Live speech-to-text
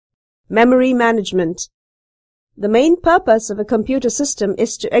Memory management. The main purpose of a computer system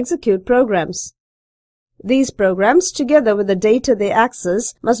is to execute programs. These programs, together with the data they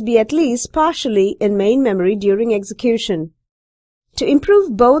access, must be at least partially in main memory during execution. To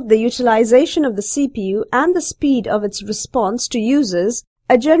improve both the utilization of the CPU and the speed of its response to users,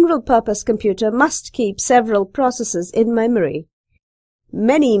 a general-purpose computer must keep several processes in memory.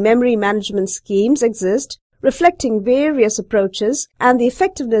 Many memory management schemes exist, reflecting various approaches, and the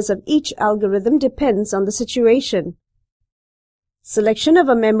effectiveness of each algorithm depends on the situation. Selection of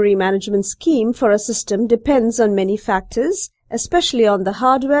a memory management scheme for a system depends on many factors, especially on the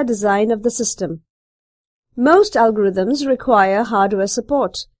hardware design of the system. Most algorithms require hardware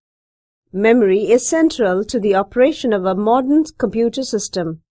support. Memory is central to the operation of a modern computer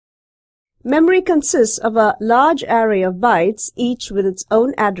system. Memory consists of a large array of bytes, each with its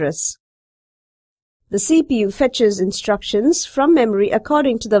own address. The CPU fetches instructions from memory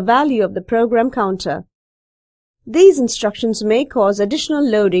according to the value of the program counter. These instructions may cause additional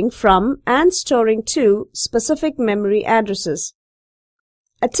loading from and storing to specific memory addresses.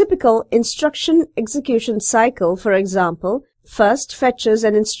 A typical instruction execution cycle, for example, first fetches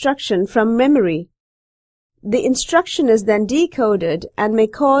an instruction from memory. The instruction is then decoded and may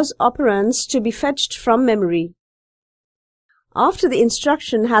cause operands to be fetched from memory. After the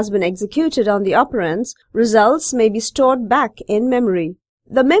instruction has been executed on the operands, results may be stored back in memory.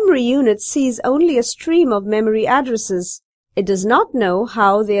 The memory unit sees only a stream of memory addresses. It does not know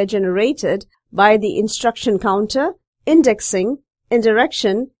how they are generated by the instruction counter, indexing,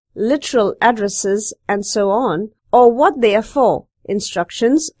 indirection, literal addresses, and so on, or what they are for,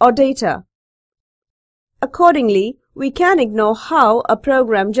 instructions or data. Accordingly, we can ignore how a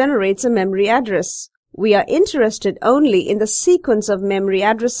program generates a memory address. We are interested only in the sequence of memory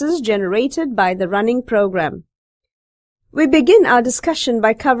addresses generated by the running program. We begin our discussion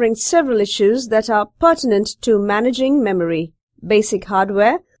by covering several issues that are pertinent to managing memory: basic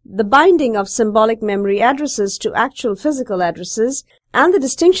hardware, the binding of symbolic memory addresses to actual physical addresses, and the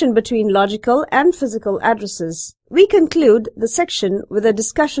distinction between logical and physical addresses. We conclude the section with a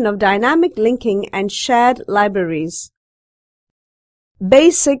discussion of dynamic linking and shared libraries.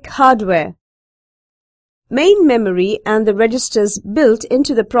 Basic hardware. Main memory and the registers built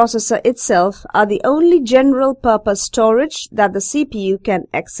into the processor itself are the only general-purpose storage that the CPU can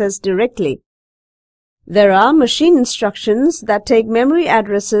access directly. There are machine instructions that take memory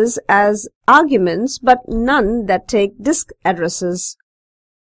addresses as arguments, but none that take disk addresses.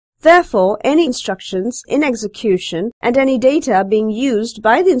 Therefore, any instructions in execution and any data being used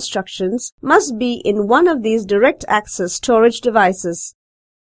by the instructions must be in one of these direct access storage devices.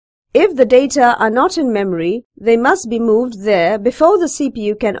 If the data are not in memory, they must be moved there before the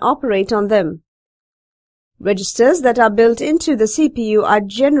CPU can operate on them. Registers that are built into the CPU are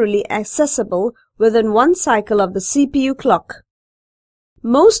generally accessible within one cycle of the CPU clock.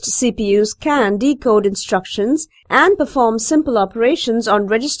 Most CPUs can decode instructions and perform simple operations on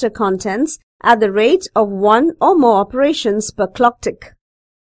register contents at the rate of one or more operations per clock tick.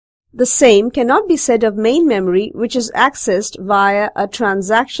 The same cannot be said of main memory, which is accessed via a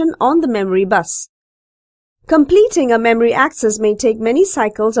transaction on the memory bus. Completing a memory access may take many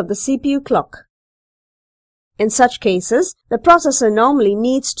cycles of the CPU clock. In such cases, the processor normally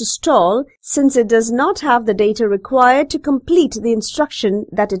needs to stall since it does not have the data required to complete the instruction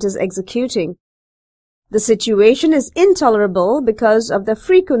that it is executing. The situation is intolerable because of the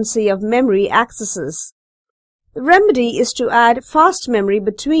frequency of memory accesses. The remedy is to add fast memory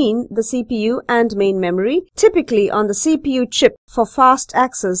between the CPU and main memory, typically on the CPU chip for fast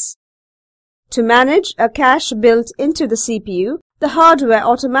access. To manage a cache built into the CPU, the hardware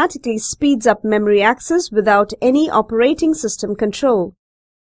automatically speeds up memory access without any operating system control.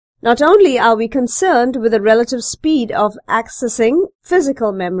 Not only are we concerned with the relative speed of accessing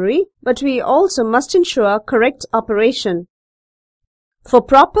physical memory, but we also must ensure correct operation. For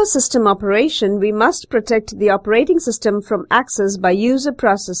proper system operation, we must protect the operating system from access by user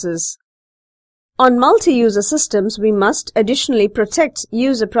processes. On multi-user systems, we must additionally protect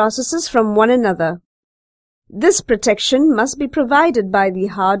user processes from one another. This protection must be provided by the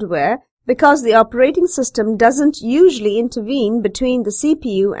hardware because the operating system doesn't usually intervene between the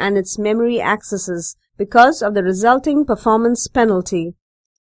CPU and its memory accesses because of the resulting performance penalty.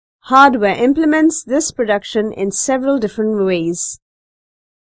 Hardware implements this protection in several different ways.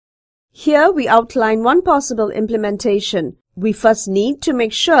 Here we outline one possible implementation. We first need to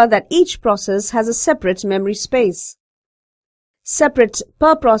make sure that each process has a separate memory space. Separate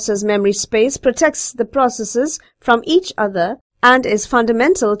per-process memory space protects the processes from each other and is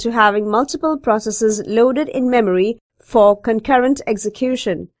fundamental to having multiple processes loaded in memory for concurrent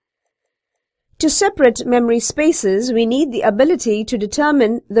execution. To separate memory spaces, we need the ability to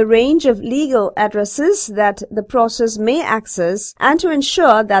determine the range of legal addresses that the process may access and to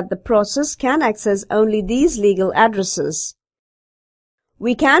ensure that the process can access only these legal addresses.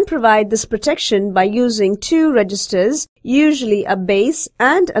 We can provide this protection by using two registers, usually a base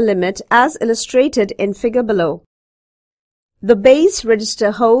and a limit, as illustrated in figure below. The base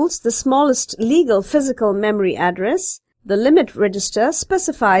register holds the smallest legal physical memory address. The limit register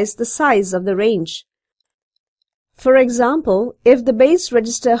specifies the size of the range. For example, if the base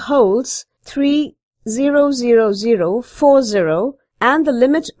register holds 300040 and the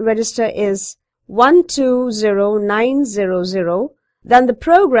limit register is 120900, then the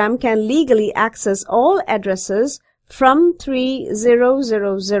program can legally access all addresses from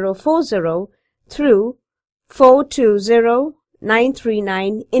 300040 through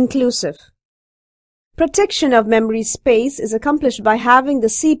 420939 inclusive. Protection of memory space is accomplished by having the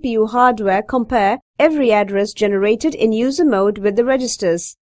CPU hardware compare every address generated in user mode with the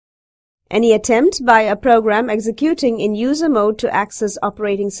registers. Any attempt by a program executing in user mode to access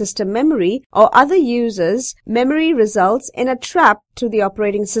operating system memory or other users' memory results in a trap to the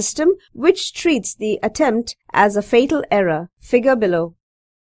operating system, which treats the attempt as a fatal error, figure below.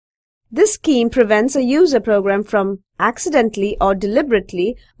 This scheme prevents a user program from accidentally or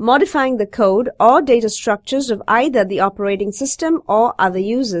deliberately modifying the code or data structures of either the operating system or other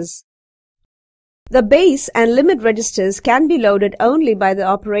users. The base and limit registers can be loaded only by the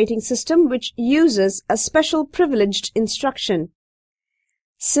operating system, which uses a special privileged instruction.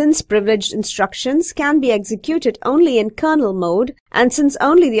 Since privileged instructions can be executed only in kernel mode, and since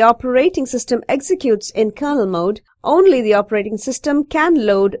only the operating system executes in kernel mode, only the operating system can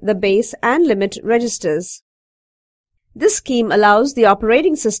load the base and limit registers. This scheme allows the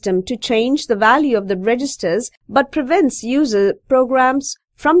operating system to change the value of the registers but prevents user programs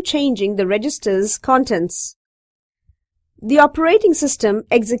from changing the register's contents. The operating system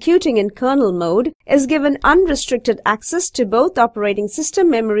executing in kernel mode is given unrestricted access to both operating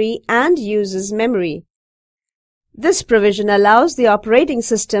system memory and user's memory. This provision allows the operating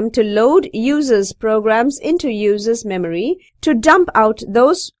system to load users' programs into users' memory, to dump out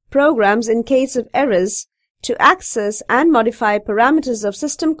those programs in case of errors, to access and modify parameters of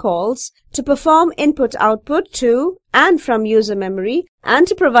system calls, to perform input-output to and from user memory, and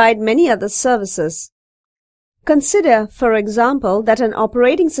to provide many other services. Consider, for example, that an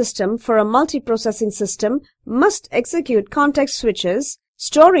operating system for a multiprocessing system must execute context switches,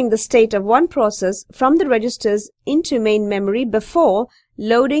 storing the state of one process from the registers into main memory before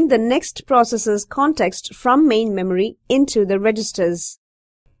loading the next process's context from main memory into the registers.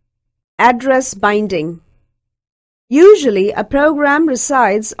 Address binding. Usually, a program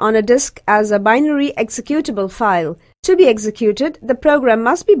resides on a disk as a binary executable file. To be executed, the program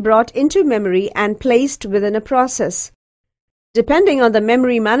must be brought into memory and placed within a process. Depending on the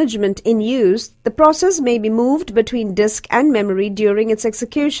memory management in use, the process may be moved between disk and memory during its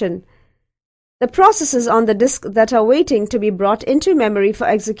execution. The processes on the disk that are waiting to be brought into memory for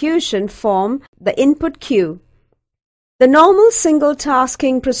execution form the input queue. The normal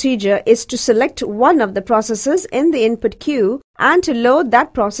single-tasking procedure is to select one of the processes in the input queue and to load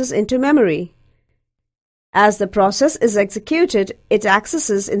that process into memory. As the process is executed, it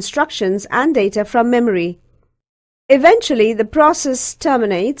accesses instructions and data from memory. Eventually, the process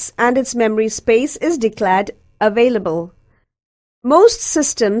terminates and its memory space is declared available. Most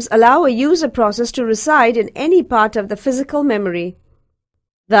systems allow a user process to reside in any part of the physical memory.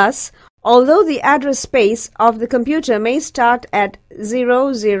 Thus, although the address space of the computer may start at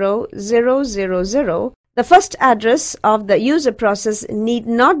 00000, the first address of the user process need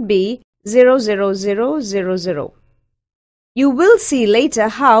not be 00000. You will see later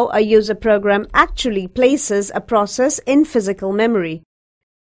how a user program actually places a process in physical memory.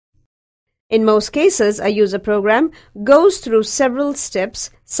 In most cases, a user program goes through several steps,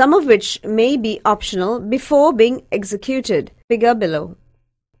 some of which may be optional, before being executed. Figure below.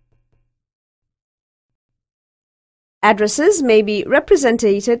 Addresses may be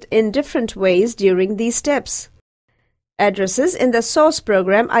represented in different ways during these steps. Addresses in the source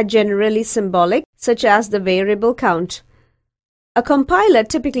program are generally symbolic, such as the variable count. A compiler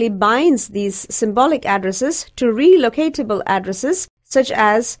typically binds these symbolic addresses to relocatable addresses, such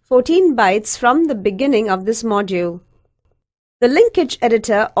as 14 bytes from the beginning of this module. The linkage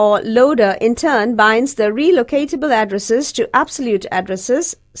editor or loader in turn binds the relocatable addresses to absolute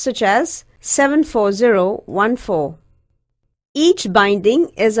addresses, such as 74014. Each binding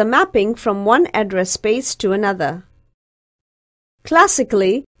is a mapping from one address space to another.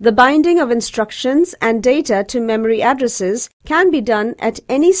 Classically, the binding of instructions and data to memory addresses can be done at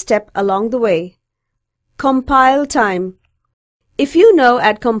any step along the way. Compile time. If you know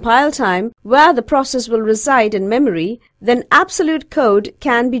at compile time where the process will reside in memory, then absolute code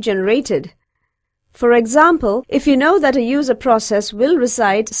can be generated. For example, if you know that a user process will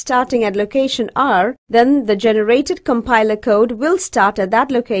reside starting at location R, then the generated compiler code will start at that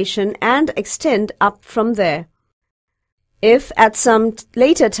location and extend up from there. If at some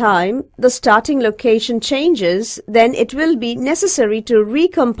later time the starting location changes, then it will be necessary to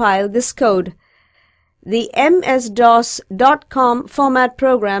recompile this code. The MS-DOS.COM format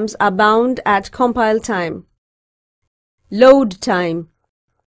programs are bound at compile time. Load time.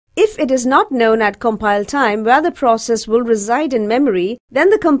 If it is not known at compile time where the process will reside in memory, then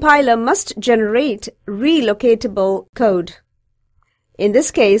the compiler must generate relocatable code. In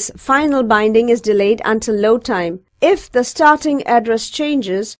this case, final binding is delayed until load time. If the starting address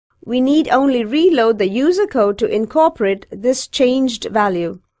changes, we need only reload the user code to incorporate this changed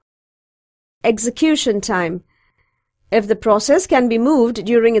value. Execution time. If the process can be moved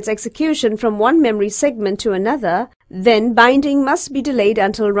during its execution from one memory segment to another, then binding must be delayed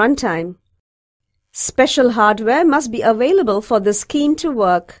until runtime. Special hardware must be available for this scheme to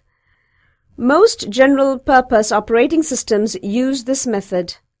work. Most general-purpose operating systems use this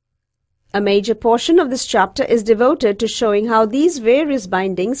method. A major portion of this chapter is devoted to showing how these various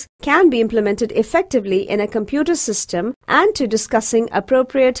bindings can be implemented effectively in a computer system and to discussing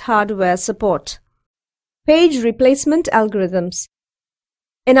appropriate hardware support. Page replacement algorithms.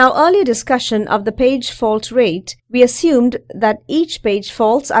 In our earlier discussion of the page fault rate, we assumed that each page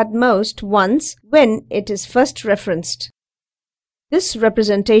faults at most once when it is first referenced. This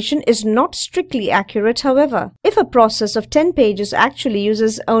representation is not strictly accurate, however. If a process of 10 pages actually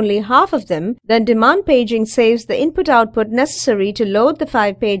uses only half of them, then demand paging saves the input-output necessary to load the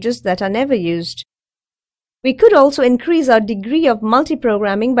 5 pages that are never used. We could also increase our degree of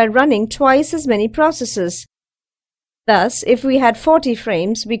multiprogramming by running twice as many processes. Thus, if we had 40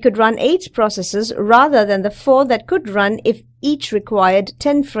 frames, we could run 8 processes rather than the 4 that could run if each required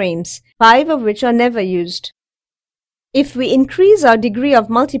 10 frames, 5 of which are never used. If we increase our degree of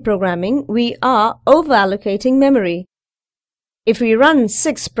multiprogramming, we are over-allocating memory. If we run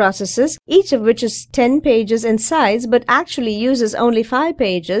 6 processes, each of which is 10 pages in size but actually uses only 5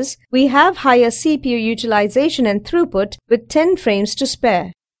 pages, we have higher CPU utilization and throughput with 10 frames to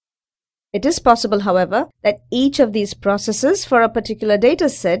spare. It is possible, however, that each of these processes for a particular data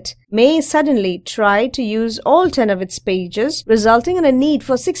set may suddenly try to use all 10 of its pages, resulting in a need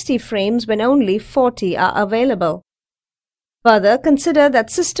for 60 frames when only 40 are available. Further, consider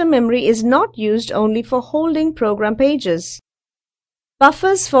that system memory is not used only for holding program pages.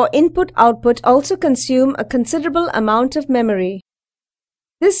 Buffers for input-output also consume a considerable amount of memory.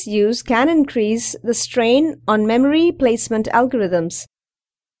 This use can increase the strain on memory placement algorithms.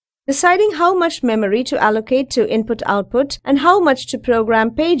 Deciding how much memory to allocate to input-output and how much to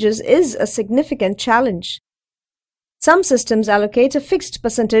program pages is a significant challenge. Some systems allocate a fixed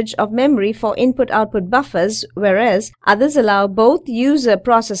percentage of memory for input-output buffers, whereas others allow both user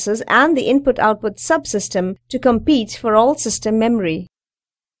processes and the input-output subsystem to compete for all system memory.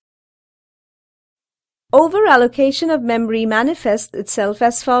 Over-allocation of memory manifests itself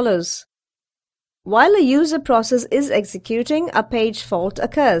as follows. While a user process is executing, a page fault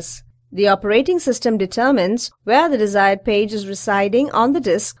occurs. The operating system determines where the desired page is residing on the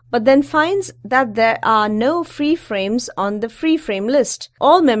disk, but then finds that there are no free frames on the free frame list.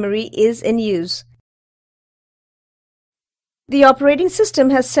 All memory is in use. The operating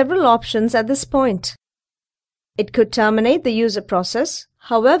system has several options at this point. It could terminate the user process.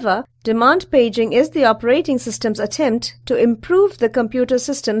 However, demand paging is the operating system's attempt to improve the computer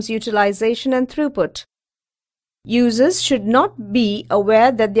system's utilization and throughput. Users should not be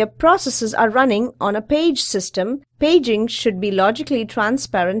aware that their processes are running on a page system. Paging should be logically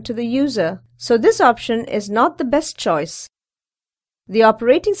transparent to the user, so this option is not the best choice. The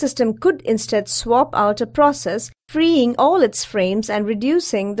operating system could instead swap out a process, freeing all its frames and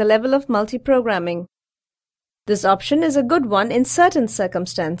reducing the level of multiprogramming. This option is a good one in certain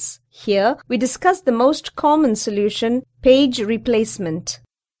circumstances. Here, we discuss the most common solution, page replacement.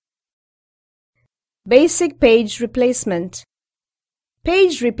 Basic page replacement.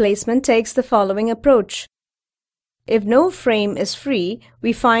 Page replacement takes the following approach. If no frame is free,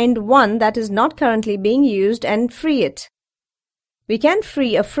 we find one that is not currently being used and free it. We can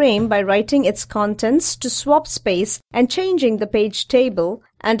free a frame by writing its contents to swap space and changing the page table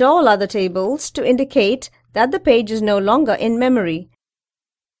and all other tables to indicate that the page is no longer in memory.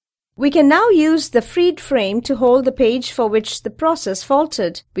 We can now use the freed frame to hold the page for which the process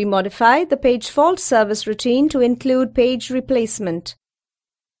faulted. We modify the page fault service routine to include page replacement.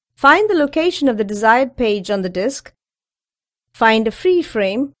 Find the location of the desired page on the disk. Find a free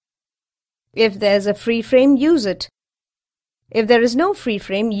frame. If there's a free frame, use it. If there is no free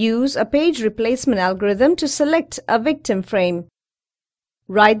frame, use a page replacement algorithm to select a victim frame.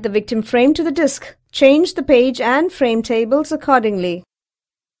 Write the victim frame to the disk. Change the page and frame tables accordingly.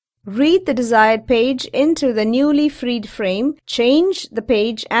 Read the desired page into the newly freed frame. Change the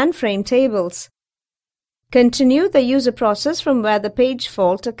page and frame tables. Continue the user process from where the page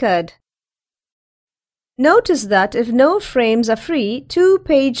fault occurred. Notice that if no frames are free, 2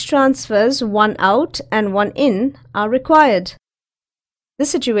 page transfers, one out and one in, are required. This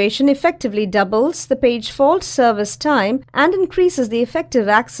situation effectively doubles the page fault service time and increases the effective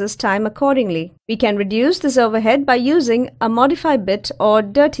access time accordingly. We can reduce this overhead by using a modify bit or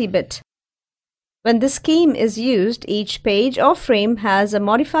dirty bit. When this scheme is used, each page or frame has a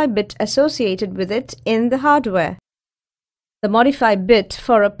modify bit associated with it in the hardware. The modify bit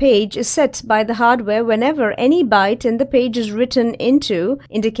for a page is set by the hardware whenever any byte in the page is written into,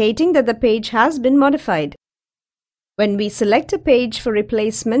 indicating that the page has been modified. When we select a page for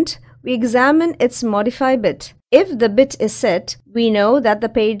replacement, we examine its modify bit. If the bit is set, we know that the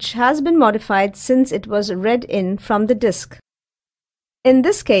page has been modified since it was read in from the disk. In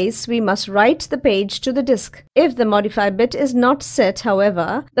this case, we must write the page to the disk. If the modify bit is not set,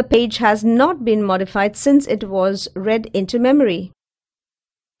 however, the page has not been modified since it was read into memory.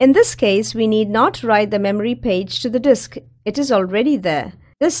 In this case, we need not write the memory page to the disk. It is already there.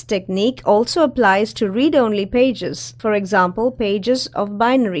 This technique also applies to read-only pages, for example, pages of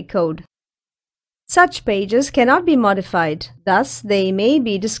binary code. Such pages cannot be modified, thus they may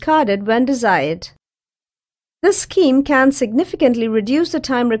be discarded when desired. This scheme can significantly reduce the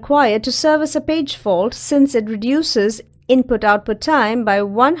time required to service a page fault since it reduces input-output time by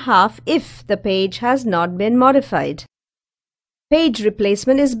 1/2 if the page has not been modified. Page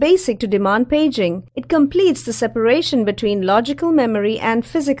replacement is basic to demand paging. It completes the separation between logical memory and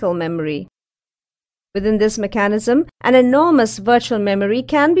physical memory. Within this mechanism, an enormous virtual memory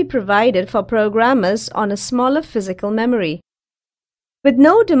can be provided for programmers on a smaller physical memory. With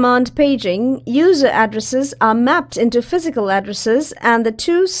no demand paging, user addresses are mapped into physical addresses and the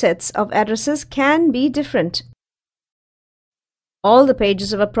two sets of addresses can be different. All the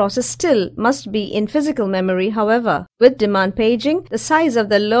pages of a process still must be in physical memory, however. With demand paging, the size of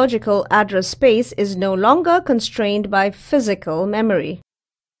the logical address space is no longer constrained by physical memory.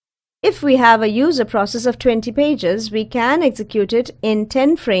 If we have a user process of 20 pages, we can execute it in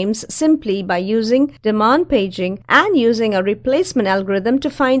 10 frames simply by using demand paging and using a replacement algorithm to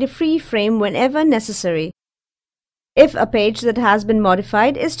find a free frame whenever necessary. If a page that has been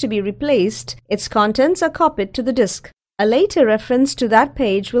modified is to be replaced, its contents are copied to the disk. A later reference to that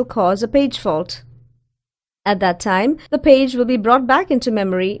page will cause a page fault. At that time, the page will be brought back into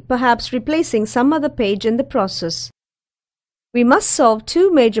memory, perhaps replacing some other page in the process. We must solve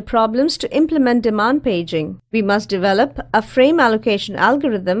two major problems to implement demand paging. We must develop a frame allocation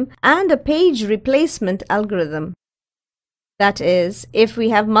algorithm and a page replacement algorithm. That is, if we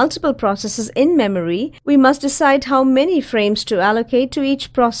have multiple processes in memory, we must decide how many frames to allocate to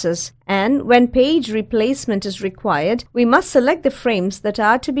each process, and when page replacement is required, we must select the frames that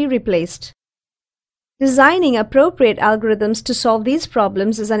are to be replaced. Designing appropriate algorithms to solve these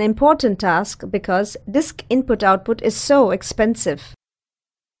problems is an important task because disk input-output is so expensive.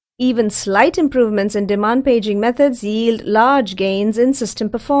 Even slight improvements in demand paging methods yield large gains in system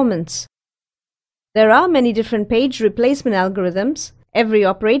performance. There are many different page replacement algorithms. Every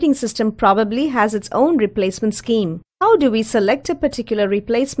operating system probably has its own replacement scheme. How do we select a particular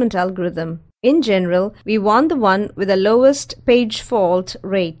replacement algorithm? In general, we want the one with the lowest page fault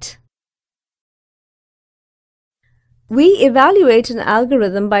rate. We evaluate an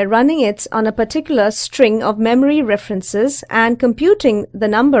algorithm by running it on a particular string of memory references and computing the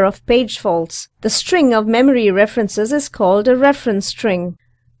number of page faults. The string of memory references is called a reference string.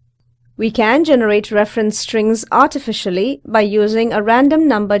 We can generate reference strings artificially by using a random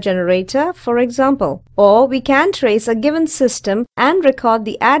number generator, for example, or we can trace a given system and record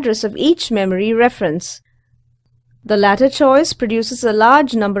the address of each memory reference. The latter choice produces a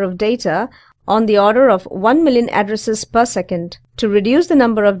large number of data, on the order of 1 million addresses per second. To reduce the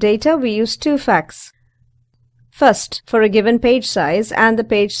number of data, we use two facts. First, for a given page size, and the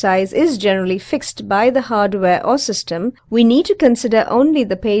page size is generally fixed by the hardware or system, we need to consider only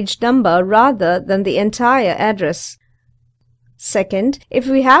the page number rather than the entire address. Second, if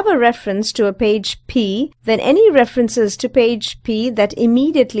we have a reference to a page P, then any references to page P that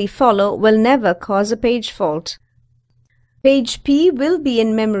immediately follow will never cause a page fault. Page P will be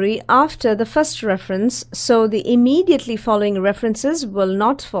in memory after the first reference, so the immediately following references will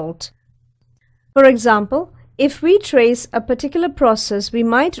not fault. For example, if we trace a particular process, we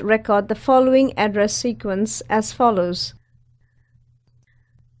might record the following address sequence as follows.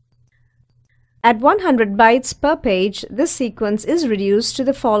 At 100 bytes per page, this sequence is reduced to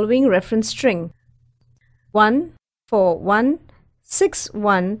the following reference string: 141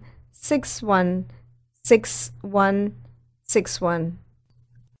 61 61 61 61.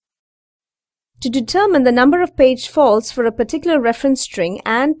 To determine the number of page faults for a particular reference string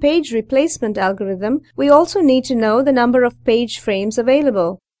and page replacement algorithm, we also need to know the number of page frames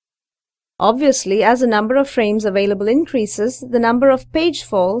available. Obviously, as the number of frames available increases, the number of page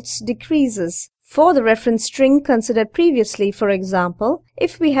faults decreases. For the reference string considered previously, for example,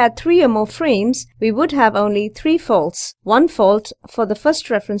 if we had 3 or more frames, we would have only 3 faults, 1 fault for the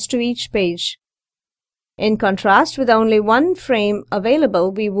first reference to each page. In contrast, with only 1 frame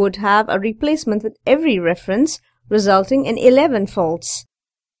available, we would have a replacement with every reference, resulting in 11 faults.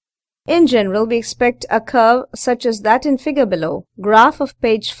 In general, we expect a curve such as that in figure below, graph of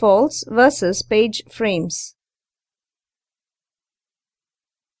page faults versus page frames.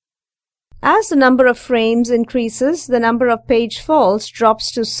 As the number of frames increases, the number of page faults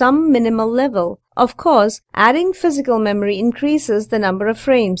drops to some minimal level. Of course, adding physical memory increases the number of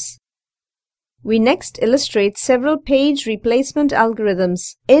frames. We next illustrate several page replacement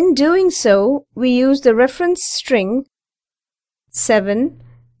algorithms. In doing so, we use the reference string 7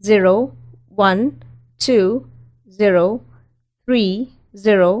 0 1 2 0 3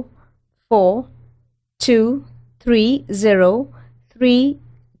 0 4 2 3 0 3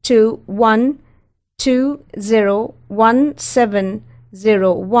 2 1 2 0 1 7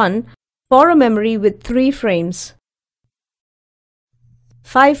 0 1 for a memory with 3 frames.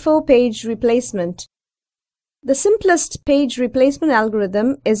 FIFO page replacement. The simplest page replacement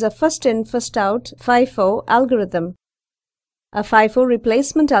algorithm is a first-in, first-out FIFO algorithm. A FIFO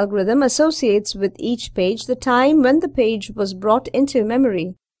replacement algorithm associates with each page the time when the page was brought into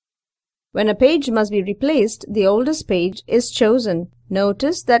memory. When a page must be replaced, the oldest page is chosen.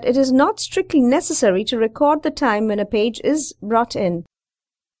 Notice that it is not strictly necessary to record the time when a page is brought in.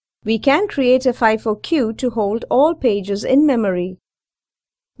 We can create a FIFO queue to hold all pages in memory.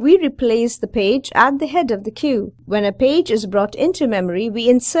 We replace the page at the head of the queue. When a page is brought into memory, we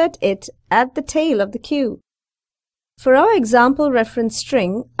insert it at the tail of the queue. For our example reference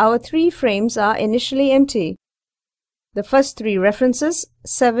string, our 3 frames are initially empty. The first 3 references,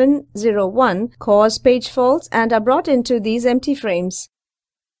 7, 0, 1, cause page faults and are brought into these empty frames.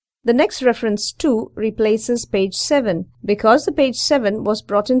 The next reference 2 replaces page 7 because the page 7 was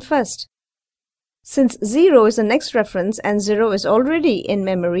brought in first. Since 0 is the next reference and 0 is already in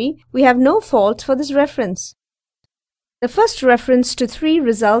memory, we have no fault for this reference. The first reference to 3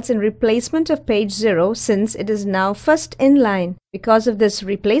 results in replacement of page 0 since it is now first in line. Because of this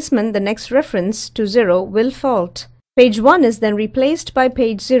replacement, the next reference to 0 will fault. Page 1 is then replaced by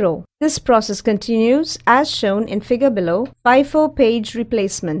page 0. This process continues as shown in figure below, FIFO page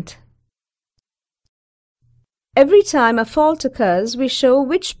replacement. Every time a fault occurs, we show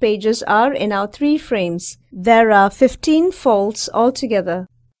which pages are in our 3 frames. There are 15 faults altogether.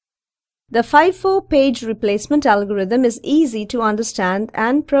 The FIFO page replacement algorithm is easy to understand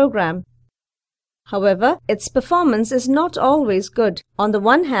and program. However, its performance is not always good. On the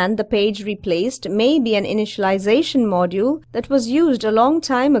one hand, the page replaced may be an initialization module that was used a long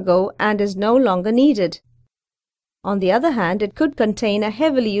time ago and is no longer needed. On the other hand, it could contain a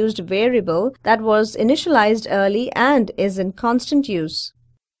heavily used variable that was initialized early and is in constant use.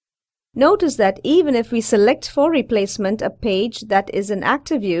 Notice that even if we select for replacement a page that is in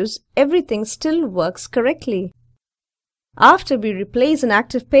active use, everything still works correctly. After we replace an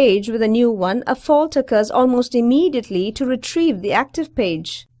active page with a new one, a fault occurs almost immediately to retrieve the active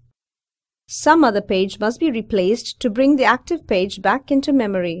page. Some other page must be replaced to bring the active page back into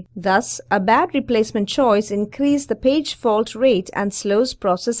memory. Thus, a bad replacement choice increases the page fault rate and slows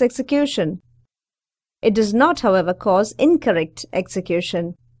process execution. It does not, however, cause incorrect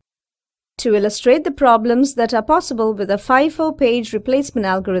execution. To illustrate the problems that are possible with a FIFO page replacement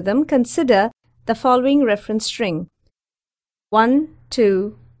algorithm, consider the following reference string: 1,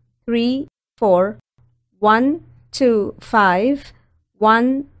 2, 3, 4, 1, 2, 5,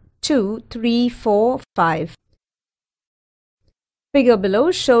 1, 2, 3, 4, 5. Figure below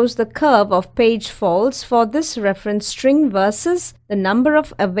shows the curve of page faults for this reference string versus the number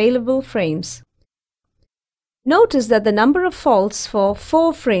of available frames. Notice that the number of faults for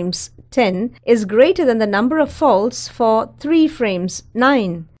 4 frames, 10, is greater than the number of faults for 3 frames,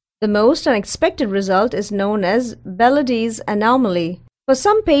 9. The most unexpected result is known as Beladi's anomaly. For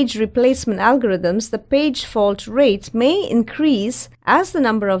some page replacement algorithms, the page fault rate may increase as the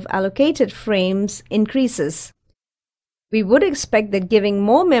number of allocated frames increases. We would expect that giving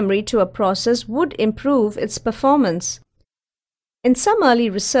more memory to a process would improve its performance. In some early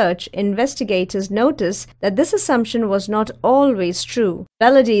research, investigators noticed that this assumption was not always true.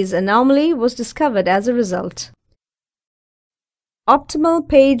 Beladi's anomaly was discovered as a result. Optimal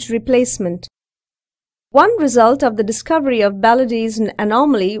page replacement. One result of the discovery of Beladi's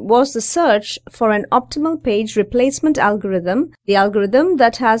anomaly was the search for an optimal page replacement algorithm, the algorithm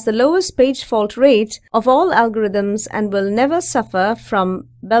that has the lowest page fault rate of all algorithms and will never suffer from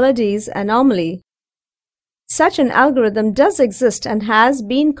Beladi's anomaly. Such an algorithm does exist and has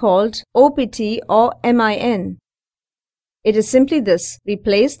been called OPT or MIN. It is simply this: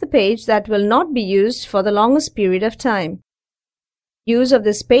 replace the page that will not be used for the longest period of time. Use of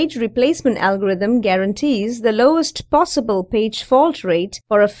this page replacement algorithm guarantees the lowest possible page fault rate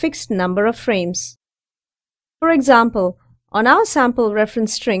for a fixed number of frames. For example, on our sample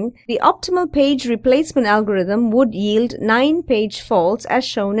reference string, the optimal page replacement algorithm would yield 9 page faults as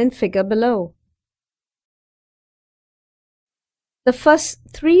shown in figure below. The first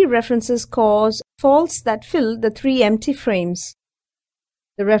 3 references cause faults that fill the 3 empty frames.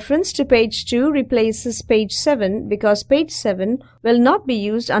 The reference to page 2 replaces page 7 because page 7 will not be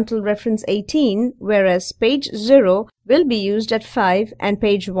used until reference 18, whereas page 0 will be used at 5 and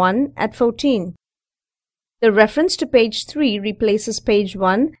page 1 at 14. The reference to page 3 replaces page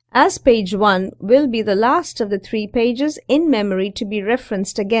 1 as page 1 will be the last of the 3 pages in memory to be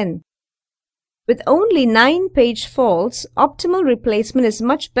referenced again. With only 9 page faults, optimal replacement is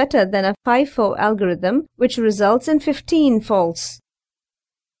much better than a FIFO algorithm, which results in 15 faults.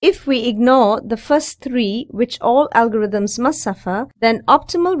 If we ignore the first 3, which all algorithms must suffer, then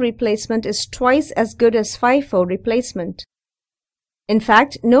optimal replacement is twice as good as FIFO replacement. In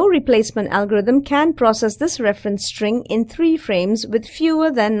fact, no replacement algorithm can process this reference string in 3 frames with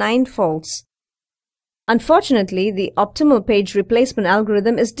fewer than 9 faults. Unfortunately, the optimal page replacement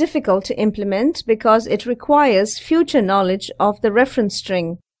algorithm is difficult to implement because it requires future knowledge of the reference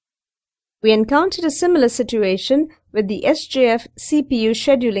string. We encountered a similar situation with the SJF CPU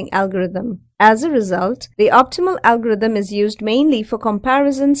scheduling algorithm. As a result, the optimal algorithm is used mainly for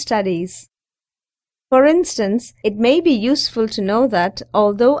comparison studies. For instance, it may be useful to know that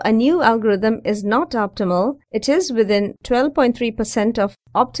although a new algorithm is not optimal, it is within 12.3% of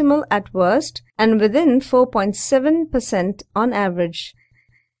optimal at worst and within 4.7% on average.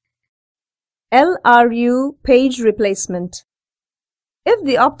 LRU page replacement. If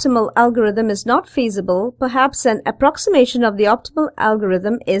the optimal algorithm is not feasible, perhaps an approximation of the optimal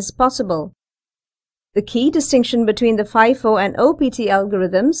algorithm is possible. The key distinction between the FIFO and OPT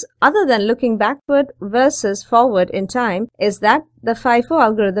algorithms, other than looking backward versus forward in time, is that the FIFO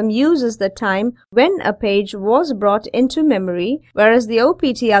algorithm uses the time when a page was brought into memory, whereas the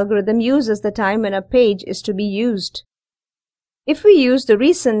OPT algorithm uses the time when a page is to be used. If we use the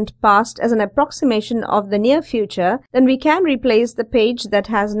recent past as an approximation of the near future, then we can replace the page that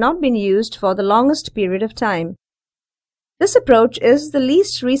has not been used for the longest period of time. This approach is the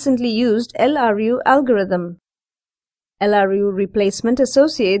least recently used LRU algorithm. LRU replacement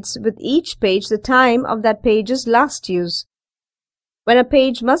associates with each page the time of that page's last use. When a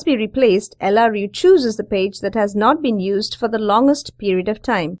page must be replaced, LRU chooses the page that has not been used for the longest period of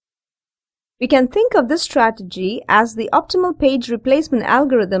time. We can think of this strategy as the optimal page replacement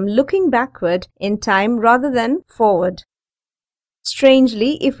algorithm looking backward in time rather than forward.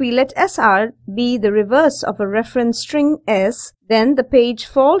 Strangely, if we let SR be the reverse of a reference string S, then the page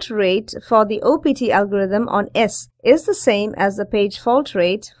fault rate for the OPT algorithm on S is the same as the page fault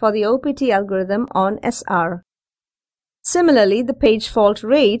rate for the OPT algorithm on SR. Similarly, the page fault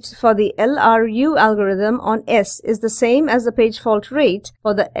rate for the LRU algorithm on S is the same as the page fault rate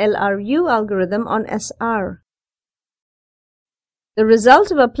for the LRU algorithm on SR. The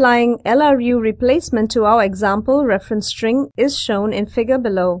result of applying LRU replacement to our example reference string is shown in figure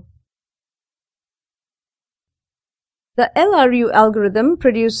below. The LRU algorithm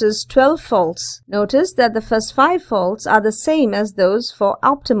produces 12 faults. Notice that the first 5 faults are the same as those for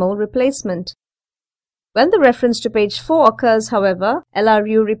optimal replacement. When the reference to page 4 occurs, however,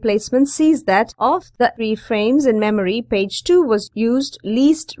 LRU replacement sees that of the 3 frames in memory, page 2 was used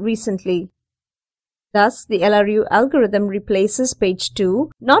least recently. Thus, the LRU algorithm replaces page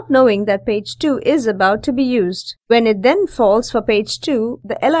 2, not knowing that page 2 is about to be used. When it then falls for page 2,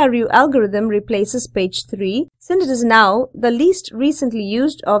 the LRU algorithm replaces page 3, since it is now the least recently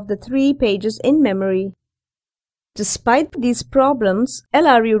used of the 3 pages in memory. Despite these problems,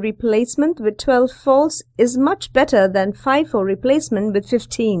 LRU replacement with 12 falls is much better than FIFO replacement with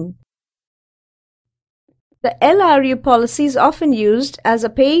 15. The LRU policy is often used as a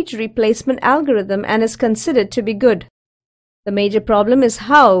page replacement algorithm and is considered to be good. The major problem is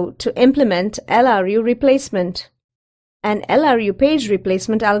how to implement LRU replacement. An LRU page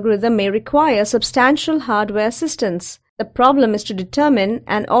replacement algorithm may require substantial hardware assistance. The problem is to determine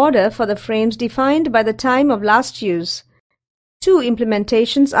an order for the frames defined by the time of last use. 2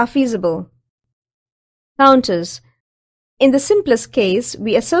 implementations are feasible. Counters. In the simplest case,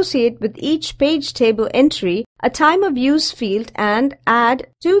 we associate with each page table entry a time of use field and add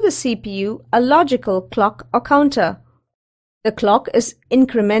to the CPU a logical clock or counter. The clock is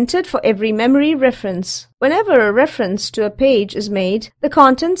incremented for every memory reference. Whenever a reference to a page is made, the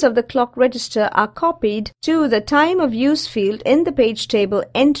contents of the clock register are copied to the time of use field in the page table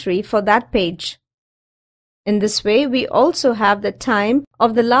entry for that page. In this way, we also have the time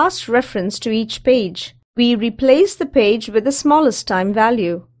of the last reference to each page. We replace the page with the smallest time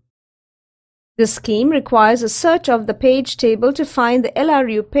value. This scheme requires a search of the page table to find the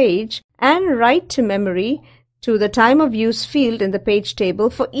LRU page and write to memory to the time of use field in the page table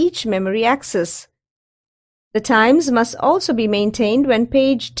for each memory access. The times must also be maintained when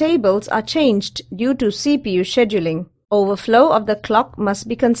page tables are changed due to CPU scheduling. Overflow of the clock must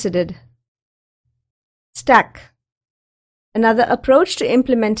be considered. Stack. Another approach to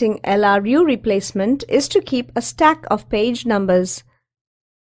implementing LRU replacement is to keep a stack of page numbers.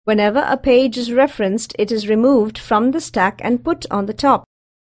 Whenever a page is referenced, it is removed from the stack and put on the top.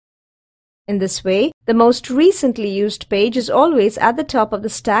 In this way, the most recently used page is always at the top of the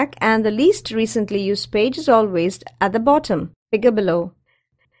stack and the least recently used page is always at the bottom. Figure below.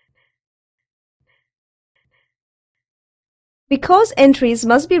 Because entries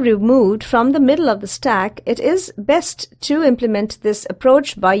must be removed from the middle of the stack, it is best to implement this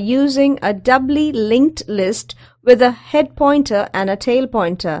approach by using a doubly linked list with a head pointer and a tail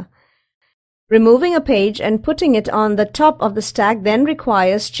pointer. Removing a page and putting it on the top of the stack then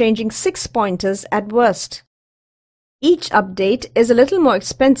requires changing 6 pointers at worst. Each update is a little more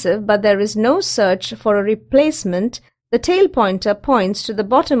expensive, but there is no search for a replacement. The tail pointer points to the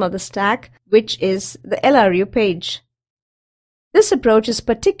bottom of the stack, which is the LRU page. This approach is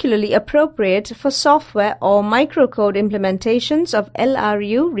particularly appropriate for software or microcode implementations of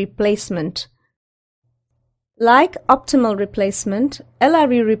LRU replacement. Like optimal replacement,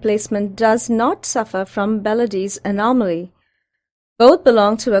 LRU replacement does not suffer from Belode's anomaly. Both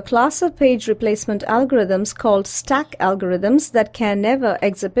belong to a class of page replacement algorithms called stack algorithms that can never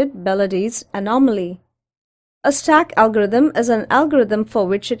exhibit Belode's anomaly. A stack algorithm is an algorithm for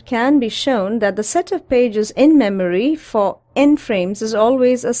which it can be shown that the set of pages in memory for n frames is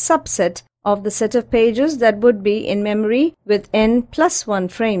always a subset of the set of pages that would be in memory with n plus 1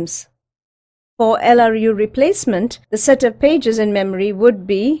 frames. For LRU replacement, the set of pages in memory would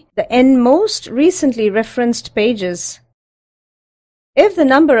be the n most recently referenced pages. If the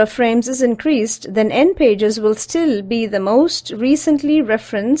number of frames is increased, then n pages will still be the most recently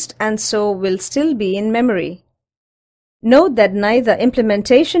referenced and so will still be in memory. Note that neither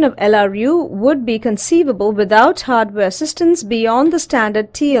implementation of LRU would be conceivable without hardware assistance beyond the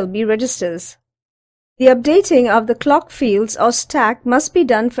standard TLB registers. The updating of the clock fields or stack must be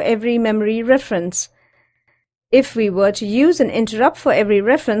done for every memory reference. If we were to use an interrupt for every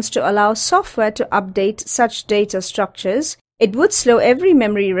reference to allow software to update such data structures, it would slow every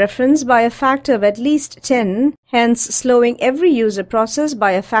memory reference by a factor of at least 10, hence slowing every user process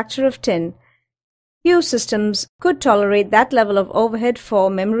by a factor of 10. Few systems could tolerate that level of overhead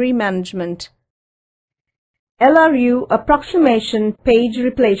for memory management. LRU approximation page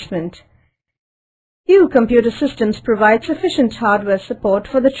replacement. Few computer systems provide sufficient hardware support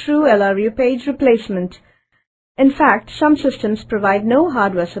for the true LRU page replacement. In fact, some systems provide no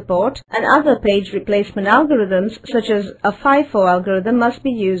hardware support and other page replacement algorithms such as a FIFO algorithm must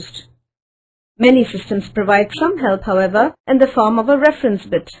be used. Many systems provide some help, however, in the form of a reference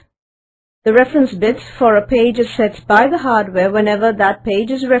bit. The reference bit for a page is set by the hardware whenever that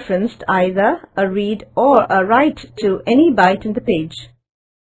page is referenced, either a read or a write to any byte in the page.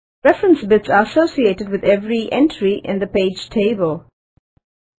 Reference bits are associated with every entry in the page table.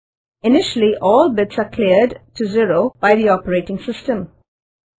 Initially, all bits are cleared to 0 by the operating system.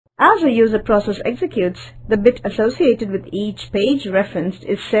 As a user process executes, the bit associated with each page referenced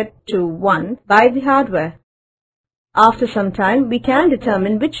is set to 1 by the hardware. After some time, we can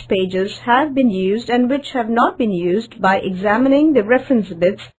determine which pages have been used and which have not been used by examining the reference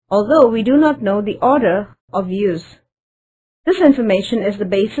bits, although we do not know the order of use. This information is the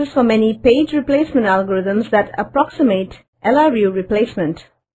basis for many page replacement algorithms that approximate LRU replacement.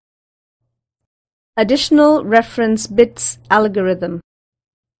 Additional reference bits algorithm.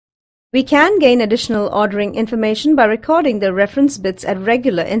 We can gain additional ordering information by recording the reference bits at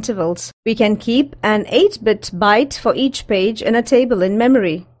regular intervals. We can keep an 8-bit byte for each page in a table in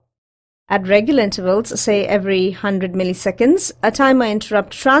memory. At regular intervals, say every 100 milliseconds, a timer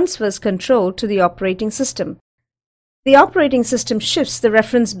interrupt transfers control to the operating system. The operating system shifts the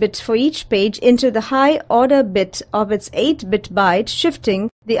reference bit for each page into the high order bit of its 8-bit byte, shifting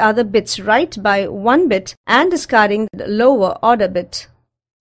the other bits right by 1 bit and discarding the lower order bit.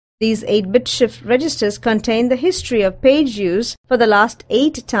 These 8-bit shift registers contain the history of page use for the last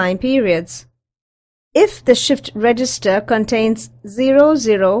 8 time periods. If the shift register contains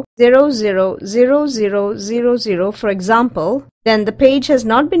 00000000, for example, then the page has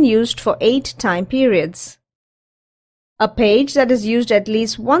not been used for 8 time periods. A page that is used at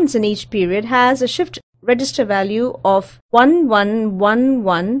least once in each period has a shift register value of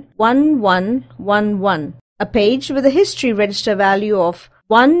 11111111. A page with a history register value of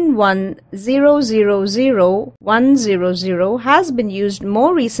 11000100 has been used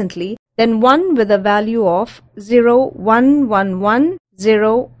more recently than one with a value of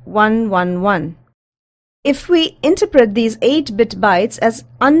 01110111. If we interpret these 8-bit bytes as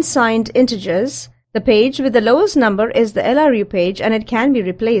unsigned integers, the page with the lowest number is the LRU page and it can be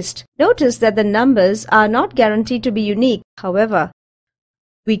replaced. Notice that the numbers are not guaranteed to be unique, however.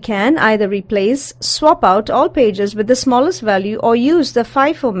 We can either replace, swap out all pages with the smallest value or use the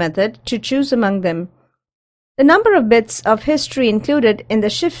FIFO method to choose among them. The number of bits of history included in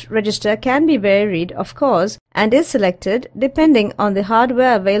the shift register can be varied, of course, and is selected depending on the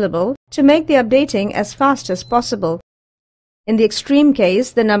hardware available to make the updating as fast as possible. In the extreme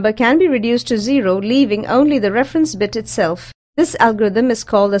case, the number can be reduced to 0, leaving only the reference bit itself. This algorithm is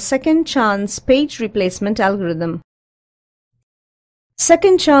called the second chance page replacement algorithm.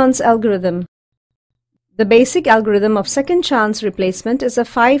 Second chance algorithm. The basic algorithm of second chance replacement is a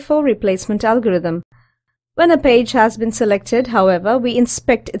FIFO replacement algorithm. When a page has been selected, however, we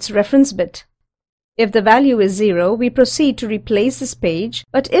inspect its reference bit. If the value is 0, we proceed to replace this page,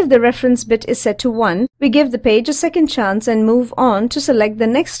 but if the reference bit is set to 1, we give the page a second chance and move on to select the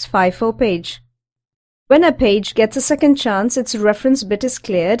next FIFO page. When a page gets a second chance, its reference bit is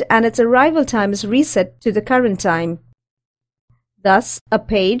cleared and its arrival time is reset to the current time. Thus, a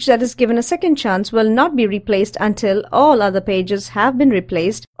page that is given a second chance will not be replaced until all other pages have been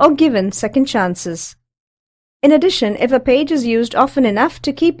replaced or given second chances. In addition, if a page is used often enough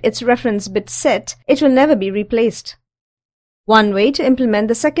to keep its reference bit set, it will never be replaced. One way to implement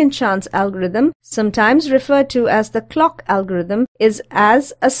the second chance algorithm, sometimes referred to as the clock algorithm, is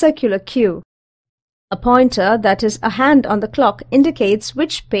as a circular queue. A pointer, that is, a hand on the clock, indicates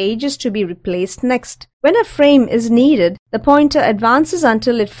which page is to be replaced next. When a frame is needed, the pointer advances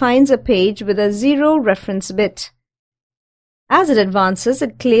until it finds a page with a 0 reference bit. As it advances,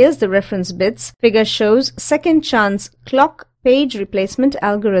 it clears the reference bits. Figure shows second chance clock page replacement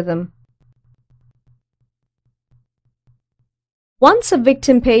algorithm. Once a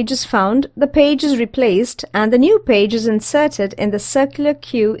victim page is found, the page is replaced and the new page is inserted in the circular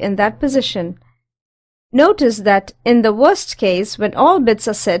queue in that position. Notice that in the worst case, when all bits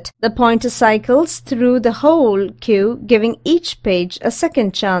are set, the pointer cycles through the whole queue, giving each page a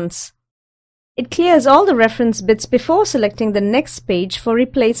second chance. It clears all the reference bits before selecting the next page for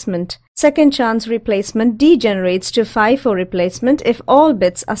replacement. Second chance replacement degenerates to FIFO replacement if all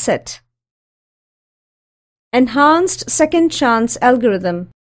bits are set. Enhanced second chance algorithm.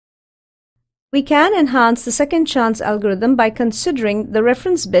 We can enhance the second chance algorithm by considering the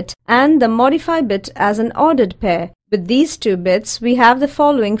reference bit and the modify bit as an ordered pair. With these two bits, we have the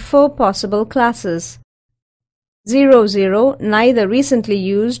following 4 possible classes. 00, neither recently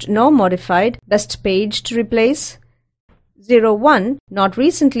used nor modified, best page to replace. 01, not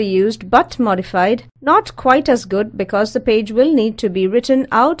recently used but modified, not quite as good because the page will need to be written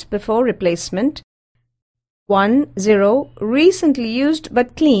out before replacement. 10, recently used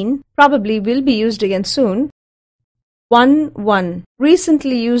but clean, probably will be used again soon. 11,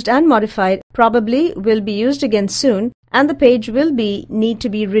 recently used and modified, probably will be used again soon, and the page will need to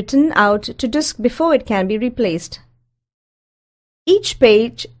be written out to disk before it can be replaced. Each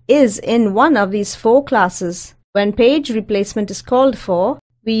page is in one of these 4 classes. When page replacement is called for,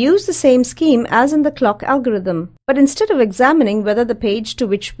 We use the same scheme as in the clock algorithm, but instead of examining whether the page to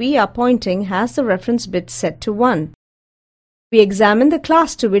which we are pointing has the reference bit set to 1, we examine the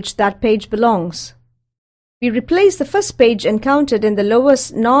class to which that page belongs. We replace the first page encountered in the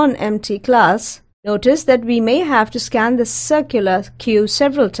lowest non-empty class. Notice that we may have to scan the circular queue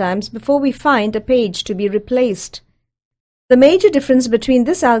several times before we find a page to be replaced. The major difference between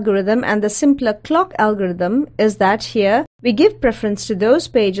this algorithm and the simpler clock algorithm is that here we give preference to those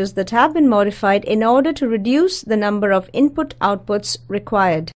pages that have been modified in order to reduce the number of input outputs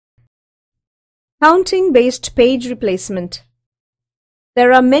required. Counting-based page replacement.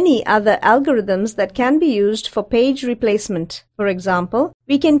 There are many other algorithms that can be used for page replacement. For example,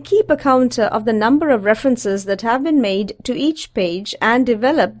 we can keep a counter of the number of references that have been made to each page and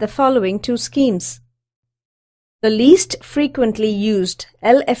develop the following two schemes. The least frequently used,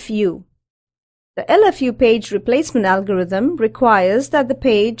 LFU. The LFU page replacement algorithm requires that the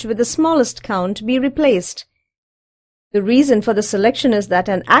page with the smallest count be replaced. The reason for the selection is that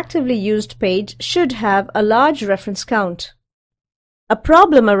an actively used page should have a large reference count. A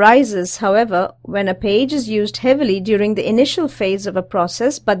problem arises, however, when a page is used heavily during the initial phase of a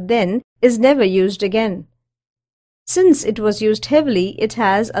process but then is never used again. Since it was used heavily, it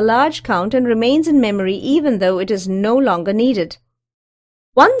has a large count and remains in memory even though it is no longer needed.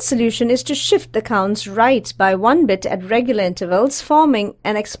 One solution is to shift the counts right by 1 bit at regular intervals, forming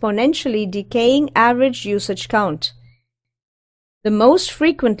an exponentially decaying average usage count. The most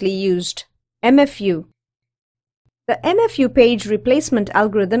frequently used, MFU. The MFU page replacement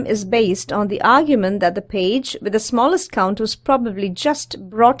algorithm is based on the argument that the page with the smallest count was probably just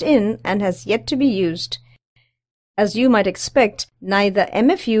brought in and has yet to be used. As you might expect, neither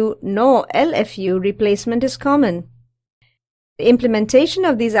MFU nor LFU replacement is common. The implementation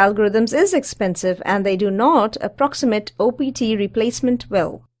of these algorithms is expensive and they do not approximate OPT replacement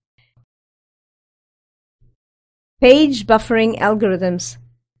well. Page buffering algorithms.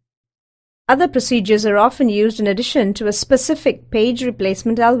 Other procedures are often used in addition to a specific page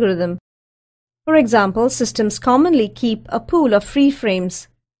replacement algorithm. For example, systems commonly keep a pool of free frames.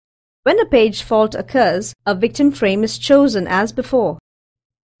 When a page fault occurs, a victim frame is chosen as before.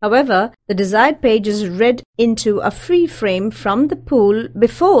 However, the desired page is read into a free frame from the pool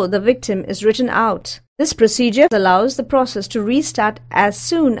before the victim is written out. This procedure allows the process to restart as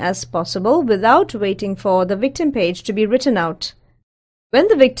soon as possible without waiting for the victim page to be written out. When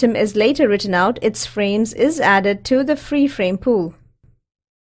the victim is later written out, its frames is added to the free frame pool.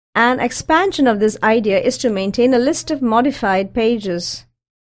 An expansion of this idea is to maintain a list of modified pages.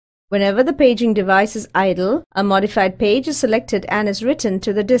 Whenever the paging device is idle, a modified page is selected and is written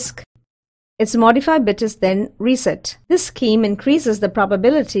to the disk. Its modified bit is then reset. This scheme increases the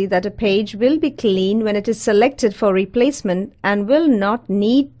probability that a page will be clean when it is selected for replacement and will not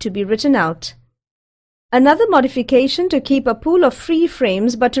need to be written out. Another modification to keep a pool of free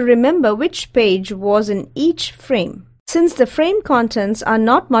frames but to remember which page was in each frame. Since the frame contents are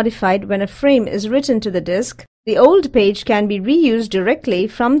not modified when a frame is written to the disk, the old page can be reused directly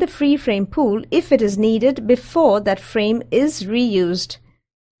from the free frame pool if it is needed before that frame is reused.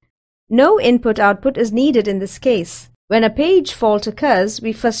 No input-output is needed in this case. When a page fault occurs,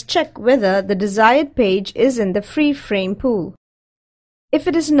 we first check whether the desired page is in the free frame pool. If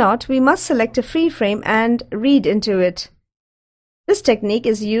it is not, we must select a free frame and read into it. This technique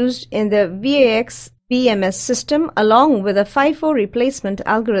is used in the VAX BMS system along with a FIFO replacement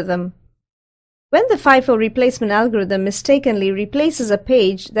algorithm. When the FIFO replacement algorithm mistakenly replaces a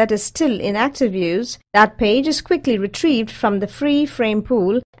page that is still in active use, that page is quickly retrieved from the free frame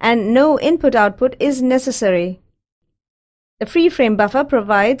pool and no input-output is necessary. The free frame buffer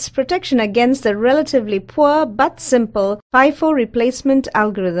provides protection against the relatively poor but simple FIFO replacement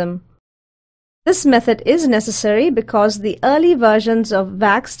algorithm. This method is necessary because the early versions of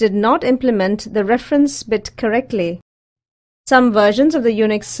VAX did not implement the reference bit correctly. Some versions of the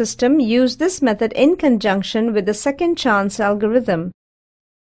Unix system use this method in conjunction with the second chance algorithm.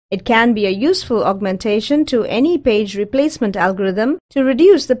 It can be a useful augmentation to any page replacement algorithm to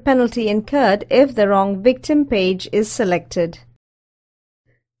reduce the penalty incurred if the wrong victim page is selected.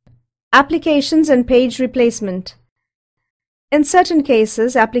 Applications and page replacement. In certain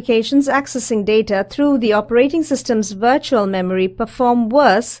cases, applications accessing data through the operating system's virtual memory perform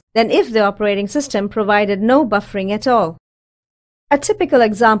worse than if the operating system provided no buffering at all. A typical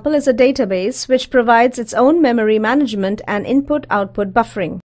example is a database which provides its own memory management and input-output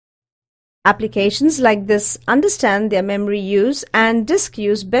buffering. Applications like this understand their memory use and disk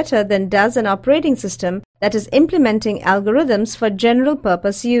use better than does an operating system that is implementing algorithms for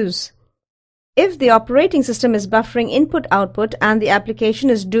general-purpose use. If the operating system is buffering input-output and the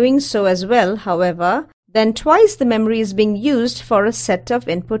application is doing so as well, however, then twice the memory is being used for a set of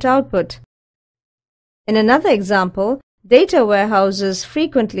input-output. In another example, data warehouses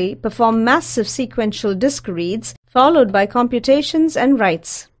frequently perform massive sequential disk reads followed by computations and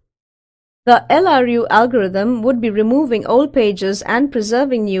writes. The LRU algorithm would be removing old pages and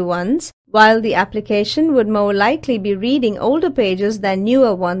preserving new ones, while the application would more likely be reading older pages than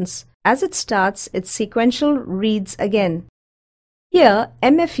newer ones as it starts its sequential reads again. Here,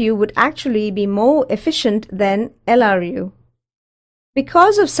 MFU would actually be more efficient than LRU.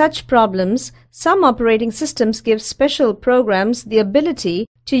 Because of such problems, some operating systems give special programs the ability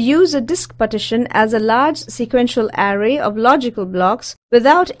to use a disk partition as a large sequential array of logical blocks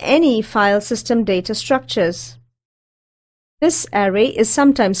without any file system data structures. This array is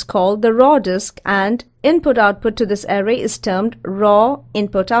sometimes called the raw disk, and input-output to this array is termed raw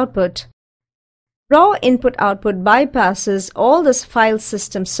input-output. Raw input-output bypasses all the file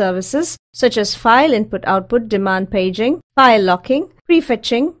system services such as file input-output demand paging, file locking,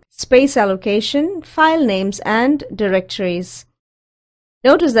 prefetching, space allocation, file names, and directories.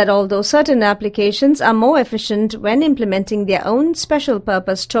 Notice that although certain applications are more efficient when implementing their own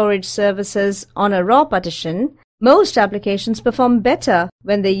special-purpose storage services on a raw partition, most applications perform better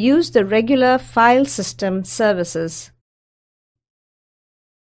when they use the regular file system services.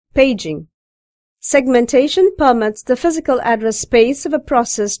 Paging. Segmentation permits the physical address space of a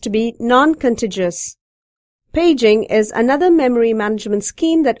process to be non-contiguous. Paging is another memory management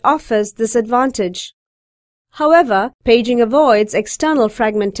scheme that offers this advantage. However, paging avoids external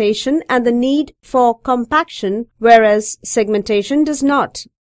fragmentation and the need for compaction, whereas segmentation does not.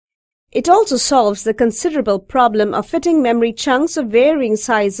 It also solves the considerable problem of fitting memory chunks of varying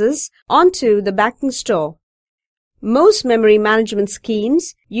sizes onto the backing store. Most memory management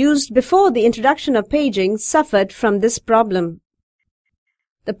schemes used before the introduction of paging suffered from this problem.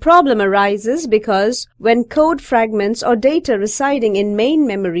 The problem arises because when code fragments or data residing in main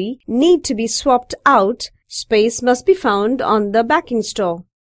memory need to be swapped out, space must be found on the backing store.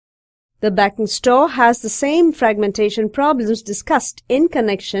 The backing store has the same fragmentation problems discussed in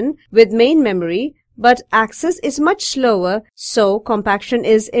connection with main memory, but access is much slower, so compaction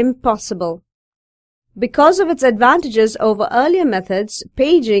is impossible. Because of its advantages over earlier methods,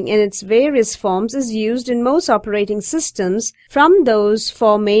 paging in its various forms is used in most operating systems, from those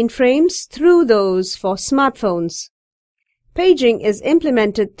for mainframes through those for smartphones. Paging is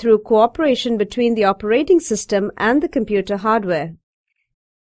implemented through cooperation between the operating system and the computer hardware.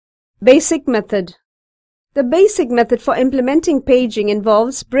 Basic method. The basic method for implementing paging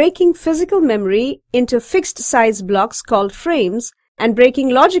involves breaking physical memory into fixed size blocks called frames and breaking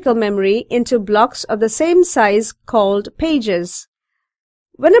logical memory into blocks of the same size called pages.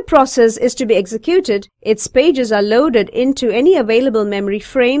 When a process is to be executed, its pages are loaded into any available memory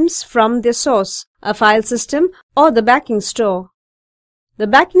frames from their source, a file system, or the backing store. The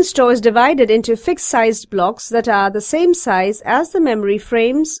backing store is divided into fixed-sized blocks that are the same size as the memory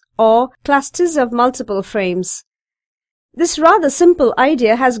frames or clusters of multiple frames. This rather simple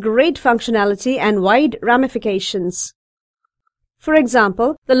idea has great functionality and wide ramifications. For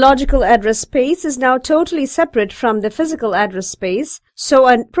example, the logical address space is now totally separate from the physical address space, so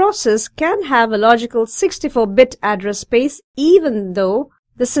a process can have a logical 64-bit address space even though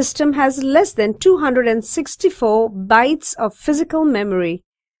the system has less than 264 bytes of physical memory.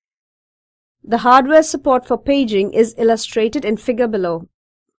 The hardware support for paging is illustrated in figure below.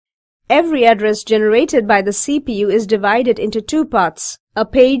 Every address generated by the CPU is divided into two parts, a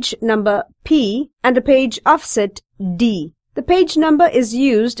page number P and a page offset D. The page number is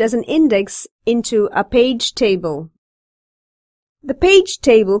used as an index into a page table. The page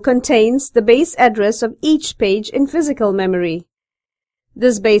table contains the base address of each page in physical memory.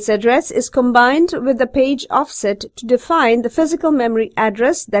 This base address is combined with the page offset to define the physical memory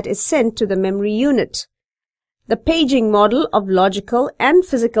address that is sent to the memory unit. The paging model of logical and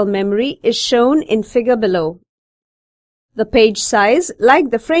physical memory is shown in figure below. The page size, like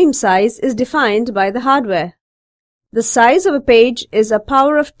the frame size, is defined by the hardware. The size of a page is a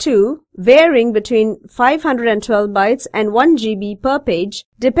power of 2, varying between 512 bytes and 1 GB per page,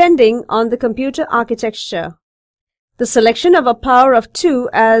 depending on the computer architecture. The selection of a power of 2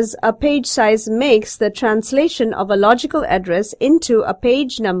 as a page size makes the translation of a logical address into a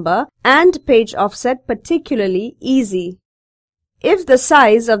page number and page offset particularly easy. If the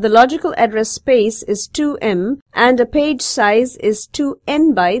size of the logical address space is 2M and a page size is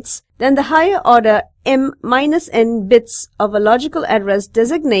 2N bytes, then the higher order m-n bits of a logical address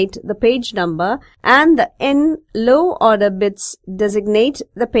designate the page number and the n low order bits designate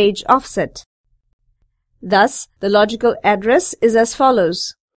the page offset. Thus, the logical address is as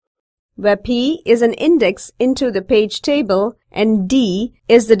follows, where P is an index into the page table and D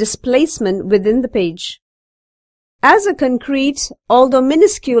is the displacement within the page. As a concrete, although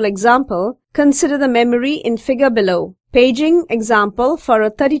minuscule example, consider the memory in figure below. Paging example for a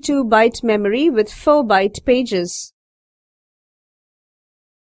 32-byte memory with 4-byte pages.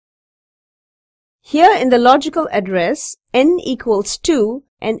 Here in the logical address, n equals 2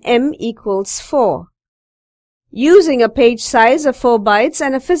 and m equals 4. Using a page size of 4 bytes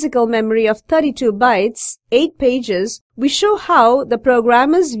and a physical memory of 32 bytes, 8 pages, we show how the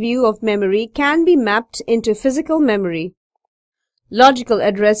programmer's view of memory can be mapped into physical memory. Logical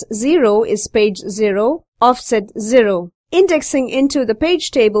address 0 is page 0, offset 0. Indexing into the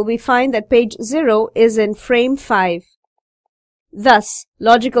page table, we find that page 0 is in frame 5. Thus,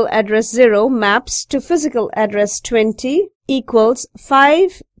 logical address 0 maps to physical address 20 equals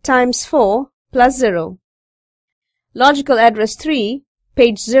 5 times 4 plus 0. Logical address 3,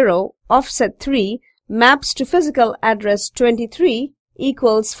 page 0, offset 3, maps to physical address 23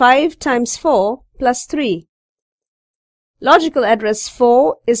 equals 5 times 4 plus 3. Logical address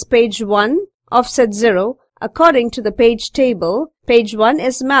 4 is page 1, offset 0. According to the page table, page 1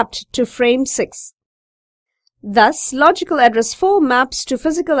 is mapped to frame 6. Thus, logical address 4 maps to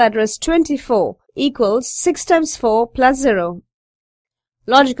physical address 24 equals 6 times 4 plus 0.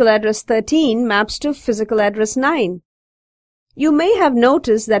 Logical address 13 maps to physical address 9. You may have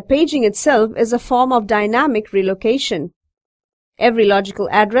noticed that paging itself is a form of dynamic relocation. Every logical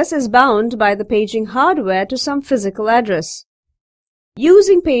address is bound by the paging hardware to some physical address.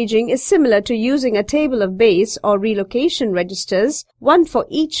 Using paging is similar to using a table of base or relocation registers, one for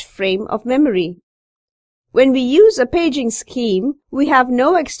each frame of memory. When we use a paging scheme, we have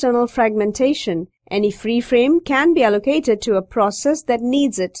no external fragmentation. Any free frame can be allocated to a process that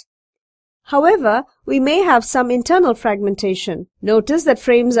needs it. However, we may have some internal fragmentation. Notice that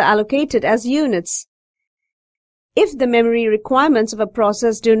frames are allocated as units. If the memory requirements of a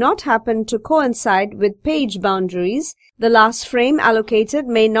process do not happen to coincide with page boundaries, the last frame allocated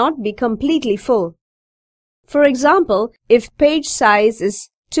may not be completely full. For example, if page size is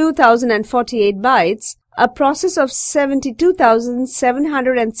 2048 bytes, a process of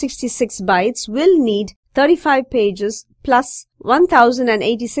 72,766 bytes will need 35 pages plus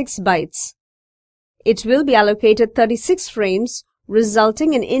 1086 bytes. It will be allocated 36 frames,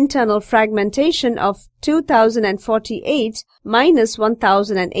 resulting in internal fragmentation of 2048 minus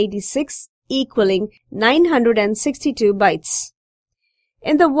 1086 equaling 962 bytes.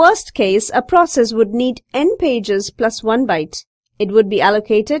 In the worst case, a process would need n pages plus 1 byte. It would be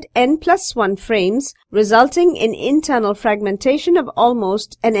allocated n plus 1 frames, resulting in internal fragmentation of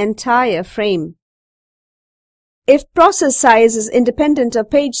almost an entire frame. If process size is independent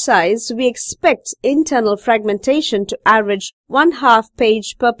of page size, we expect internal fragmentation to average 1/2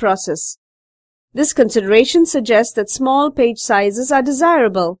 page per process. This consideration suggests that small page sizes are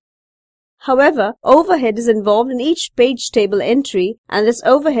desirable. However, overhead is involved in each page table entry, and this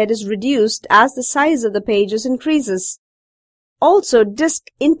overhead is reduced as the size of the pages increases. Also, disk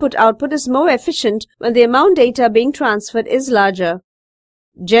input-output is more efficient when the amount data being transferred is larger.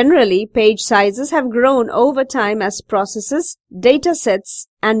 Generally, page sizes have grown over time as processes, data sets,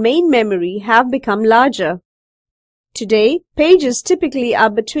 and main memory have become larger. Today, pages typically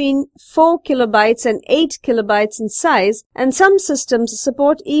are between 4 kilobytes and 8 kilobytes in size, and some systems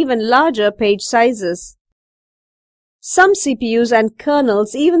support even larger page sizes. Some CPUs and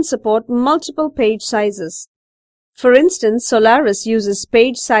kernels even support multiple page sizes. For instance, Solaris uses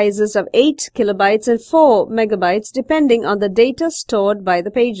page sizes of 8 kilobytes and 4 megabytes depending on the data stored by the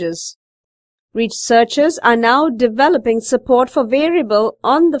pages. Researchers are now developing support for variable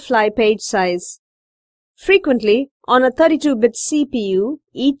on-the-fly page size. Frequently, on a 32-bit CPU,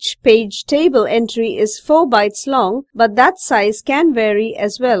 each page table entry is 4 bytes long, but that size can vary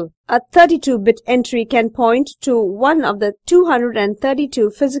as well. A 32-bit entry can point to one of the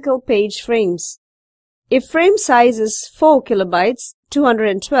 232 physical page frames. If frame size is 4 kilobytes,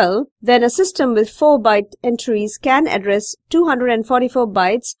 212, then a system with 4-byte entries can address 244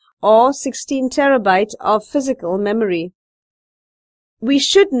 bytes or 16 terabyte of physical memory. We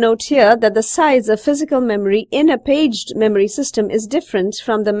should note here that the size of physical memory in a paged memory system is different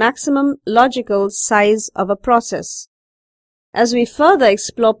from the maximum logical size of a process. As we further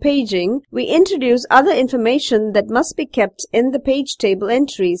explore paging, we introduce other information that must be kept in the page table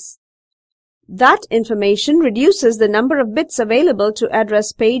entries. That information reduces the number of bits available to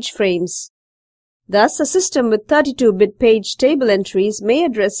address page frames. Thus, a system with 32-bit page table entries may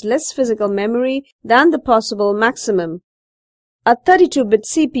address less physical memory than the possible maximum. A 32-bit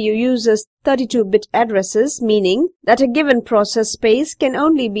CPU uses 32-bit addresses, meaning that a given process space can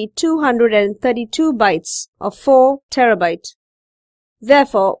only be 232 bytes or 4 terabyte.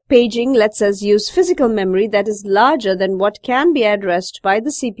 Therefore, paging lets us use physical memory that is larger than what can be addressed by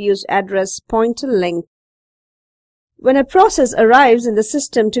the CPU's address pointer length. When a process arrives in the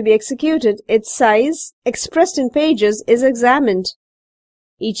system to be executed, its size, expressed in pages, is examined.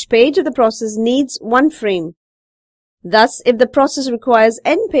 Each page of the process needs 1 frame. Thus, if the process requires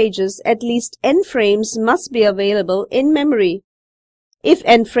n pages, at least n frames must be available in memory. If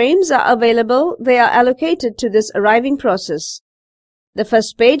n frames are available, they are allocated to this arriving process. The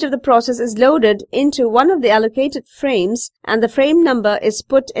first page of the process is loaded into one of the allocated frames, and the frame number is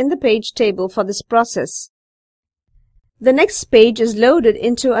put in the page table for this process. The next page is loaded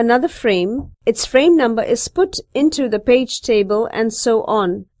into another frame, its frame number is put into the page table, and so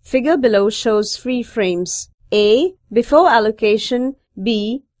on. Figure below shows 3 frames. A. Before allocation.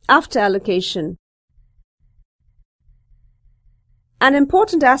 B. After allocation. An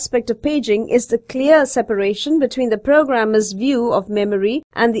important aspect of paging is the clear separation between the programmer's view of memory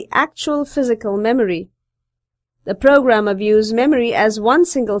and the actual physical memory. The programmer views memory as one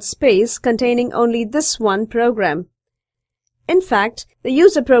single space containing only this one program. In fact, the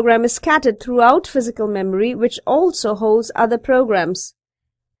user program is scattered throughout physical memory, which also holds other programs.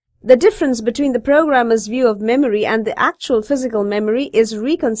 The difference between the programmer's view of memory and the actual physical memory is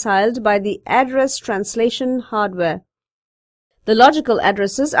reconciled by the address translation hardware. The logical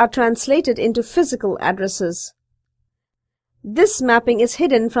addresses are translated into physical addresses. This mapping is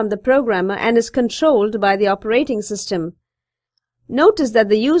hidden from the programmer and is controlled by the operating system. Notice that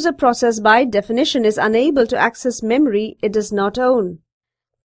the user process by definition is unable to access memory it does not own.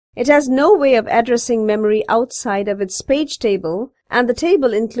 It has no way of addressing memory outside of its page table, and the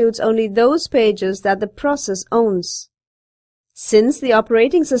table includes only those pages that the process owns. Since the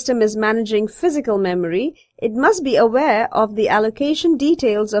operating system is managing physical memory, it must be aware of the allocation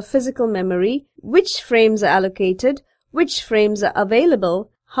details of physical memory, which frames are allocated, which frames are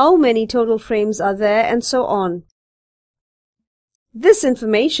available, how many total frames are there, and so on. This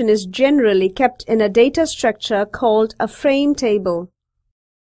information is generally kept in a data structure called a frame table.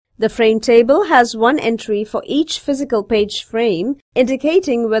 The frame table has one entry for each physical page frame,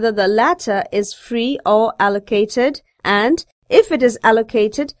 indicating whether the latter is free or allocated, and, if it is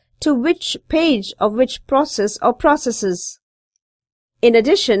allocated, to which page of which process or processes. In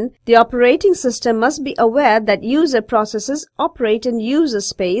addition, the operating system must be aware that user processes operate in user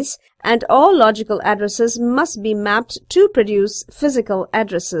space, and all logical addresses must be mapped to produce physical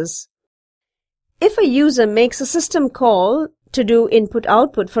addresses. If a user makes a system call to do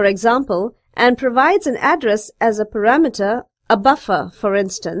input-output, for example, and provides an address as a parameter, a buffer, for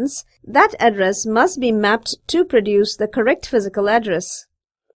instance, that address must be mapped to produce the correct physical address.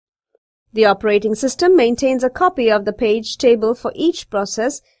 The operating system maintains a copy of the page table for each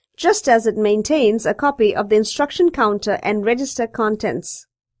process, just as it maintains a copy of the instruction counter and register contents.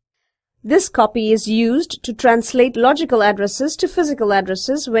 This copy is used to translate logical addresses to physical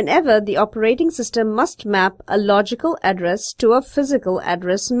addresses whenever the operating system must map a logical address to a physical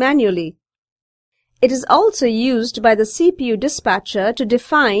address manually. It is also used by the CPU dispatcher to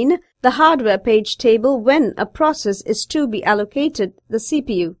define the hardware page table when a process is to be allocated the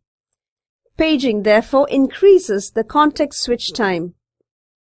CPU. Paging therefore increases the context switch time.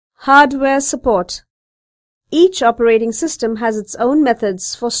 Hardware support. Each operating system has its own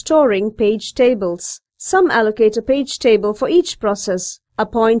methods for storing page tables. Some allocate a page table for each process. A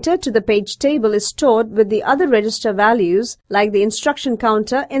pointer to the page table is stored with the other register values, like the instruction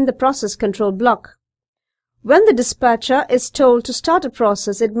counter in the process control block. When the dispatcher is told to start a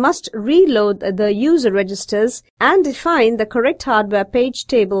process, it must reload the user registers and define the correct hardware page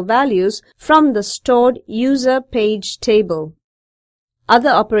table values from the stored user page table. Other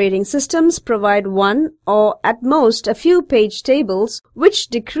operating systems provide one or at most a few page tables, which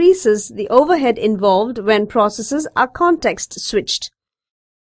decreases the overhead involved when processes are context switched.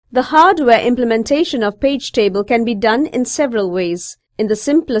 The hardware implementation of page table can be done in several ways. In the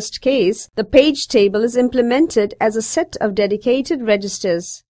simplest case, the page table is implemented as a set of dedicated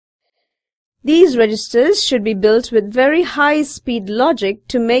registers. These registers should be built with very high-speed logic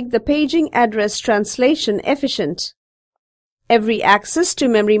to make the paging address translation efficient. Every access to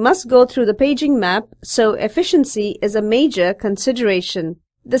memory must go through the paging map, so efficiency is a major consideration.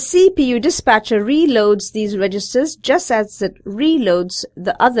 The CPU dispatcher reloads these registers just as it reloads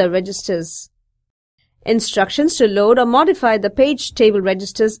the other registers. Instructions to load or modify the page table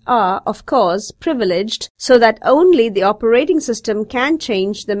registers are, of course, privileged so that only the operating system can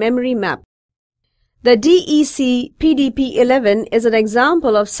change the memory map. The DEC PDP-11 is an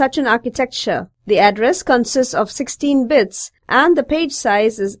example of such an architecture. The address consists of 16 bits and the page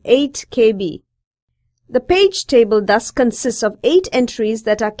size is 8 KB. The page table thus consists of 8 entries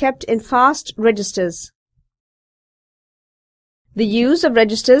that are kept in fast registers. The use of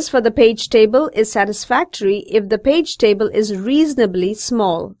registers for the page table is satisfactory if the page table is reasonably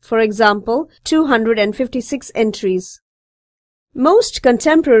small, for example, 256 entries. Most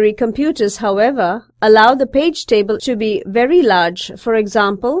contemporary computers, however, allow the page table to be very large, for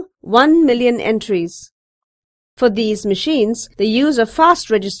example, 1 million entries. For these machines, the use of fast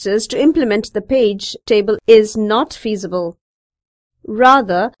registers to implement the page table is not feasible.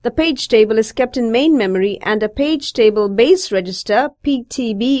 Rather, the page table is kept in main memory and a page table base register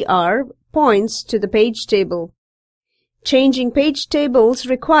 (PTBR) points to the page table. Changing page tables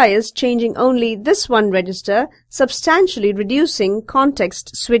requires changing only this one register, substantially reducing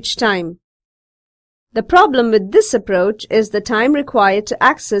context switch time. The problem with this approach is the time required to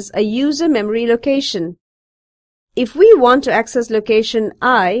access a user memory location. If we want to access location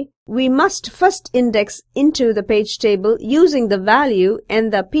I, we must first index into the page table using the value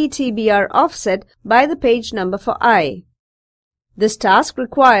in the PTBR offset by the page number for I. This task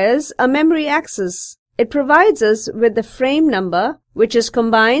requires a memory access. It provides us with the frame number, which is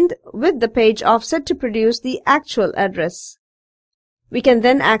combined with the page offset to produce the actual address. We can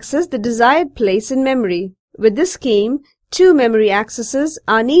then access the desired place in memory. With this scheme, 2 memory accesses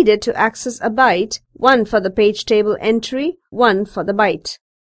are needed to access a byte, one for the page table entry, one for the byte.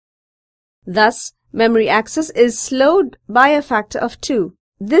 Thus, memory access is slowed by a factor of 2.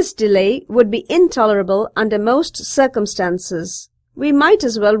 This delay would be intolerable under most circumstances. We might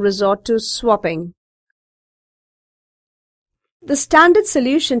as well resort to swapping. The standard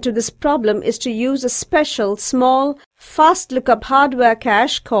solution to this problem is to use a special, small, fast lookup hardware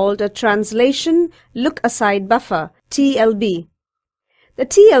cache called a Translation Look-Aside Buffer, TLB. The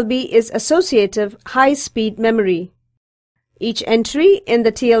TLB is associative high-speed memory. Each entry in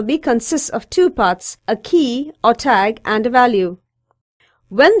the TLB consists of 2 parts, a key or tag and a value.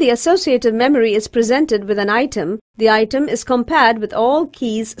 When the associative memory is presented with an item, the item is compared with all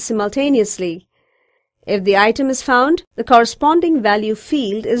keys simultaneously. If the item is found, the corresponding value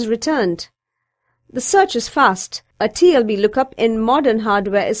field is returned. The search is fast. A TLB lookup in modern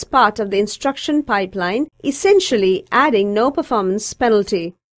hardware is part of the instruction pipeline, essentially adding no performance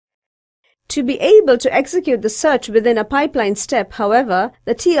penalty. To be able to execute the search within a pipeline step, however,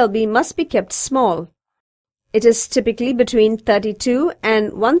 the TLB must be kept small. It is typically between 32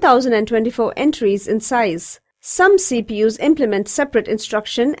 and 1024 entries in size. Some CPUs implement separate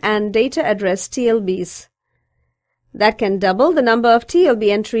instruction and data address TLBs. That can double the number of TLB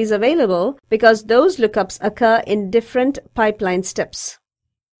entries available because those lookups occur in different pipeline steps.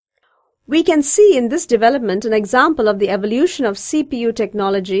 We can see in this development an example of the evolution of CPU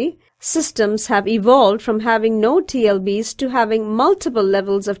technology. Systems have evolved from having no TLBs to having multiple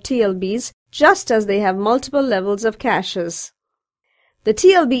levels of TLBs, just as they have multiple levels of caches. The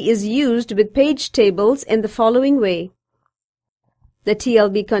TLB is used with page tables in the following way. The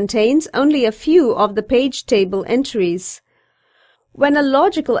TLB contains only a few of the page table entries. When a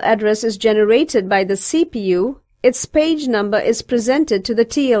logical address is generated by the CPU, its page number is presented to the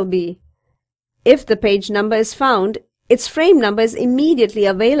TLB. If the page number is found, its frame number is immediately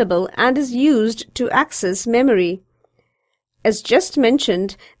available and is used to access memory. As just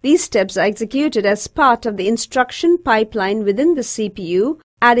mentioned, these steps are executed as part of the instruction pipeline within the CPU,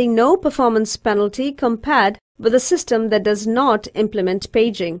 adding no performance penalty compared with a system that does not implement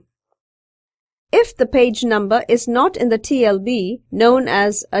paging. If the page number is not in the TLB, known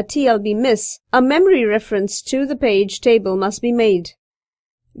as a TLB miss, a memory reference to the page table must be made.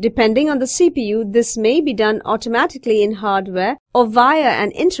 Depending on the CPU, this may be done automatically in hardware or via an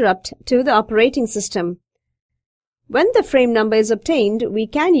interrupt to the operating system. When the frame number is obtained, we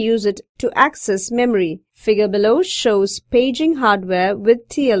can use it to access memory. Figure below shows paging hardware with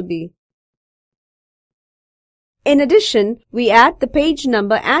TLB. In addition, we add the page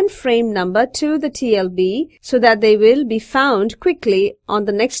number and frame number to the TLB so that they will be found quickly on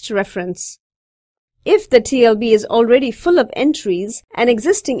the next reference. If the TLB is already full of entries, an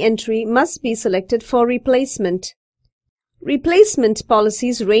existing entry must be selected for replacement. Replacement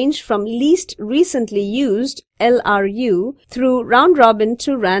policies range from least recently used LRU through round-robin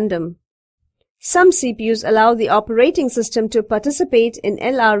to random. Some CPUs allow the operating system to participate in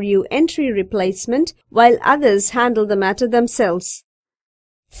LRU entry replacement, while others handle the matter themselves.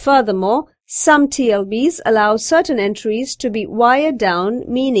 Furthermore, some TLBs allow certain entries to be wired down,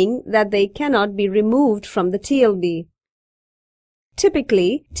 meaning that they cannot be removed from the TLB.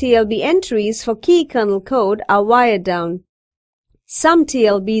 Typically, TLB entries for key kernel code are wired down. Some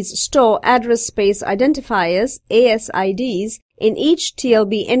TLBs store address space identifiers, ASIDs, in each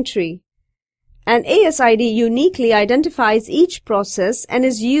TLB entry. An ASID uniquely identifies each process and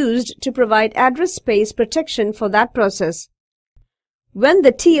is used to provide address space protection for that process. When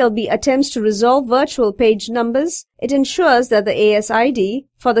the TLB attempts to resolve virtual page numbers, it ensures that the ASID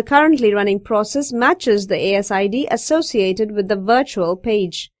for the currently running process matches the ASID associated with the virtual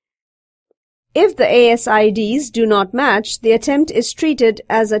page. If the ASIDs do not match, the attempt is treated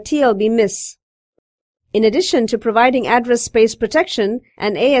as a TLB miss. In addition to providing address space protection,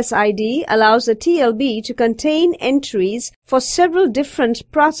 an ASID allows a TLB to contain entries for several different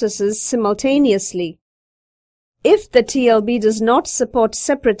processes simultaneously. If the TLB does not support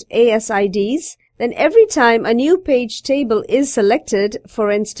separate ASIDs, then every time a new page table is selected,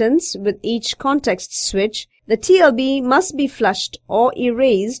 for instance with each context switch, the TLB must be flushed or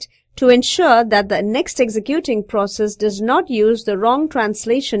erased to ensure that the next executing process does not use the wrong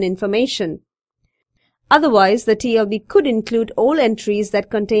translation information. Otherwise, the TLB could include all entries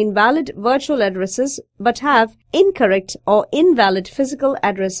that contain valid virtual addresses but have incorrect or invalid physical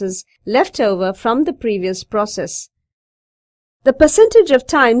addresses left over from the previous process. The percentage of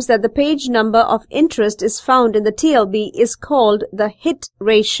times that the page number of interest is found in the TLB is called the hit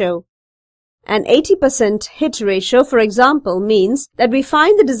ratio. An 80% hit ratio, for example, means that we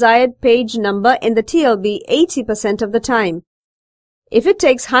find the desired page number in the TLB 80% of the time. If it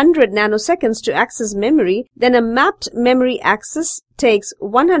takes 100 nanoseconds to access memory, then a mapped memory access takes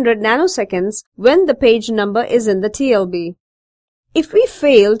 100 nanoseconds when the page number is in the TLB. If we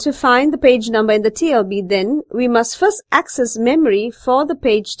fail to find the page number in the TLB, then we must first access memory for the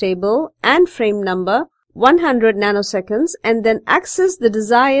page table and frame number 100 nanoseconds and then access the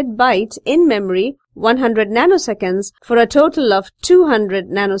desired byte in memory 100 nanoseconds for a total of 200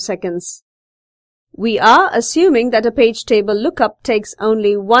 nanoseconds. We are assuming that a page table lookup takes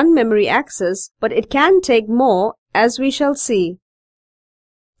only one memory access, but it can take more, as we shall see.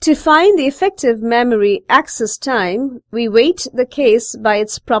 To find the effective memory access time, we weight the case by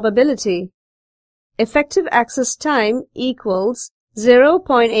its probability. Effective access time equals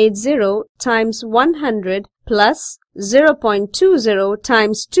 0.80 times 100 plus 0.20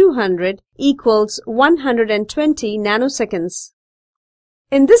 times 200 equals 120 nanoseconds.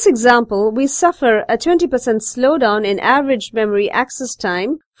 In this example, we suffer a 20% slowdown in average memory access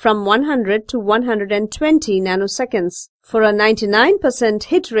time from 100 to 120 nanoseconds. For a 99%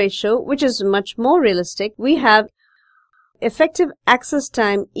 hit ratio, which is much more realistic, we have effective access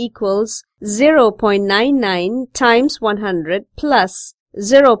time equals 0.99 times 100 plus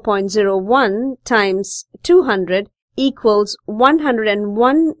 0.01 times 200 equals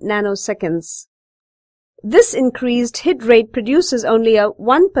 101 nanoseconds. This increased hit rate produces only a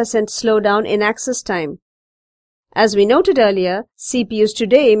 1% slowdown in access time. As we noted earlier, CPUs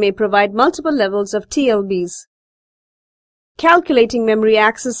today may provide multiple levels of TLBs. Calculating memory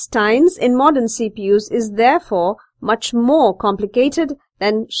access times in modern CPUs is therefore much more complicated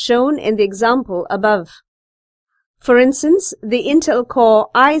than shown in the example above. For instance, the Intel Core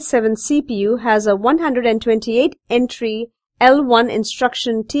i7 CPU has a 128-entry L1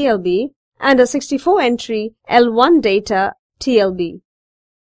 instruction TLB and a 64-entry L1 data TLB.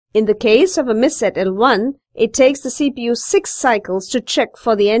 In the case of a miss at L1, it takes the CPU 6 cycles to check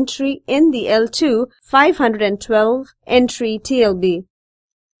for the entry in the L2 512-entry TLB.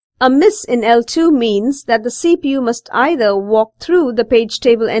 A miss in L2 means that the CPU must either walk through the page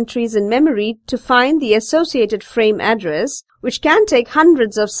table entries in memory to find the associated frame address, which can take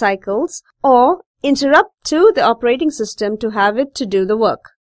hundreds of cycles, or interrupt to the operating system to have it to do the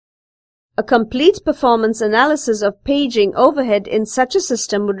work. A complete performance analysis of paging overhead in such a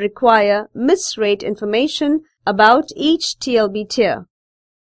system would require miss rate information about each TLB tier.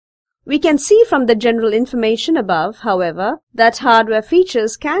 We can see from the general information above, however, that hardware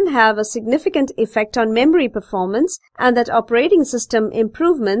features can have a significant effect on memory performance and that operating system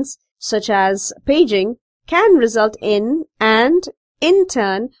improvements, such as paging, can result in and, in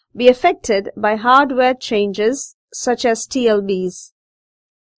turn, be affected by hardware changes such as TLBs.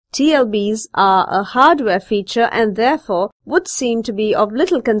 TLBs are a hardware feature and therefore would seem to be of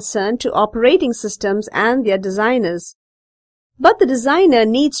little concern to operating systems and their designers. But the designer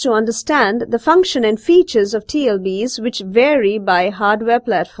needs to understand the function and features of TLBs, which vary by hardware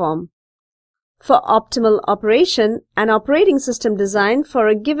platform. For optimal operation, an operating system design for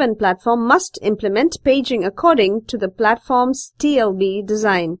a given platform must implement paging according to the platform's TLB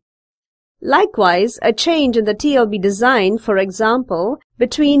design. Likewise, a change in the TLB design, for example,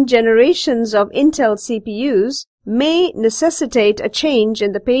 between generations of Intel CPUs may necessitate a change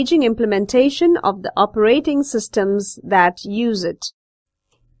in the paging implementation of the operating systems that use it.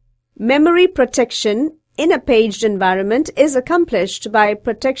 Memory protection in a paged environment is accomplished by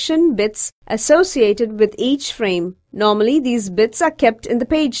protection bits associated with each frame. Normally, these bits are kept in the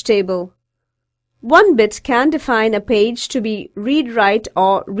page table. One bit can define a page to be read-write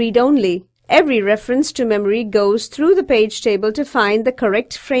or read-only. Every reference to memory goes through the page table to find the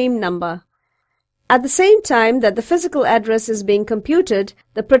correct frame number. At the same time that the physical address is being computed,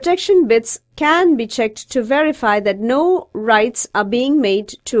 the protection bits can be checked to verify that no writes are being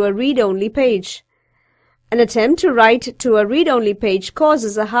made to a read-only page. An attempt to write to a read-only page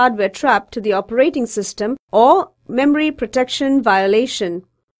causes a hardware trap to the operating system or memory protection violation.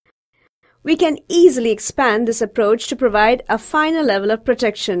 We can easily expand this approach to provide a finer level of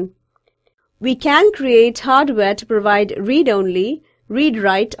protection. We can create hardware to provide read-only,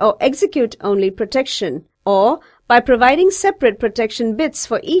 read-write or execute-only protection, or by providing separate protection bits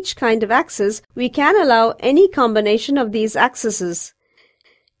for each kind of access, we can allow any combination of these accesses.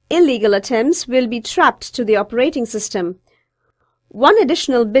 Illegal attempts will be trapped to the operating system. One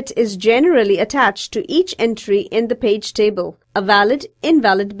additional bit is generally attached to each entry in the page table, a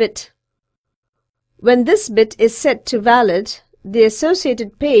valid-invalid bit. When this bit is set to valid, the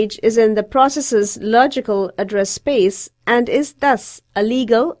associated page is in the processor's logical address space and is thus a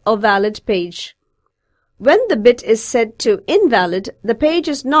legal or valid page. When the bit is set to invalid, the page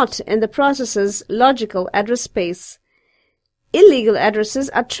is not in the processor's logical address space. Illegal addresses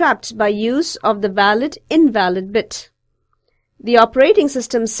are trapped by use of the valid-invalid bit. The operating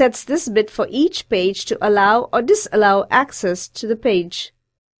system sets this bit for each page to allow or disallow access to the page.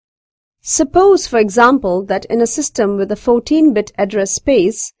 Suppose, for example, that in a system with a 14-bit address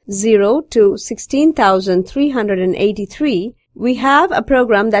space 0 to 16,383, we have a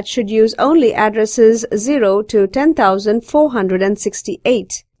program that should use only addresses 0 to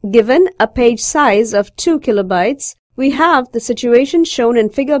 10,468. Given a page size of 2 kilobytes, we have the situation shown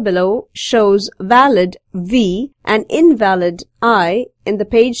in figure below shows valid V and invalid I in the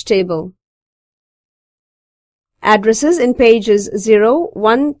page table. Addresses in pages 0,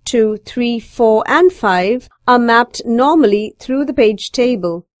 1, 2, 3, 4 and 5 are mapped normally through the page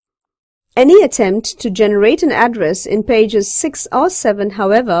table. Any attempt to generate an address in pages 6 or 7,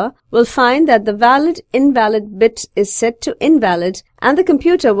 however, will find that the valid-invalid bit is set to invalid and the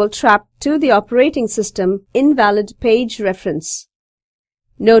computer will trap to the operating system invalid page reference.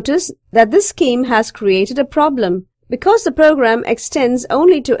 Notice that this scheme has created a problem. Because the program extends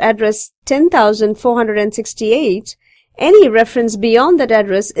only to address 10,468, any reference beyond that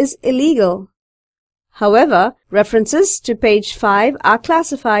address is illegal. However, references to page 5 are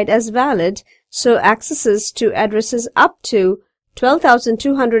classified as valid, so accesses to addresses up to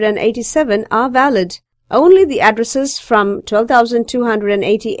 12,287 are valid. Only the addresses from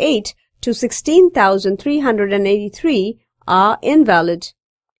 12,288 to 16,383 are invalid.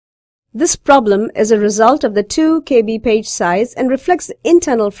 This problem is a result of the 2 KB page size and reflects the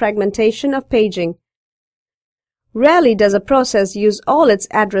internal fragmentation of paging. Rarely does a process use all its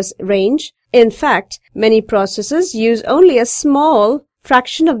address range. In fact, many processes use only a small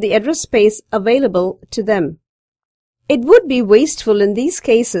fraction of the address space available to them. It would be wasteful in these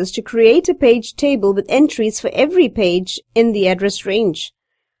cases to create a page table with entries for every page in the address range.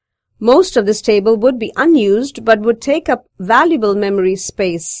 Most of this table would be unused but would take up valuable memory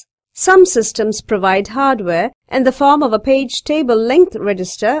space. Some systems provide hardware in the form of a page table length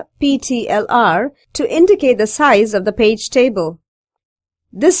register, PTLR, to indicate the size of the page table.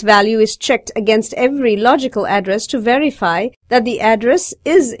 This value is checked against every logical address to verify that the address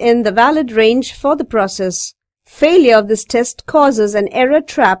is in the valid range for the process. Failure of this test causes an error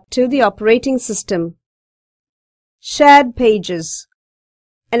trap to the operating system. Shared pages.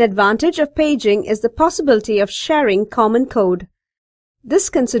 An advantage of paging is the possibility of sharing common code.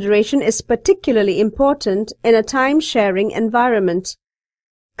 This consideration is particularly important in a time-sharing environment.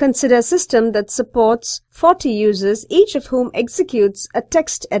 Consider a system that supports 40 users, each of whom executes a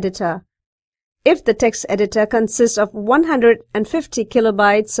text editor. If the text editor consists of 150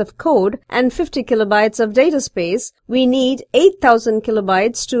 kilobytes of code and 50 kilobytes of data space, we need 8,000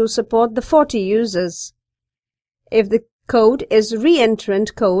 kilobytes to support the 40 users. If the code is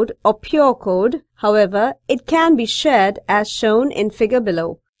reentrant code or pure code, however, it can be shared as shown in figure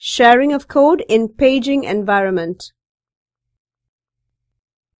below. Sharing of code in paging environment.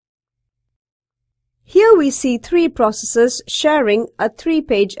 Here we see 3 processes sharing a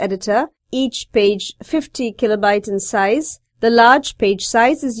 3-page editor, each page 50 kilobyte in size. The large page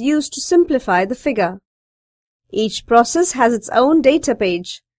size is used to simplify the figure. Each process has its own data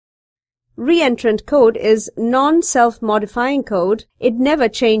page. Reentrant code is non-self-modifying code. It never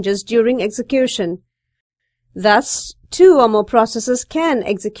changes during execution. Thus, two or more processes can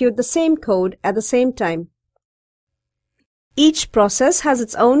execute the same code at the same time. Each process has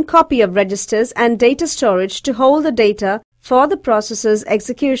its own copy of registers and data storage to hold the data for the process's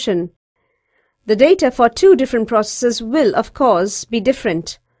execution. The data for two different processes will, of course, be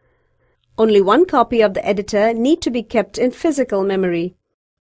different. Only one copy of the editor need to be kept in physical memory.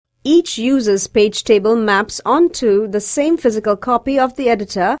 Each user's page table maps onto the same physical copy of the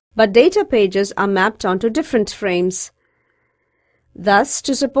editor, but data pages are mapped onto different frames. Thus,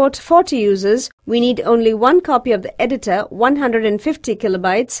 to support 40 users, we need only one copy of the editor, 150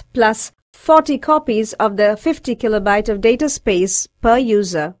 kilobytes, plus 40 copies of the 50 kilobyte of data space per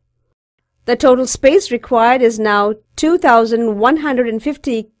user. The total space required is now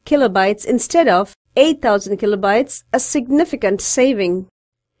 2,150 kilobytes instead of 8,000 kilobytes, a significant saving.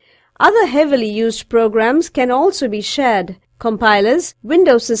 Other heavily used programs can also be shared: compilers,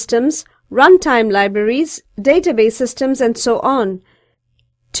 Windows systems, runtime libraries, database systems, and so on.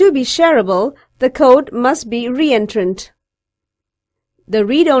 To be shareable, the code must be reentrant. The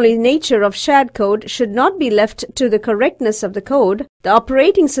read-only nature of shared code should not be left to the correctness of the code. The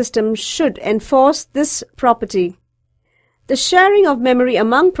operating system should enforce this property. The sharing of memory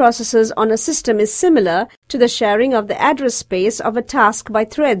among processes on a system is similar to the sharing of the address space of a task by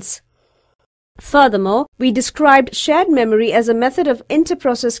threads. Furthermore, we described shared memory as a method of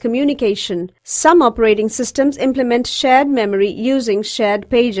inter-process communication. Some operating systems implement shared memory using shared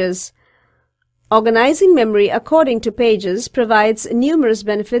pages. Organizing memory according to pages provides numerous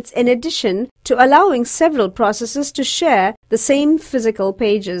benefits in addition to allowing several processes to share the same physical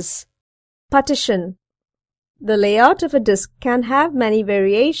pages. Partition. The layout of a disk can have many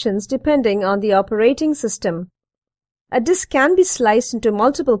variations depending on the operating system. A disk can be sliced into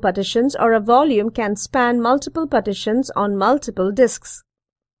multiple partitions, or a volume can span multiple partitions on multiple disks.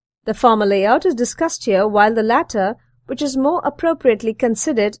 The former layout is discussed here, while the latter, which is more appropriately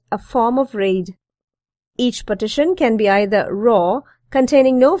considered a form of RAID. Each partition can be either raw,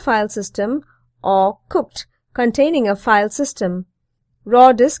 containing no file system, or cooked, containing a file system.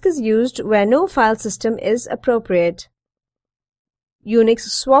 Raw disk is used where no file system is appropriate. Unix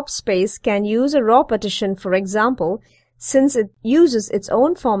swap space can use a raw partition, for example, since it uses its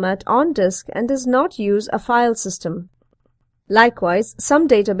own format on disk and does not use a file system. Likewise, some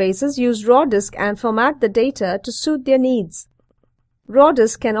databases use raw disk and format the data to suit their needs. Raw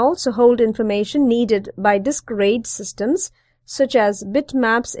disk can also hold information needed by disk RAID systems, such as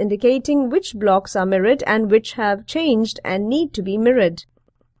bitmaps indicating which blocks are mirrored and which have changed and need to be mirrored.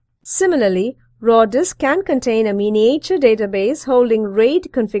 Similarly, raw disk can contain a miniature database holding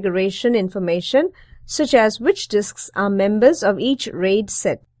RAID configuration information, such as which disks are members of each RAID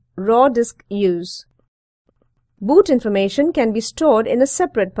set. Raw disk use. Boot information can be stored in a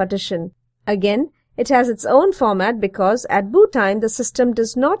separate partition. Again, it has its own format because at boot time the system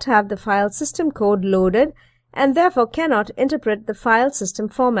does not have the file system code loaded and therefore cannot interpret the file system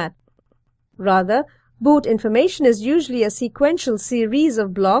format. Rather, boot information is usually a sequential series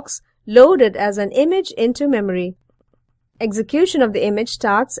of blocks loaded as an image into memory. Execution of the image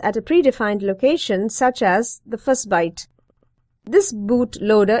starts at a predefined location, such as the first byte. This boot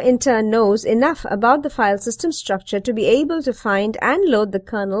loader in turn knows enough about the file system structure to be able to find and load the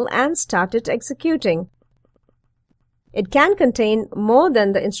kernel and start it executing. It can contain more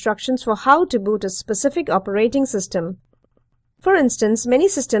than the instructions for how to boot a specific operating system. For instance, many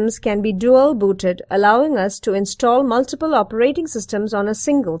systems can be dual booted, allowing us to install multiple operating systems on a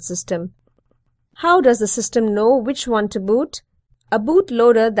single system. How does the system know which one to boot? A boot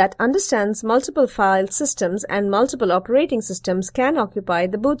loader that understands multiple file systems and multiple operating systems can occupy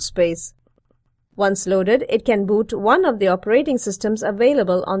the boot space. Once loaded, it can boot one of the operating systems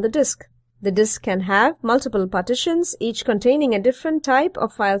available on the disk. The disk can have multiple partitions, each containing a different type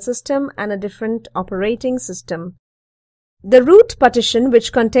of file system and a different operating system. The root partition,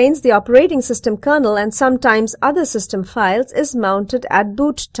 which contains the operating system kernel and sometimes other system files, is mounted at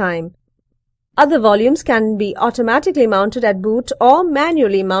boot time. Other volumes can be automatically mounted at boot or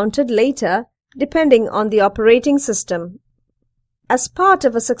manually mounted later, depending on the operating system. As part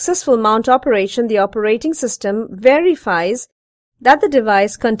of a successful mount operation, the operating system verifies that the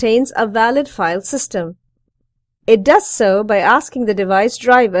device contains a valid file system. It does so by asking the device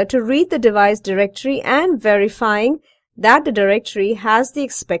driver to read the device directory and verifying that the directory has the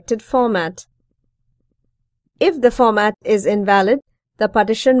expected format. If the format is invalid, the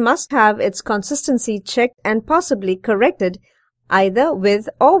partition must have its consistency checked and possibly corrected either with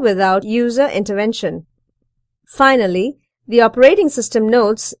or without user intervention. Finally, the operating system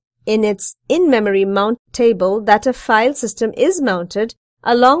notes in its in-memory mount table that a file system is mounted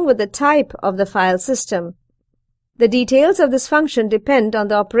along with the type of the file system. The details of this function depend on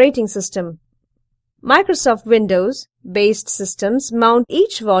the operating system. Microsoft Windows-based systems mount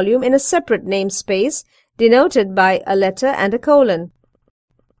each volume in a separate namespace denoted by a letter and a colon.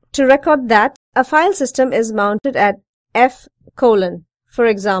 To record that, a file system is mounted at F:. For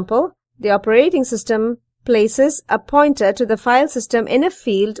example, the operating system places a pointer to the file system in a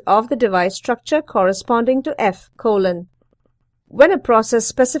field of the device structure corresponding to F:. When a process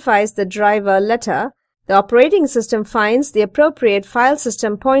specifies the driver letter, the operating system finds the appropriate file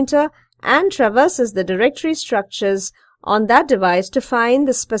system pointer and traverses the directory structures on that device to find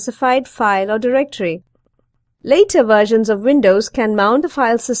the specified file or directory. Later versions of Windows can mount the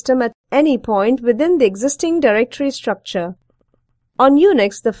file system at any point within the existing directory structure. On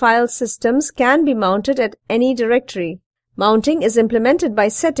Unix, the file systems can be mounted at any directory. Mounting is implemented by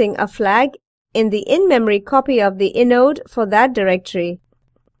setting a flag in the in-memory copy of the inode for that directory.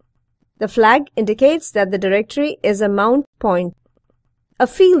 The flag indicates that the directory is a mount point. A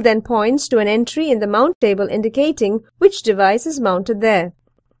field then points to an entry in the mount table indicating which device is mounted there.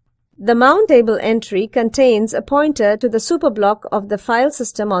 The mount table entry contains a pointer to the superblock of the file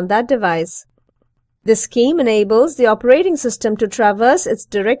system on that device. This scheme enables the operating system to traverse its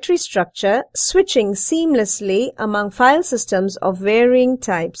directory structure, switching seamlessly among file systems of varying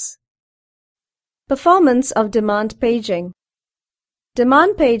types. Performance of demand paging.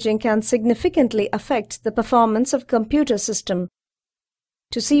 Demand paging can significantly affect the performance of computer system.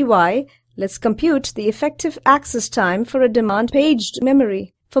 To see why, let's compute the effective access time for a demand-paged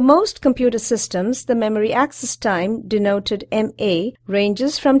memory. For most computer systems, the memory access time, denoted MA,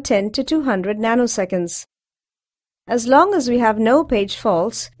 ranges from 10 to 200 nanoseconds. As long as we have no page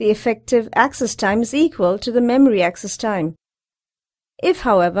faults, the effective access time is equal to the memory access time. If,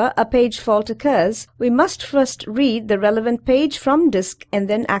 however, a page fault occurs, we must first read the relevant page from disk and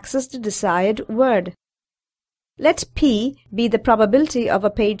then access the desired word. Let P be the probability of a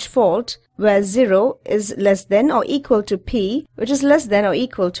page fault, where 0 is less than or equal to P, which is less than or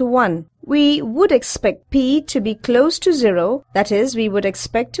equal to 1. We would expect P to be close to 0, that is, we would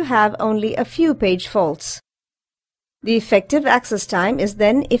expect to have only a few page faults. The effective access time is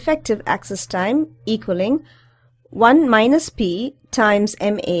then effective access time equaling 1 minus P times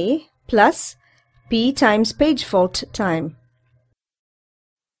MA plus P times page fault time.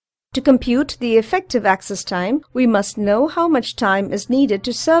 To compute the effective access time, we must know how much time is needed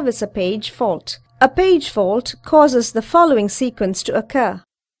to service a page fault. A page fault causes the following sequence to occur.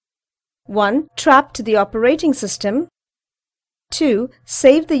 1. Trap to the operating system. 2.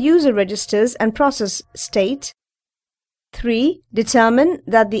 Save the user registers and process state. 3. Determine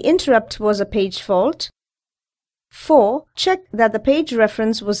that the interrupt was a page fault. 4. Check that the page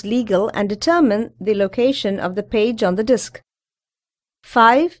reference was legal and determine the location of the page on the disk.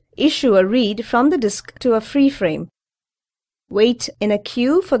 5. Issue a read from the disk to a free frame. Wait in a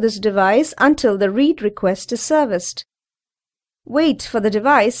queue for this device until the read request is serviced. Wait for the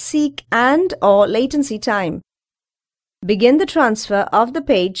device seek and/or latency time. Begin the transfer of the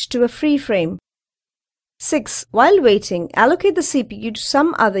page to a free frame. 6. While waiting, allocate the CPU to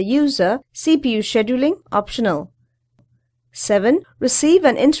some other user, CPU scheduling optional. 7. Receive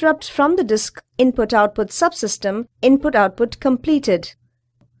an interrupt from the disk input-output subsystem, input-output completed.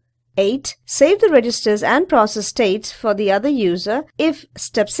 8. Save the registers and process state for the other user if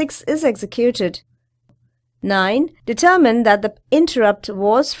step 6 is executed. 9. Determine that the interrupt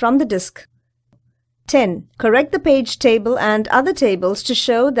was from the disk. 10. Correct the page table and other tables to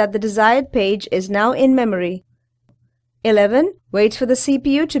show that the desired page is now in memory. 11. Wait for the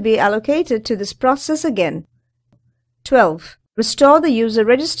CPU to be allocated to this process again. 12. Restore the user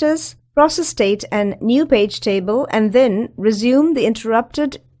registers, process state and new page table and then resume the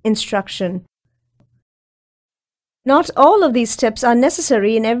interrupted instruction. Not all of these steps are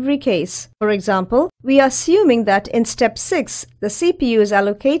necessary in every case. For example, we are assuming that in step 6, the CPU is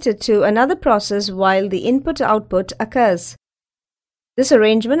allocated to another process while the input-output occurs. This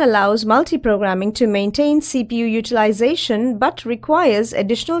arrangement allows multiprogramming to maintain CPU utilization but requires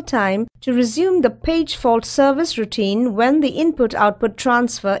additional time to resume the page fault service routine when the input-output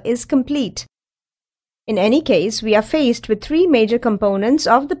transfer is complete. In any case, we are faced with three major components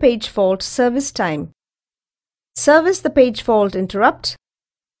of the page fault service time. Service the page fault interrupt,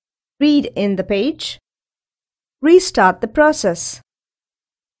 read in the page, restart the process.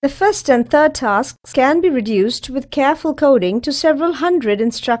 The first and third tasks can be reduced with careful coding to several hundred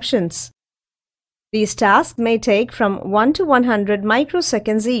instructions. These tasks may take from 1 to 100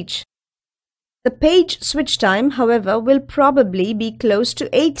 microseconds each. The page switch time, however, will probably be close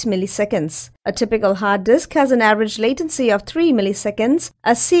to 8 milliseconds. A typical hard disk has an average latency of 3 milliseconds,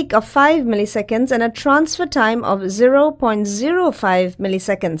 a seek of 5 milliseconds, and a transfer time of 0.05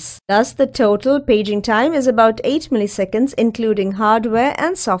 milliseconds. Thus, the total paging time is about 8 milliseconds, including hardware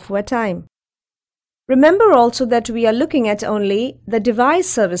and software time. Remember also that we are looking at only the device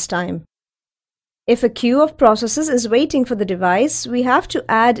service time. If a queue of processes is waiting for the device, we have to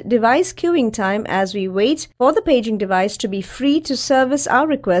add device queuing time as we wait for the paging device to be free to service our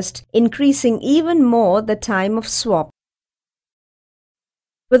request, increasing even more the time of swap.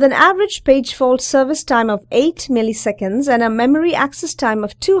 With an average page fault service time of 8 milliseconds and a memory access time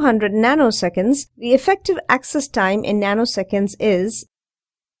of 200 nanoseconds, the effective access time in nanoseconds is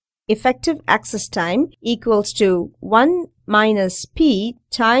effective access time equals to 1 minus p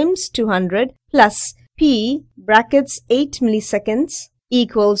times 200 plus p brackets 8 milliseconds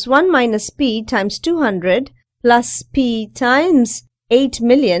equals 1 minus p times 200 plus p times 8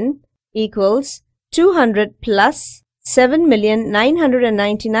 million equals 200 plus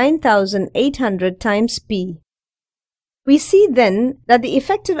 7,999,800 times p. We see then that the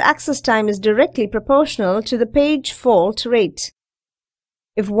effective access time is directly proportional to the page fault rate.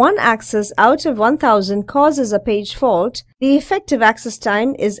 If one access out of 1000 causes a page fault, the effective access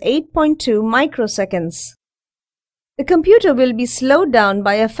time is 8.2 microseconds. The computer will be slowed down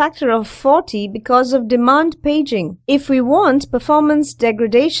by a factor of 40 because of demand paging. If we want performance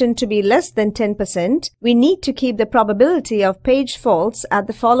degradation to be less than 10%, we need to keep the probability of page faults at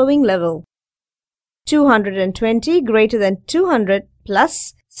the following level: 220 greater than 200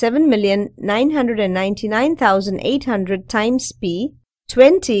 plus 7,999,800 times p,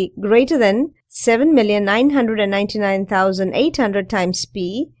 20 greater than 7,999,800 times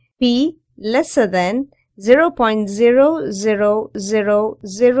p, p lesser than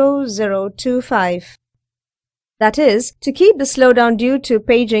 0.00000025. That is, to keep the slowdown due to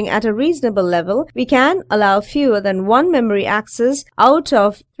paging at a reasonable level, we can allow fewer than one memory access out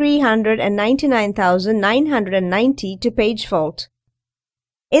of 399,990 to page fault.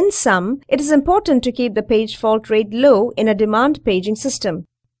 In sum, it is important to keep the page fault rate low in a demand paging system.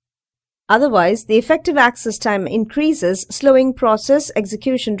 Otherwise, the effective access time increases, slowing process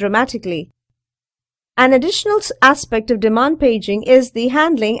execution dramatically. An additional aspect of demand paging is the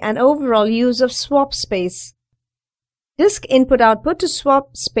handling and overall use of swap space. Disk input-output to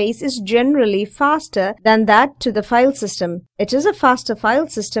swap space is generally faster than that to the file system. It is a faster file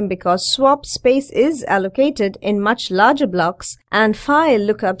system because swap space is allocated in much larger blocks and file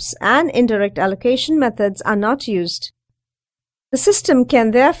lookups and indirect allocation methods are not used. The system can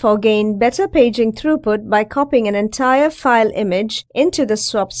therefore gain better paging throughput by copying an entire file image into the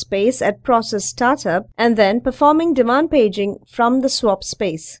swap space at process startup and then performing demand paging from the swap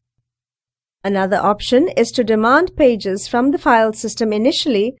space. Another option is to demand pages from the file system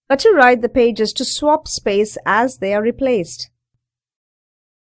initially, but to write the pages to swap space as they are replaced.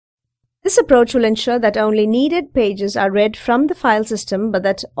 This approach will ensure that only needed pages are read from the file system, but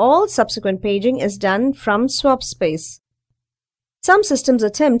that all subsequent paging is done from swap space. Some systems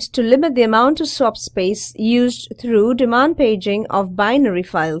attempt to limit the amount of swap space used through demand paging of binary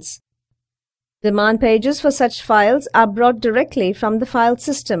files. Demand pages for such files are brought directly from the file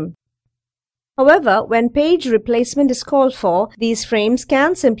system. However, when page replacement is called for, these frames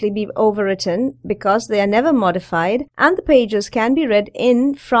can simply be overwritten because they are never modified and the pages can be read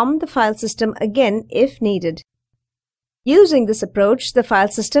in from the file system again if needed. Using this approach, the file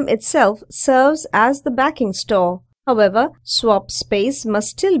system itself serves as the backing store. However, swap space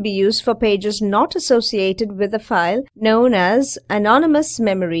must still be used for pages not associated with a file known as anonymous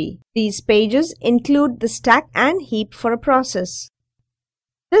memory. These pages include the stack and heap for a process.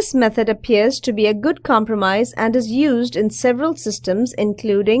 This method appears to be a good compromise and is used in several systems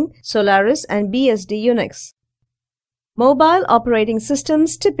including Solaris and BSD Unix. Mobile operating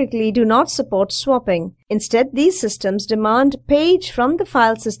systems typically do not support swapping. Instead, these systems demand page from the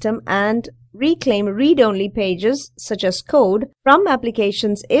file system and reclaim read-only pages, such as code, from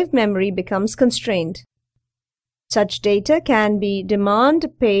applications if memory becomes constrained. Such data can be demand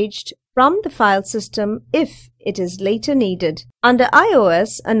paged from the file system if it is later needed. Under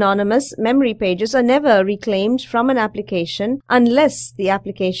iOS, anonymous memory pages are never reclaimed from an application unless the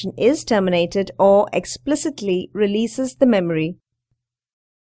application is terminated or explicitly releases the memory.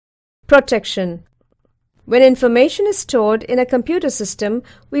 Protection. When information is stored in a computer system,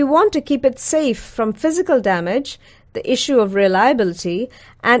 we want to keep it safe from physical damage, the issue of reliability,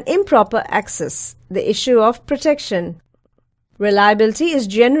 and improper access, the issue of protection. Reliability is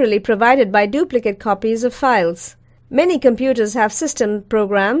generally provided by duplicate copies of files. Many computers have system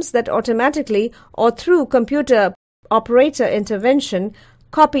programs that automatically or through computer operator intervention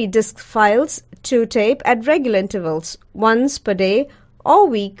copy disk files to tape at regular intervals, once per day or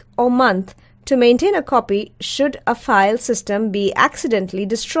week or month, to maintain a copy should a file system be accidentally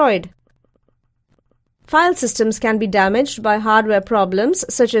destroyed. File systems can be damaged by hardware problems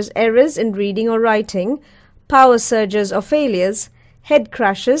such as errors in reading or writing, power surges or failures, head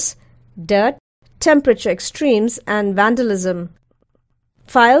crashes, dirt, temperature extremes, and vandalism.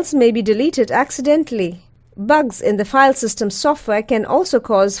 Files may be deleted accidentally. Bugs in the file system software can also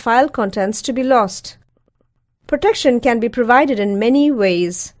cause file contents to be lost. Protection can be provided in many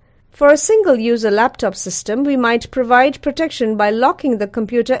ways. For a single-user laptop system, we might provide protection by locking the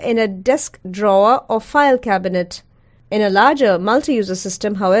computer in a desk drawer or file cabinet. In a larger multi-user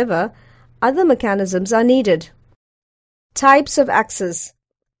system, however, other mechanisms are needed. Types of access.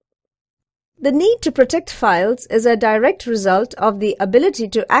 The need to protect files is a direct result of the ability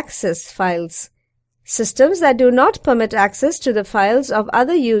to access files. Systems that do not permit access to the files of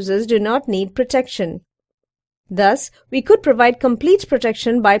other users do not need protection. Thus, we could provide complete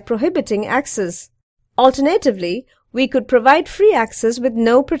protection by prohibiting access. Alternatively, we could provide free access with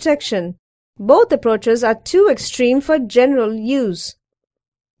no protection. Both approaches are too extreme for general use.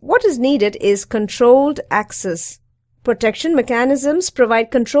 What is needed is controlled access. Protection mechanisms provide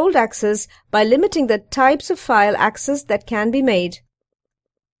controlled access by limiting the types of file access that can be made.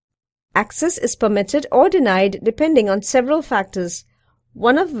 Access is permitted or denied depending on several factors,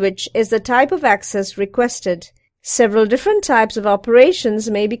 one of which is the type of access requested. Several different types of operations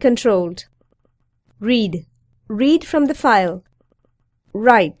may be controlled. Read. Read from the file.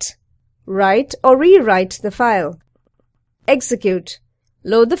 Write. Write or rewrite the file. Execute.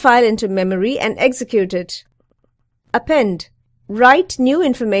 Load the file into memory and execute it. Append. Write new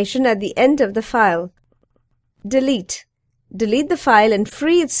information at the end of the file. Delete. Delete the file and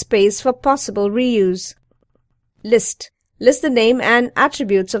free its space for possible reuse. List. List the name and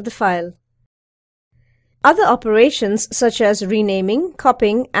attributes of the file. Other operations such as renaming,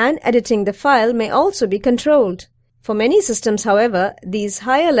 copying, and editing the file may also be controlled. For many systems, however, these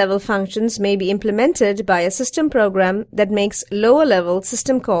higher-level functions may be implemented by a system program that makes lower-level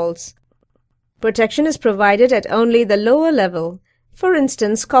system calls. Protection is provided at only the lower level. For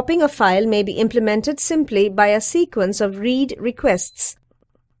instance, copying a file may be implemented simply by a sequence of read requests.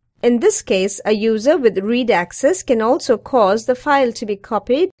 In this case, a user with read access can also cause the file to be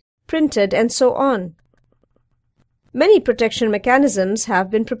copied, printed, and so on. Many protection mechanisms have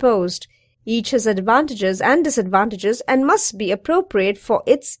been proposed. Each has advantages and disadvantages and must be appropriate for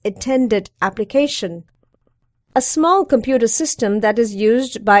its intended application. A small computer system that is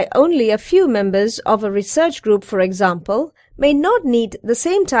used by only a few members of a research group, for example, may not need the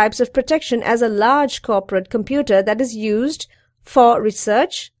same types of protection as a large corporate computer that is used for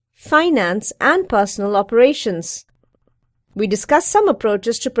research, finance, and personal operations. We discuss some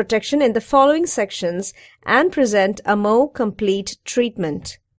approaches to protection in the following sections and present a more complete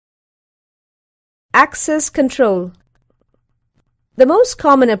treatment. Access control. The most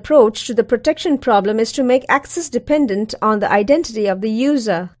common approach to the protection problem is to make access dependent on the identity of the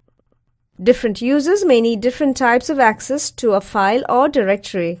user. Different users may need different types of access to a file or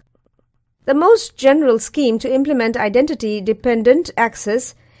directory. The most general scheme to implement identity-dependent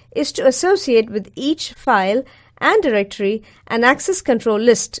access is to associate with each file and directory an access control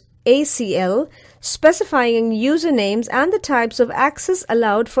list, ACL, specifying usernames and the types of access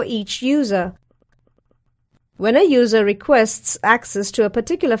allowed for each user. When a user requests access to a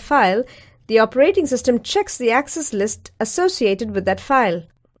particular file, the operating system checks the access list associated with that file.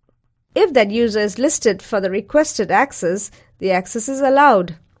 If that user is listed for the requested access, the access is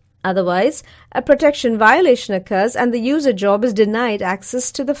allowed. Otherwise, a protection violation occurs and the user job is denied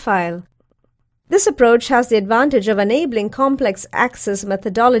access to the file. This approach has the advantage of enabling complex access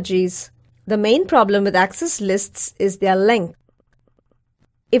methodologies. The main problem with access lists is their length.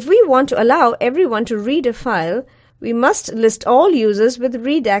 If we want to allow everyone to read a file, we must list all users with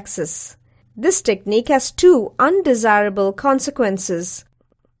read access. This technique has two undesirable consequences.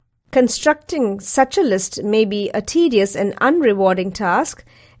 Constructing such a list may be a tedious and unrewarding task,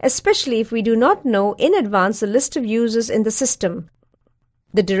 especially if we do not know in advance the list of users in the system.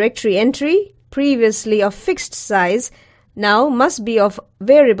 The directory entry, previously of fixed size, now must be of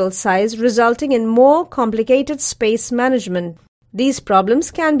variable size, resulting in more complicated space management. These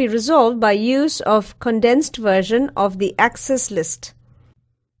problems can be resolved by use of condensed version of the access list.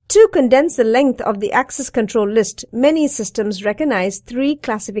 To condense the length of the access control list, many systems recognize three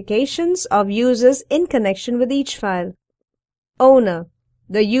classifications of users in connection with each file. Owner.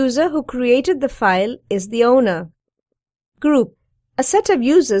 The user who created the file is the owner. Group. A set of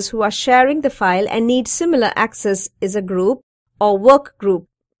users who are sharing the file and need similar access is a group or work group.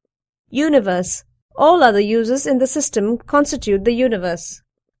 Universe. All other users in the system constitute the universe.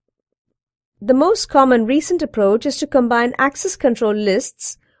 The most common recent approach is to combine access control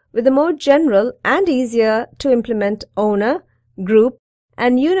lists with the more general and easier to implement owner, group,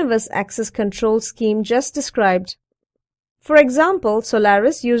 and universe access control scheme just described. For example,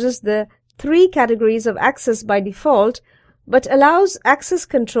 Solaris uses the 3 categories of access by default, but allows access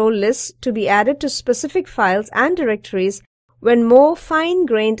control lists to be added to specific files and directories when more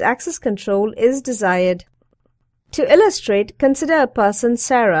fine-grained access control is desired. To illustrate, consider a person,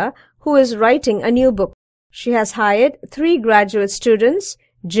 Sarah, who is writing a new book. She has hired 3 graduate students,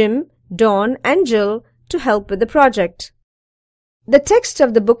 Jim, Dawn, and Jill, to help with the project. The text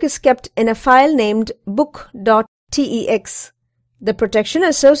of the book is kept in a file named book.tex. The protection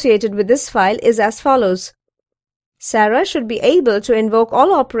associated with this file is as follows. Sarah should be able to invoke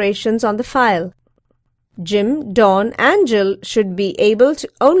all operations on the file. Jim, Dawn, and Jill should be able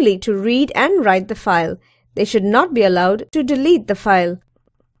only to read and write the file. They should not be allowed to delete the file.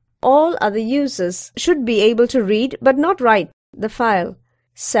 All other users should be able to read but not write the file.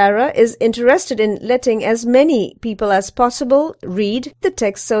 Sarah is interested in letting as many people as possible read the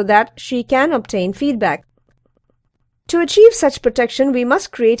text so that she can obtain feedback. To achieve such protection, we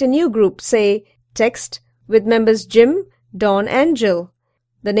must create a new group, say text, with members Jim, Dawn, and Jill.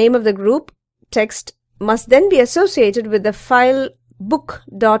 The name of the group, text, must then be associated with the file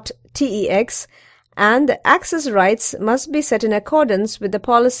book.tex, and the access rights must be set in accordance with the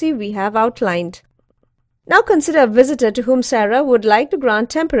policy we have outlined. Now consider a visitor to whom Sarah would like to grant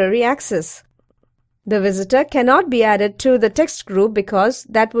temporary access. The visitor cannot be added to the text group because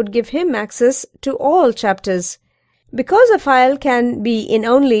that would give him access to all chapters. Because a file can be in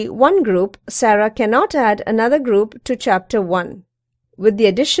only one group, Sarah cannot add another group to chapter 1. With the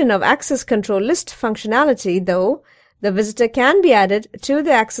addition of access control list functionality, though, the visitor can be added to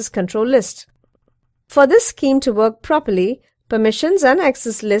the access control list. For this scheme to work properly, permissions and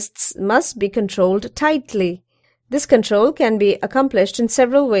access lists must be controlled tightly. This control can be accomplished in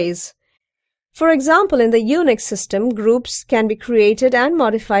several ways. For example, in the Unix system, groups can be created and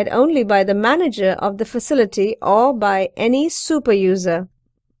modified only by the manager of the facility or by any superuser.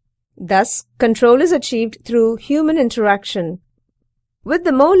 Thus, control is achieved through human interaction. With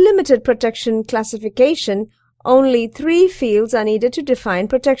the more limited protection classification, only 3 fields are needed to define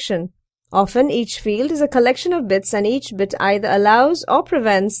protection. Often, each field is a collection of bits and each bit either allows or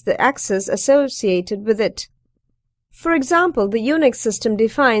prevents the access associated with it. For example, the Unix system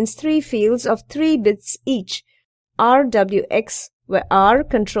defines 3 fields of 3 bits each, RWX, where R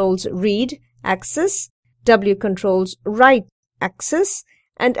controls read access, W controls write access,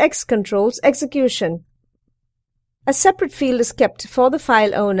 and X controls execution. A separate field is kept for the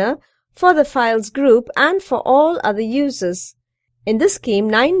file owner, for the file's group, and for all other users. In this scheme,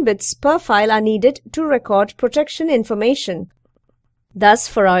 9 bits per file are needed to record protection information. Thus,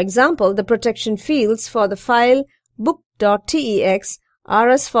 for our example, the protection fields for the file book.tex are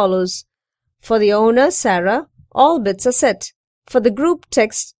as follows. For the owner, Sarah, all bits are set. For the group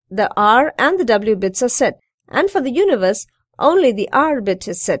text, the R and the W bits are set. And for the universe, only the R bit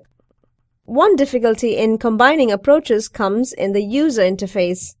is set. One difficulty in combining approaches comes in the user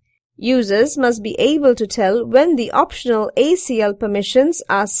interface. Users must be able to tell when the optional ACL permissions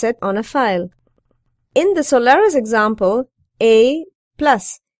are set on a file. In the Solaris example, A+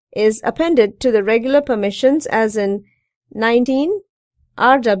 is appended to the regular permissions as in 19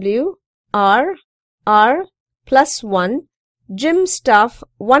 RW R plus 1 Jim Staff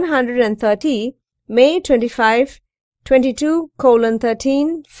 130 May 25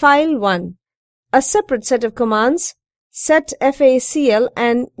 22:13 file 1. A separate set of commands setFACL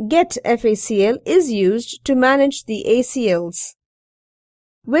and getFACL is used to manage the ACLs.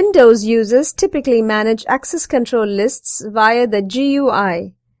 Windows users typically manage access control lists via the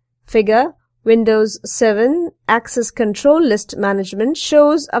GUI. Figure Windows 7 Access Control List Management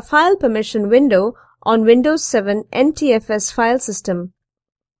shows a file permission window on Windows 7 NTFS file system.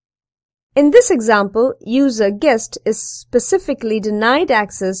 In this example, user guest is specifically denied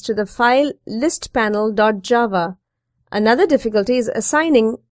access to the file listpanel.java. Another difficulty is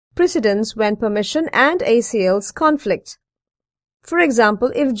assigning precedence when permission and ACLs conflict. For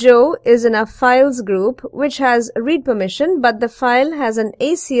example, if Joe is in a files group which has read permission but the file has an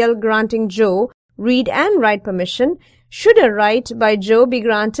ACL granting Joe read and write permission, should a write by Joe be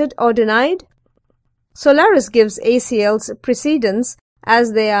granted or denied? Solaris gives ACLs precedence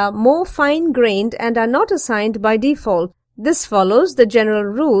as they are more fine-grained and are not assigned by default. This follows the general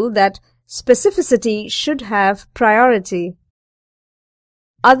rule that Specificity should have priority.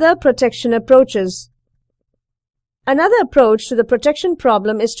 Other protection approaches. Another approach to the protection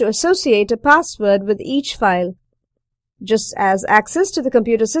problem is to associate a password with each file. Just as access to the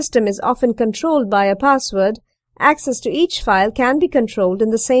computer system is often controlled by a password, access to each file can be controlled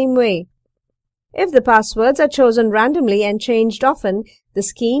in the same way. If the passwords are chosen randomly and changed often, the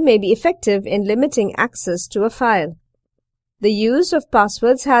scheme may be effective in limiting access to a file. The use of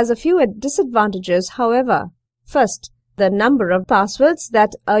passwords has a few disadvantages, however. First, the number of passwords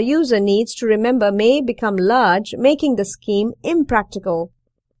that a user needs to remember may become large, making the scheme impractical.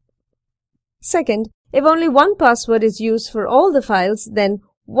 Second, if only one password is used for all the files, then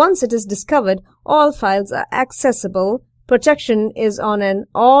once it is discovered all files are accessible. Protection is on an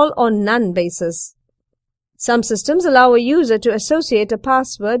all or none basis. Some systems allow a user to associate a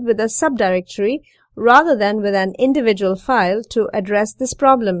password with a subdirectory rather than with an individual file to address this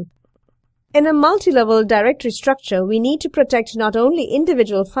problem. In a multi-level directory structure, we need to protect not only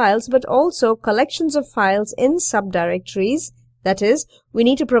individual files but also collections of files in subdirectories. That is, we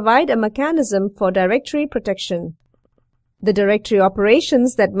need to provide a mechanism for directory protection. The directory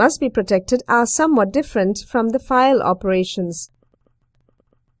operations that must be protected are somewhat different from the file operations.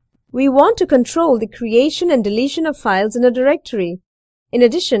 We want to control the creation and deletion of files in a directory. In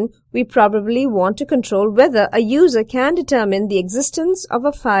addition, we probably want to control whether a user can determine the existence of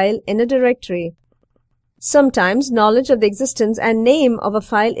a file in a directory. Sometimes knowledge of the existence and name of a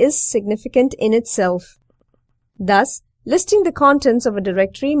file is significant in itself. Thus, listing the contents of a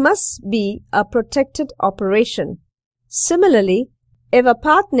directory must be a protected operation. Similarly, if a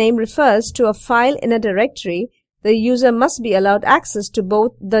path name refers to a file in a directory, the user must be allowed access to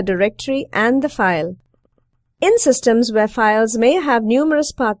both the directory and the file. In systems where files may have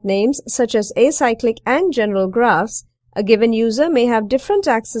numerous path names such as acyclic and general graphs, a given user may have different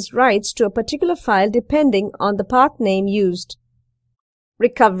access rights to a particular file depending on the path name used.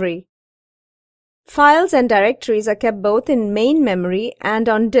 Recovery. Files and directories are kept both in main memory and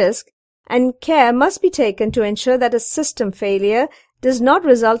on disk, and care must be taken to ensure that a system failure does not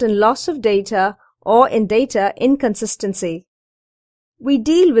result in loss of data or in data inconsistency. We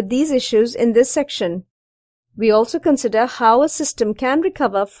deal with these issues in this section. We also consider how a system can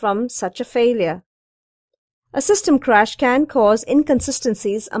recover from such a failure. A system crash can cause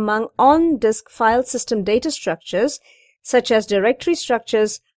inconsistencies among on-disk file system data structures such as directory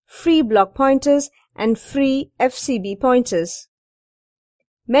structures, free block pointers, and free FCB pointers.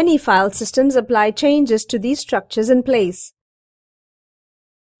 Many file systems apply changes to these structures in place.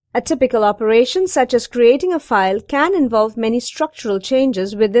 A typical operation such as creating a file can involve many structural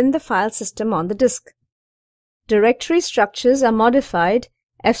changes within the file system on the disk. Directory structures are modified,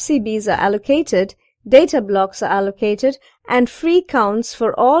 FCBs are allocated, data blocks are allocated, and free counts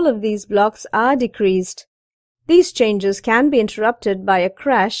for all of these blocks are decreased. These changes can be interrupted by a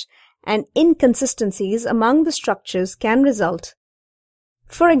crash, and inconsistencies among the structures can result.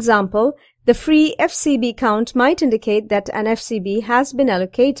 For example, the free FCB count might indicate that an FCB has been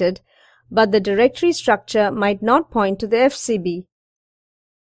allocated, but the directory structure might not point to the FCB.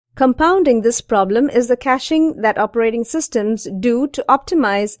 Compounding this problem is the caching that operating systems do to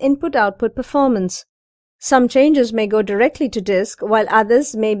optimize input-output performance. Some changes may go directly to disk while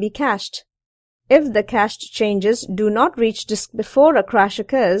others may be cached. If the cached changes do not reach disk before a crash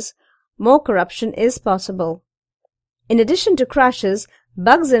occurs, more corruption is possible. In addition to crashes,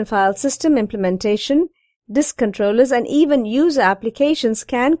 bugs in file system implementation, disk controllers, and even user applications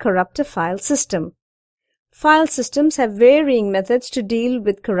can corrupt a file system. File systems have varying methods to deal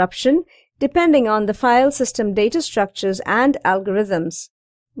with corruption depending on the file system data structures and algorithms.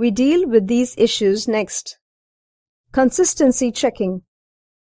 We deal with these issues next. Consistency checking.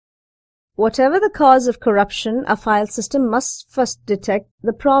 Whatever the cause of corruption, a file system must first detect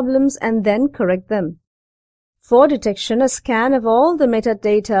the problems and then correct them. For detection, a scan of all the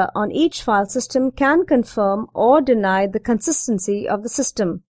metadata on each file system can confirm or deny the consistency of the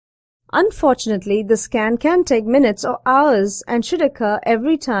system. Unfortunately, the scan can take minutes or hours and should occur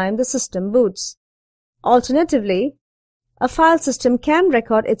every time the system boots. Alternatively, a file system can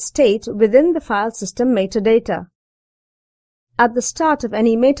record its state within the file system metadata. At the start of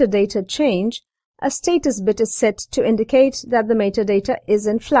any metadata change, a status bit is set to indicate that the metadata is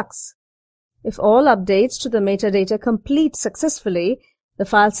in flux. If all updates to the metadata complete successfully, the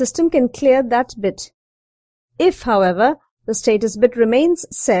file system can clear that bit. If, however, the status bit remains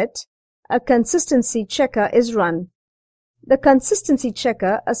set, a consistency checker is run. The consistency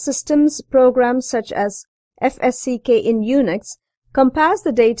checker, a system's program such as FSCK in Unix, compares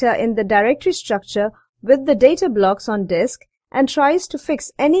the data in the directory structure with the data blocks on disk and tries to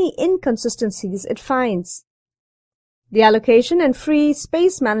fix any inconsistencies it finds. The allocation and free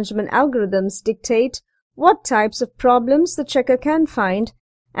space management algorithms dictate what types of problems the checker can find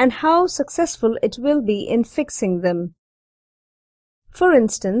and how successful it will be in fixing them. For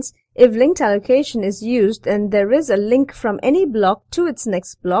instance, if linked allocation is used and there is a link from any block to its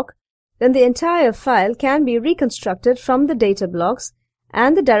next block, then the entire file can be reconstructed from the data blocks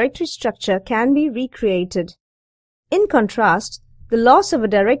and the directory structure can be recreated. In contrast, the loss of a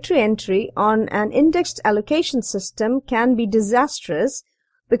directory entry on an indexed allocation system can be disastrous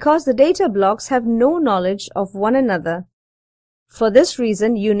because the data blocks have no knowledge of one another. For this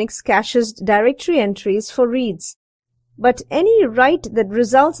reason, Unix caches directory entries for reads. But any write that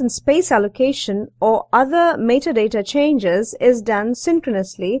results in space allocation or other metadata changes is done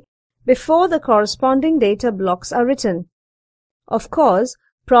synchronously before the corresponding data blocks are written. Of course,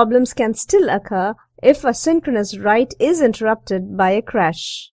 problems can still occur if a synchronous write is interrupted by a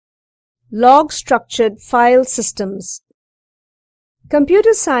crash. Log-structured file systems.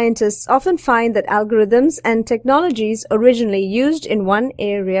 Computer scientists often find that algorithms and technologies originally used in one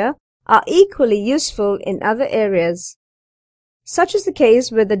area are equally useful in other areas. Such is the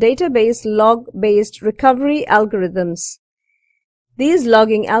case with the database log-based recovery algorithms. These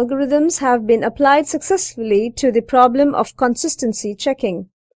logging algorithms have been applied successfully to the problem of consistency checking.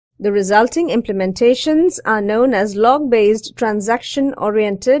 The resulting implementations are known as log-based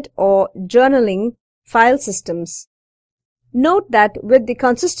transaction-oriented or journaling file systems. Note that with the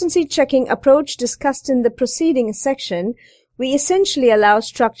consistency checking approach discussed in the preceding section, we essentially allow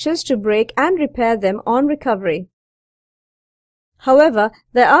structures to break and repair them on recovery. However,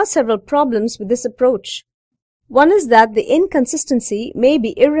 there are several problems with this approach. One is that the inconsistency may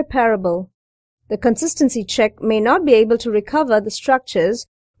be irreparable. The consistency check may not be able to recover the structures,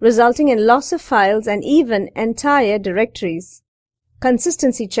 resulting in loss of files and even entire directories.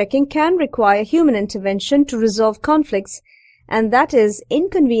 Consistency checking can require human intervention to resolve conflicts, and that is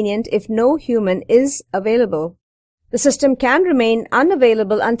inconvenient if no human is available. The system can remain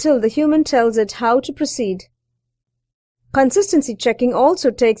unavailable until the human tells it how to proceed. Consistency checking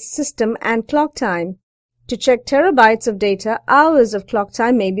also takes system and clock time. To check terabytes of data, hours of clock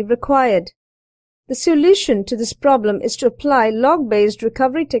time may be required. The solution to this problem is to apply log-based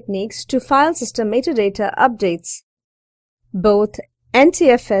recovery techniques to file system metadata updates. Both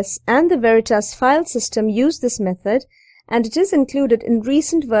NTFS and the Veritas file system use this method, and it is included in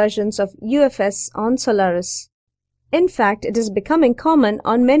recent versions of UFS on Solaris. In fact, it is becoming common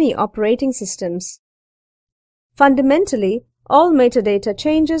on many operating systems. Fundamentally, all metadata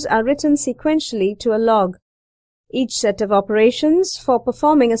changes are written sequentially to a log. Each set of operations for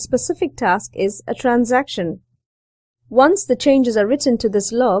performing a specific task is a transaction. Once the changes are written to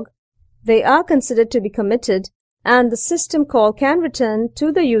this log, they are considered to be committed, and the system call can return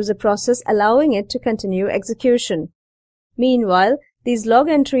to the user process, allowing it to continue execution. Meanwhile, these log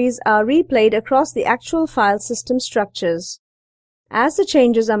entries are replayed across the actual file system structures. As the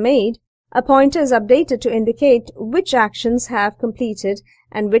changes are made, a pointer is updated to indicate which actions have completed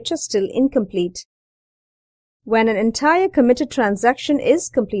and which are still incomplete. When an entire committed transaction is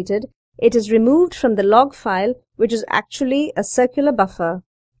completed, it is removed from the log file, which is actually a circular buffer.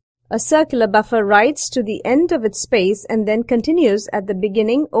 A circular buffer writes to the end of its space and then continues at the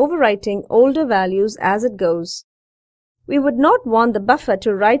beginning, overwriting older values as it goes. We would not want the buffer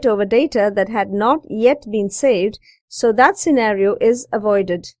to write over data that had not yet been saved, so that scenario is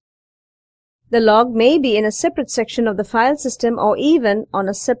avoided. The log may be in a separate section of the file system or even on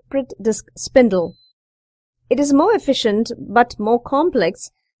a separate disk spindle. It is more efficient but more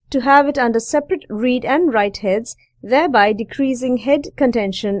complex to have it under separate read and write heads, thereby decreasing head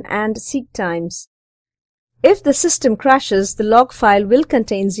contention and seek times. If the system crashes, the log file will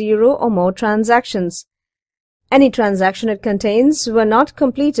contain 0 or more transactions. Any transaction it contains were not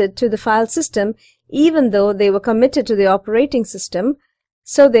completed to the file system even though they were committed to the operating system,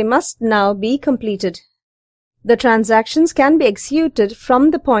 so they must now be completed. The transactions can be executed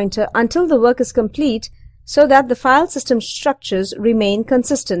from the pointer until the work is complete so that the file system structures remain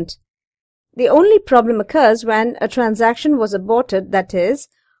consistent. The only problem occurs when a transaction was aborted, that is,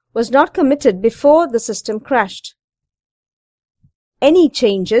 was not committed before the system crashed. Any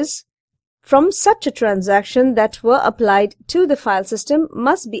changes from such a transaction that were applied to the file system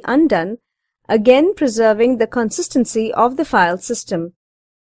must be undone, again preserving the consistency of the file system.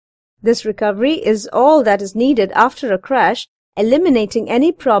 This recovery is all that is needed after a crash, eliminating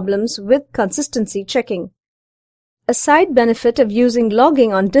any problems with consistency checking. A side benefit of using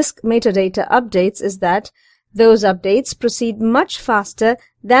logging on disk metadata updates is that Those updates proceed much faster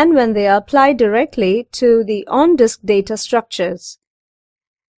than when they are applied directly to the on-disk data structures.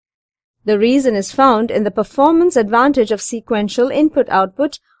 The reason is found in the performance advantage of sequential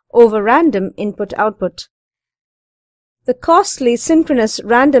input-output over random input-output. The costly synchronous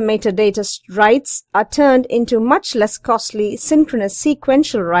random metadata writes are turned into much less costly synchronous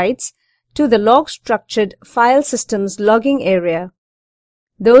sequential writes to the log-structured file system's logging area.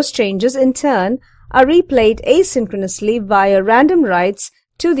 Those changes, in turn, are replayed asynchronously via random writes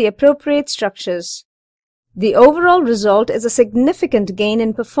to the appropriate structures. The overall result is a significant gain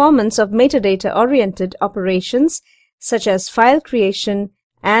in performance of metadata-oriented operations such as file creation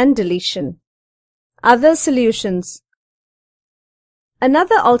and deletion. Other solutions.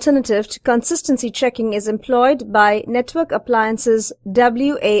 Another alternative to consistency checking is employed by Network Appliance's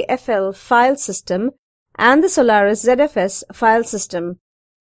WAFL file system and the Solaris ZFS file system.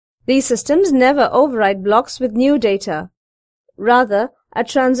 These systems never override blocks with new data. Rather, a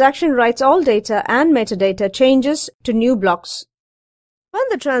transaction writes all data and metadata changes to new blocks. When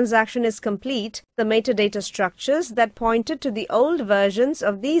the transaction is complete, the metadata structures that pointed to the old versions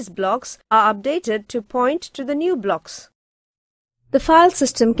of these blocks are updated to point to the new blocks. The file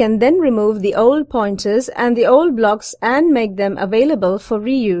system can then remove the old pointers and the old blocks and make them available for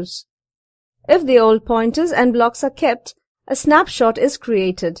reuse. If the old pointers and blocks are kept, a snapshot is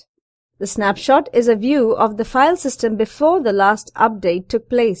created. The snapshot is a view of the file system before the last update took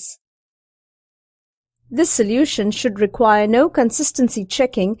place. This solution should require no consistency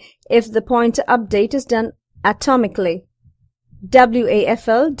checking if the pointer update is done atomically.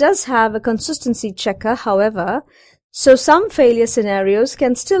 WAFL does have a consistency checker, however, so some failure scenarios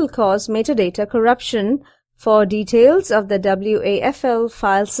can still cause metadata corruption for details of the WAFL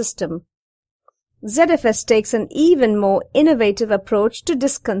file system. ZFS takes an even more innovative approach to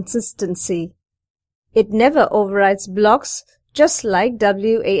disk consistency. It never overwrites blocks, just like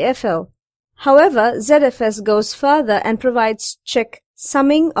WAFL. However, ZFS goes further and provides check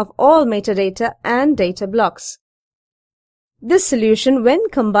summing of all metadata and data blocks. This solution, when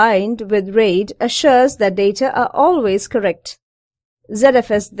combined with RAID, assures that data are always correct.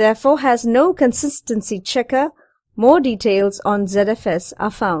 ZFS therefore has no consistency checker. More details on ZFS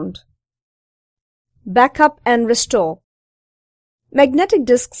are found. Backup and restore. Magnetic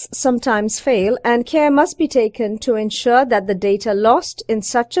disks sometimes fail, and care must be taken to ensure that the data lost in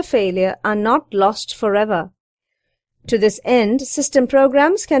such a failure are not lost forever. To this end, system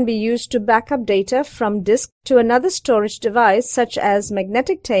programs can be used to back up data from disk to another storage device such as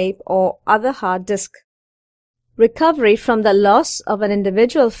magnetic tape or other hard disk. Recovery from the loss of an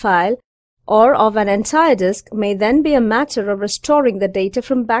individual file or of an entire disk may then be a matter of restoring the data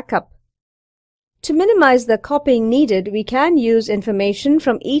from backup. To minimize the copying needed, we can use information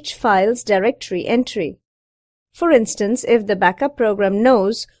from each file's directory entry. For instance, if the backup program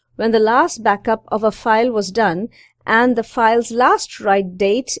knows when the last backup of a file was done and the file's last write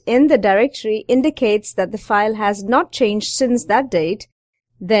date in the directory indicates that the file has not changed since that date,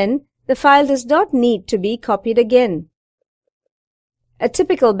 then the file does not need to be copied again. A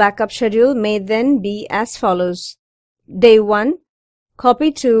typical backup schedule may then be as follows. Day 1.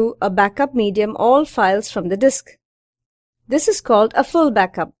 Copy to a backup medium all files from the disk. This is called a full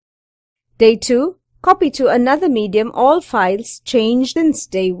backup. Day 2. Copy to another medium all files changed since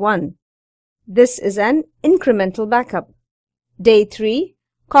day 1. This is an incremental backup. Day 3.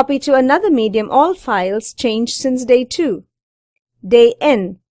 Copy to another medium all files changed since day 2. Day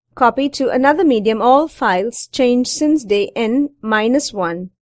n. Copy to another medium all files changed since day n-1.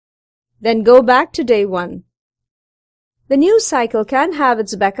 Then go back to day 1. The new cycle can have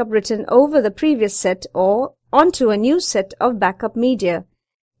its backup written over the previous set or onto a new set of backup media.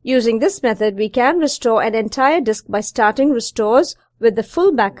 Using this method, we can restore an entire disk by starting restores with the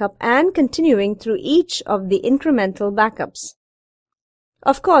full backup and continuing through each of the incremental backups.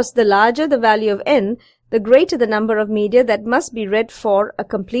 Of course, the larger the value of n, the greater the number of media that must be read for a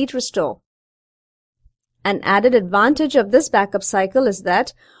complete restore. An added advantage of this backup cycle is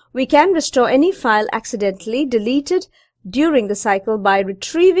that we can restore any file accidentally deleted during the cycle by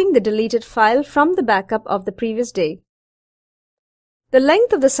retrieving the deleted file from the backup of the previous day. The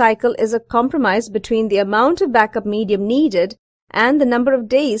length of the cycle is a compromise between the amount of backup medium needed and the number of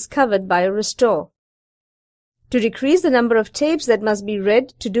days covered by a restore. To decrease the number of tapes that must be read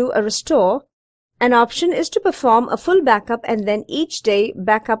to do a restore, an option is to perform a full backup and then each day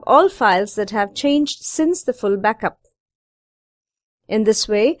back up all files that have changed since the full backup. In this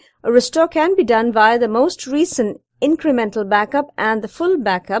way, a restore can be done via the most recent incremental backup and the full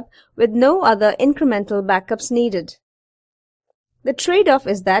backup with no other incremental backups needed. The trade-off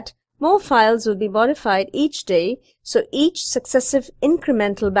is that More files will be modified each day, so each successive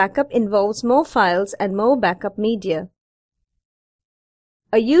incremental backup involves more files and more backup media.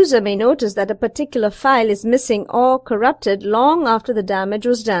 A user may notice that a particular file is missing or corrupted long after the damage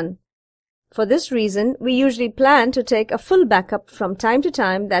was done. For this reason, we usually plan to take a full backup from time to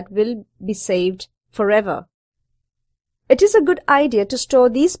time that will be saved forever. It is a good idea to store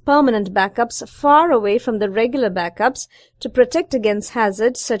these permanent backups far away from the regular backups to protect against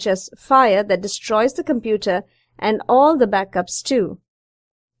hazards such as fire that destroys the computer and all the backups too.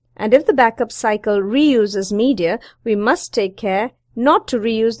 And if the backup cycle reuses media, we must take care not to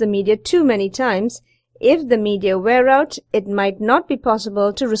reuse the media too many times. If the media wear out, it might not be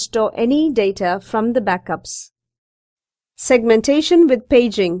possible to restore any data from the backups. Segmentation with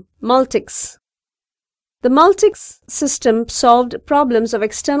paging, Multics. The Multics system solved problems of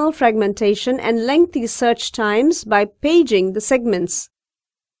external fragmentation and lengthy search times by paging the segments.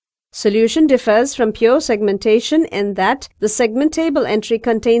 Solution differs from pure segmentation in that the segment table entry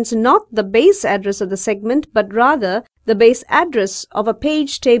contains not the base address of the segment but rather the base address of a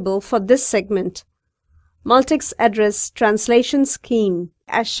page table for this segment. Multics address translation scheme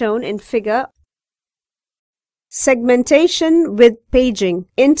as shown in figure. Segmentation with paging,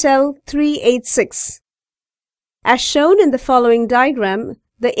 Intel 386. As shown in the following diagram,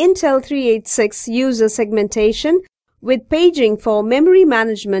 the Intel 386 uses segmentation with paging for memory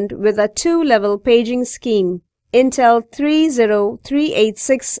management with a two-level paging scheme, Intel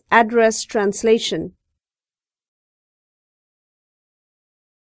 30386 address translation.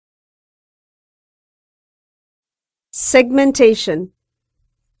 Segmentation.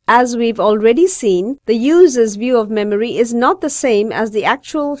 As we've already seen, the user's view of memory is not the same as the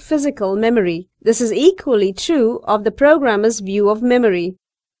actual physical memory. This is equally true of the programmer's view of memory.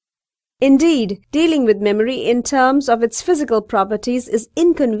 Indeed, dealing with memory in terms of its physical properties is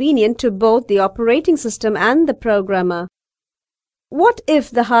inconvenient to both the operating system and the programmer. What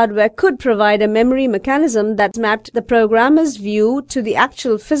if the hardware could provide a memory mechanism that mapped the programmer's view to the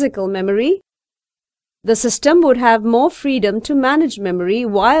actual physical memory? The system would have more freedom to manage memory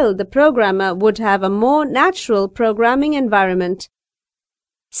while the programmer would have a more natural programming environment.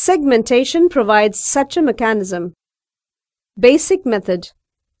 Segmentation provides such a mechanism. Basic method.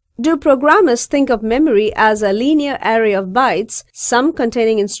 Do programmers think of memory as a linear array of bytes, some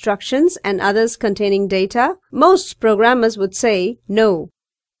containing instructions and others containing data? Most programmers would say no.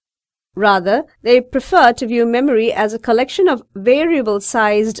 Rather, they prefer to view memory as a collection of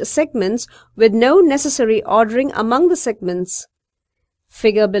variable-sized segments with no necessary ordering among the segments.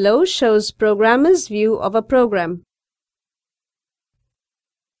 Figure below shows programmer's view of a program.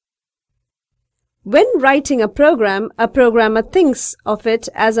 When writing a program, a programmer thinks of it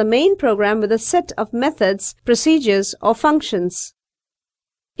as a main program with a set of methods, procedures, or functions.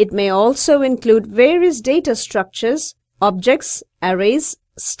 It may also include various data structures, objects, arrays,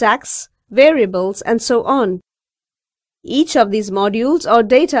 stacks, variables, and so on. Each of these modules or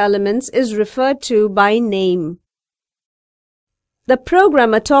data elements is referred to by name. The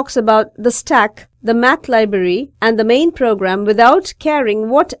programmer talks about the stack, the math library, and the main program without caring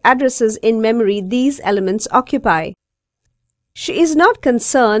what addresses in memory these elements occupy. She is not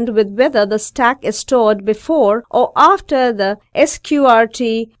concerned with whether the stack is stored before or after the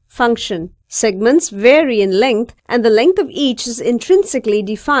sqrt function. Segments vary in length, and the length of each is intrinsically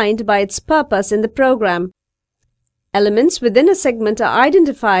defined by its purpose in the program. Elements within a segment are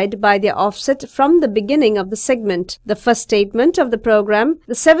identified by their offset from the beginning of the segment, the first statement of the program,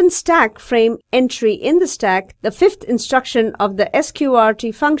 the seventh stack frame entry in the stack, the fifth instruction of the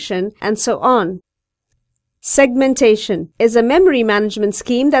sqrt function, and so on. Segmentation is a memory management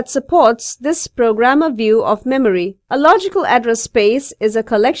scheme that supports this programmer view of memory. A logical address space is a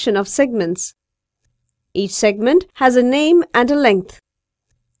collection of segments. Each segment has a name and a length.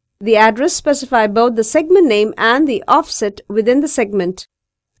 The address specifies both the segment name and the offset within the segment.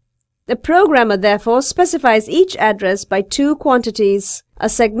 The programmer therefore specifies each address by two quantities, a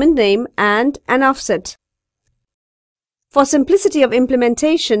segment name and an offset. For simplicity of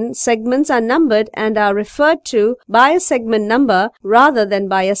implementation, segments are numbered and are referred to by a segment number rather than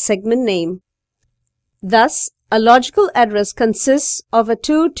by a segment name. Thus, a logical address consists of a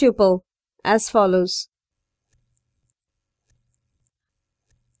two-tuple as follows.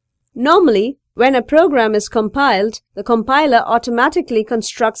 Normally, when a program is compiled, the compiler automatically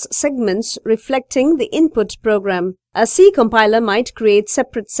constructs segments reflecting the input program. A C compiler might create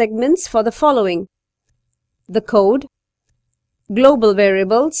separate segments for the following: the code, global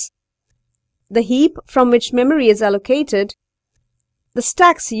variables, the heap from which memory is allocated, the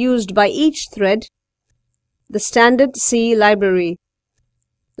stacks used by each thread, the standard C library.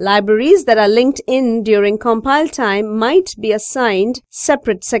 Libraries that are linked in during compile time might be assigned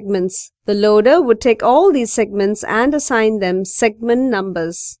separate segments. The loader would take all these segments and assign them segment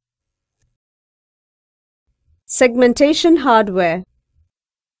numbers. Segmentation hardware.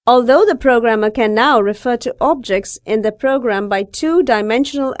 Although the programmer can now refer to objects in the program by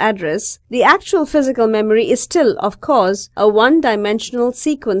two-dimensional address, the actual physical memory is still, of course, a one-dimensional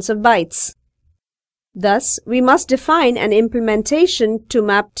sequence of bytes. Thus, we must define an implementation to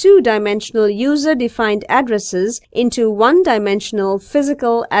map two-dimensional user-defined addresses into one-dimensional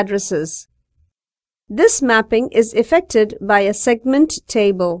physical addresses. This mapping is effected by a segment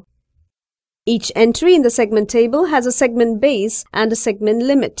table. Each entry in the segment table has a segment base and a segment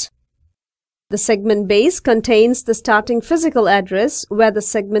limit. The segment base contains the starting physical address where the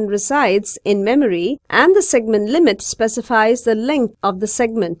segment resides in memory, and the segment limit specifies the length of the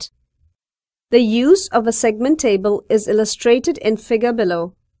segment. The use of a segment table is illustrated in figure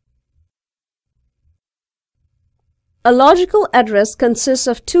below. A logical address consists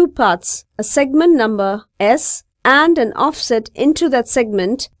of two parts, a segment number S and an offset into that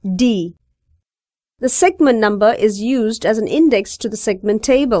segment D. The segment number is used as an index to the segment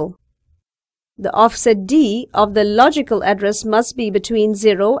table. The offset D of the logical address must be between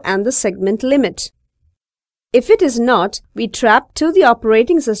 0 and the segment limit. If it is not, we trap to the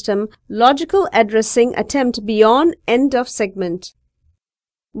operating system logical addressing attempt beyond end of segment.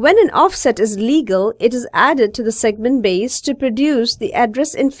 When an offset is legal, it is added to the segment base to produce the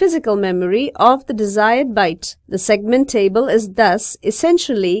address in physical memory of the desired byte. The segment table is thus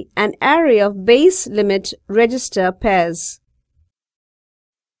essentially an array of base limit register pairs.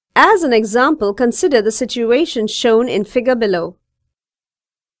 As an example, consider the situation shown in figure below.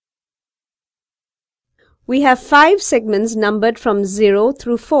 We have 5 segments numbered from 0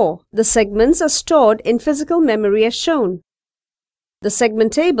 through 4. The segments are stored in physical memory as shown. The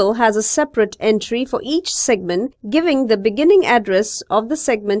segment table has a separate entry for each segment giving the beginning address of the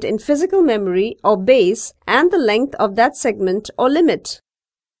segment in physical memory or base and the length of that segment or limit.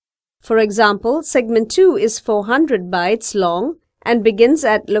 For example, segment 2 is 400 bytes long and begins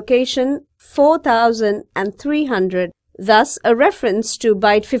at location 4300. Thus, a reference to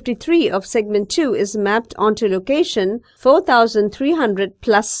byte 53 of segment 2 is mapped onto location 4300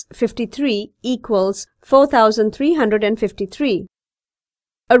 plus 53 equals 4353.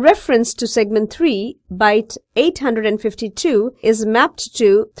 A reference to segment 3, byte 852, is mapped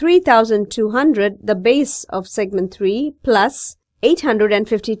to 3200, the base of segment 3, plus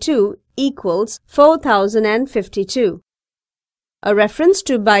 852 equals 4052. A reference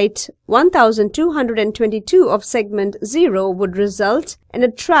to byte 1222 of segment 0 would result in a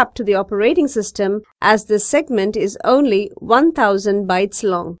trap to the operating system as this segment is only 1000 bytes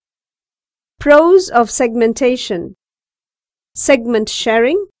long. Pros of segmentation. Segment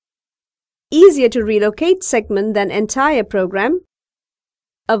sharing. Easier to relocate segment than entire program.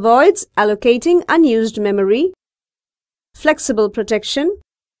 Avoids allocating unused memory. Flexible protection.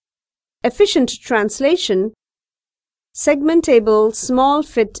 Efficient translation. Segment table small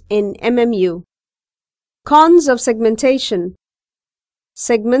fit in MMU. Cons of segmentation.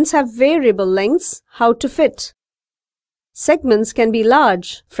 Segments have variable lengths. How to fit? Segments can be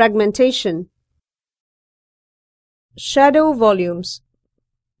large. Fragmentation. Shadow volumes.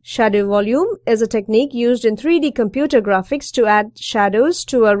 Shadow volume is a technique used in 3D computer graphics to add shadows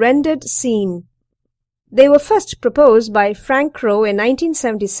to a rendered scene. They were first proposed by Frank Crowe in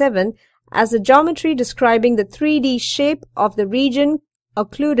 1977 as the geometry describing the 3D shape of the region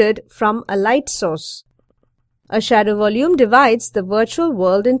occluded from a light source. A shadow volume divides the virtual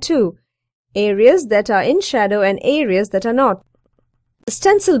world in two, areas that are in shadow and areas that are not. The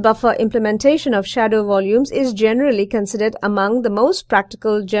stencil buffer implementation of shadow volumes is generally considered among the most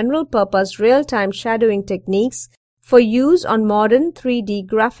practical general-purpose real-time shadowing techniques for use on modern 3D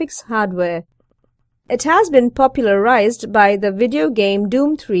graphics hardware. It has been popularized by the video game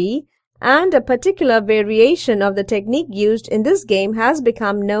Doom 3, and a particular variation of the technique used in this game has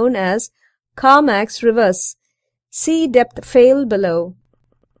become known as Carmack's reverse. See depth fail below.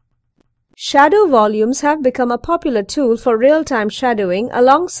 Shadow volumes have become a popular tool for real-time shadowing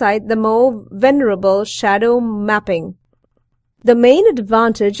alongside the more venerable shadow mapping. The main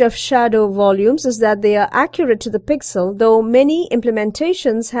advantage of shadow volumes is that they are accurate to the pixel, though many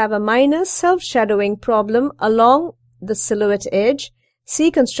implementations have a minor self-shadowing problem along the silhouette edge.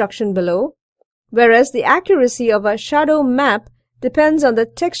 See construction below. Whereas the accuracy of a shadow map depends on the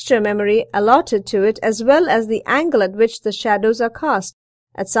texture memory allotted to it as well as the angle at which the shadows are cast.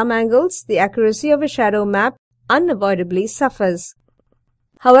 At some angles, the accuracy of a shadow map unavoidably suffers.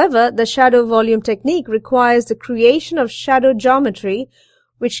 However, the shadow volume technique requires the creation of shadow geometry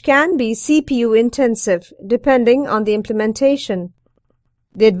which can be CPU intensive depending on the implementation.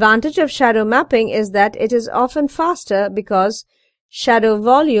 The advantage of shadow mapping is that it is often faster because shadow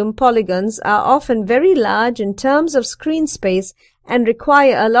volume polygons are often very large in terms of screen space and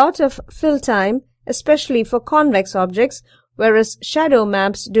require a lot of fill time, especially for convex objects, whereas shadow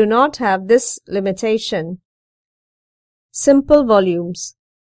maps do not have this limitation. Simple volumes.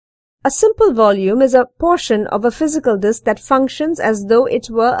 A simple volume is a portion of a physical disk that functions as though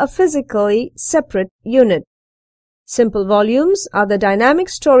it were a physically separate unit. Simple volumes are the dynamic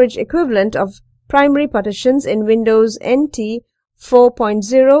storage equivalent of primary partitions in Windows NT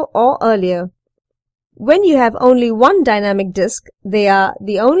 4.0 or earlier. When you have only one dynamic disk, they are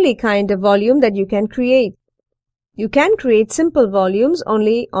the only kind of volume that you can create. You can create simple volumes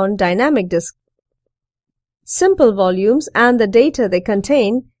only on dynamic disk. Simple volumes and the data they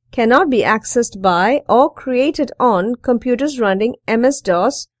contain cannot be accessed by or created on computers running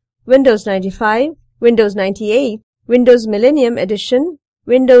MS-DOS, Windows 95, Windows 98, Windows Millennium Edition,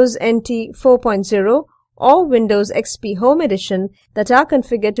 Windows NT 4.0, or Windows XP Home Edition that are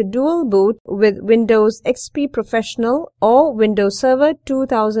configured to dual boot with Windows XP Professional or Windows Server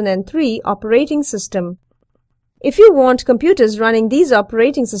 2003 operating system. If you want computers running these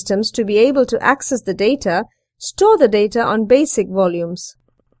operating systems to be able to access the data, store the data on basic volumes.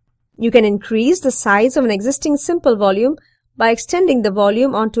 You can increase the size of an existing simple volume by extending the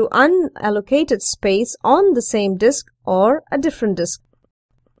volume onto unallocated space on the same disk or a different disk.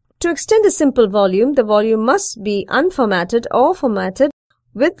 To extend a simple volume, the volume must be unformatted or formatted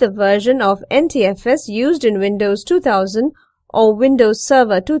with the version of NTFS used in Windows 2000 or Windows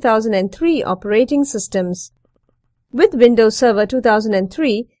Server 2003 operating systems. With Windows Server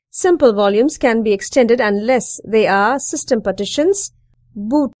 2003, simple volumes can be extended unless they are system partitions,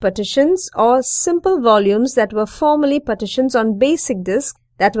 boot partitions, or simple volumes that were formerly partitions on basic disk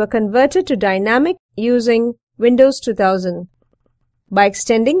that were converted to dynamic using Windows 2000. By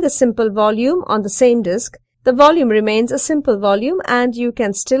extending the simple volume on the same disk, the volume remains a simple volume and you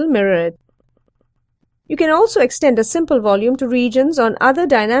can still mirror it. You can also extend a simple volume to regions on other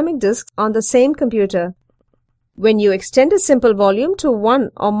dynamic disks on the same computer. When you extend a simple volume to one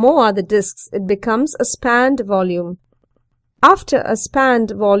or more other disks, it becomes a spanned volume. After a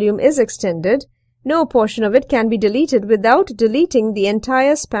spanned volume is extended, no portion of it can be deleted without deleting the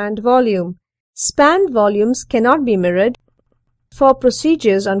entire spanned volume. Spanned volumes cannot be mirrored. For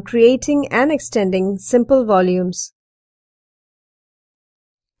procedures on creating and extending simple volumes.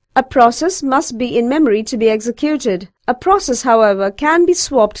 A process must be in memory to be executed. A process, however, can be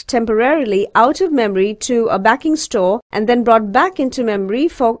swapped temporarily out of memory to a backing store and then brought back into memory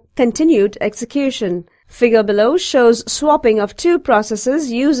for continued execution. Figure below shows swapping of two processes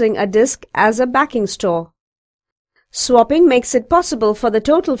using a disk as a backing store. Swapping makes it possible for the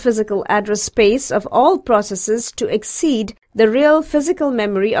total physical address space of all processes to exceed the real physical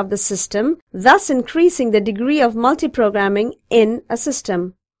memory of the system, thus increasing the degree of multiprogramming in a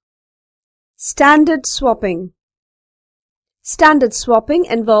system. Standard swapping. Standard swapping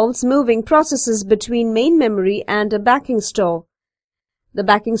involves moving processes between main memory and a backing store. The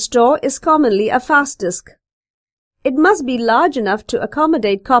backing store is commonly a fast disk. It must be large enough to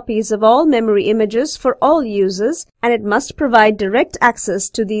accommodate copies of all memory images for all users, and it must provide direct access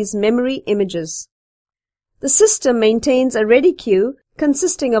to these memory images. The system maintains a ready queue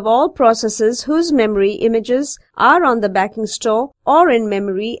consisting of all processes whose memory images are on the backing store or in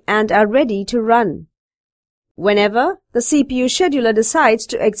memory and are ready to run. Whenever the CPU scheduler decides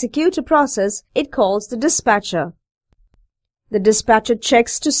to execute a process, it calls the dispatcher. The dispatcher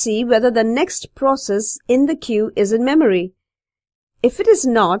checks to see whether the next process in the queue is in memory. If it is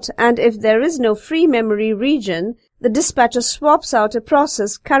not, and if there is no free memory region, the dispatcher swaps out a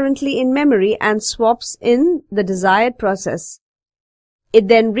process currently in memory and swaps in the desired process. It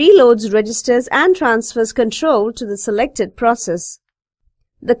then reloads registers and transfers control to the selected process.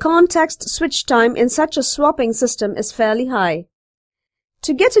 The context switch time in such a swapping system is fairly high.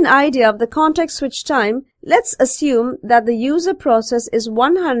 To get an idea of the context switch time, let's assume that the user process is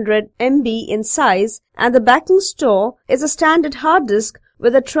 100 MB in size and the backing store is a standard hard disk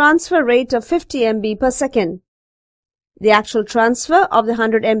with a transfer rate of 50 MB per second. The actual transfer of the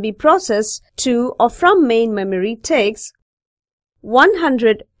 100 MB process to or from main memory takes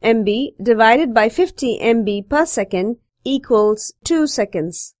 100 MB divided by 50 MB per second equals 2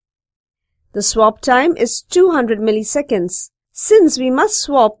 seconds. The swap time is 200 milliseconds. Since we must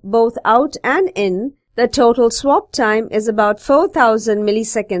swap both out and in, the total swap time is about 4000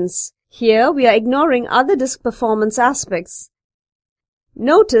 milliseconds. Here we are ignoring other disk performance aspects.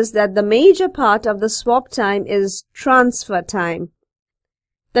 Notice that the major part of the swap time is transfer time.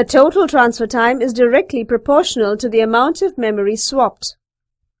 The total transfer time is directly proportional to the amount of memory swapped.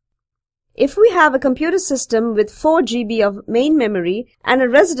 If we have a computer system with 4 GB of main memory and a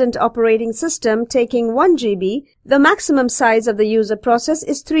resident operating system taking 1 GB, the maximum size of the user process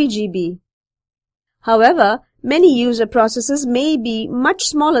is 3 GB. However, many user processes may be much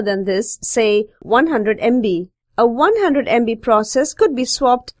smaller than this, say 100 MB. A 100 MB process could be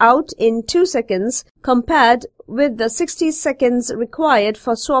swapped out in 2 seconds compared with the 60 seconds required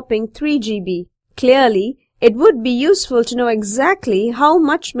for swapping 3 GB. Clearly, it would be useful to know exactly how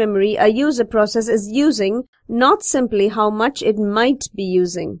much memory a user process is using, not simply how much it might be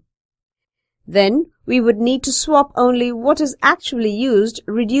using. Then, we would need to swap only what is actually used,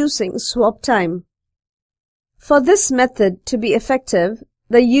 reducing swap time. For this method to be effective,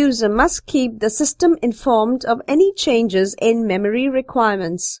 the user must keep the system informed of any changes in memory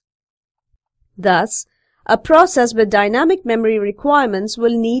requirements. Thus, a process with dynamic memory requirements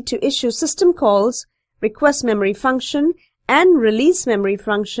will need to issue system calls, request memory function, and release memory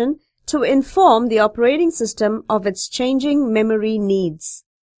function to inform the operating system of its changing memory needs.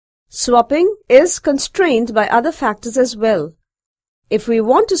 Swapping is constrained by other factors as well. If we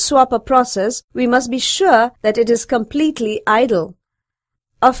want to swap a process, we must be sure that it is completely idle.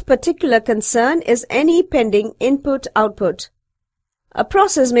 Of particular concern is any pending input-output. A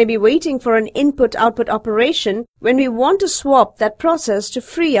process may be waiting for an input-output operation when we want to swap that process to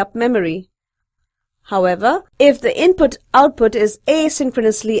free up memory. However, if the input-output is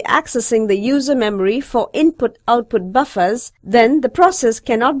asynchronously accessing the user memory for input-output buffers, then the process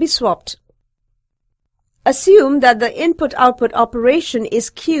cannot be swapped. Assume that the input-output operation is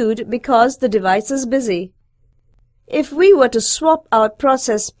queued because the device is busy. If we were to swap out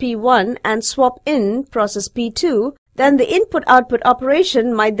process P1 and swap in process P2, then the input-output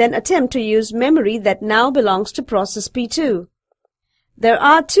operation might then attempt to use memory that now belongs to process P2. There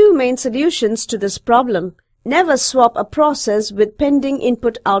are two main solutions to this problem. Never swap a process with pending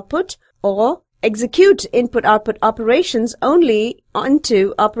input-output, or execute input-output operations only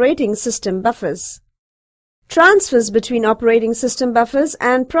onto operating system buffers. Transfers between operating system buffers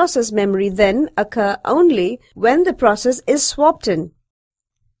and process memory then occur only when the process is swapped in.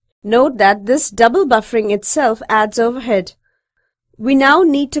 Note that this double buffering itself adds overhead. We now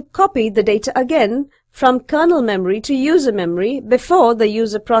need to copy the data again from kernel memory to user memory before the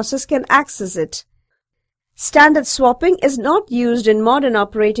user process can access it. Standard swapping is not used in modern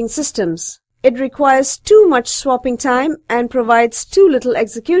operating systems. It requires too much swapping time and provides too little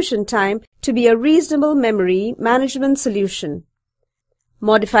execution time to be a reasonable memory management solution.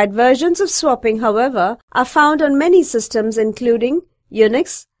 Modified versions of swapping, however, are found on many systems including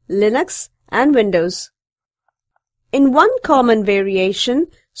Unix, Linux, and Windows. In one common variation,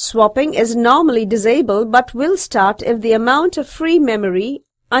 swapping is normally disabled but will start if the amount of free memory,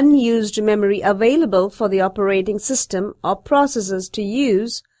 unused memory available for the operating system or processors to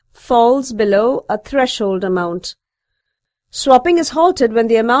use, falls below a threshold amount. Swapping is halted when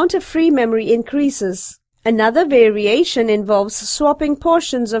the amount of free memory increases. Another variation involves swapping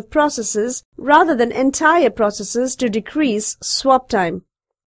portions of processes rather than entire processes to decrease swap time.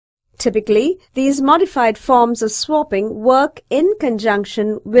 Typically, these modified forms of swapping work in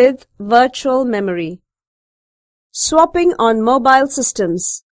conjunction with virtual memory. Swapping on mobile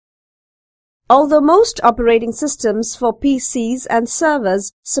systems. Although most operating systems for PCs and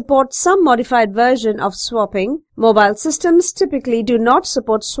servers support some modified version of swapping, mobile systems typically do not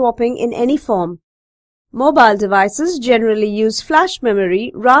support swapping in any form. Mobile devices generally use flash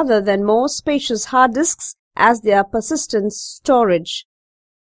memory rather than more spacious hard disks as their persistent storage.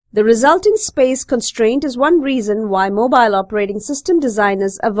 The resulting space constraint is one reason why mobile operating system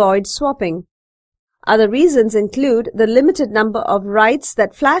designers avoid swapping. Other reasons include the limited number of writes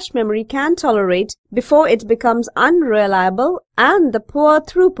that flash memory can tolerate before it becomes unreliable and the poor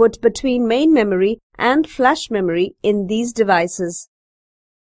throughput between main memory and flash memory in these devices.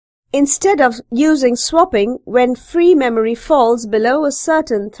 Instead of using swapping when free memory falls below a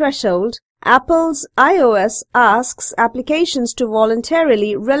certain threshold, Apple's iOS asks applications to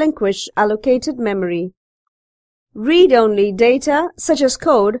voluntarily relinquish allocated memory. Read-only data, such as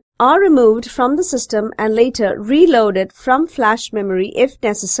code, are removed from the system and later reloaded from flash memory if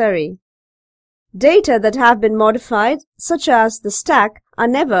necessary. Data that have been modified, such as the stack, are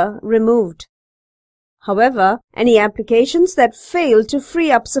never removed. However, any applications that fail to free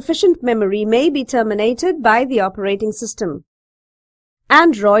up sufficient memory may be terminated by the operating system.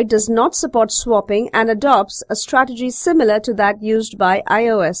 Android does not support swapping and adopts a strategy similar to that used by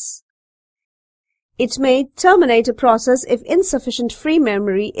iOS. It may terminate a process if insufficient free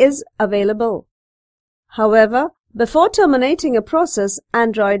memory is available. However, Before terminating a process,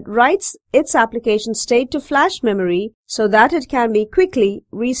 Android writes its application state to flash memory so that it can be quickly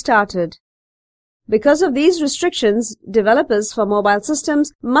restarted. Because of these restrictions, developers for mobile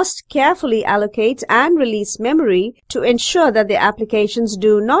systems must carefully allocate and release memory to ensure that their applications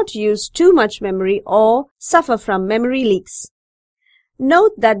do not use too much memory or suffer from memory leaks.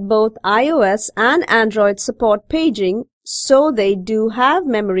 Note that both iOS and Android support paging, so they do have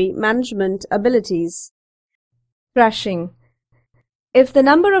memory management abilities. Thrashing. If the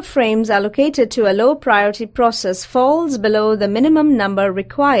number of frames allocated to a low-priority process falls below the minimum number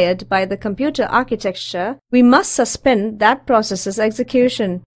required by the computer architecture, we must suspend that process's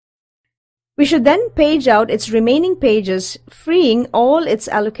execution. We should then page out its remaining pages, freeing all its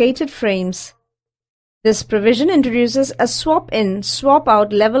allocated frames. This provision introduces a swap-in,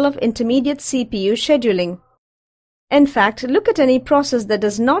 swap-out level of intermediate CPU scheduling. In fact, look at any process that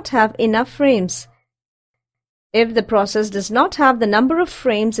does not have enough frames. If the process does not have the number of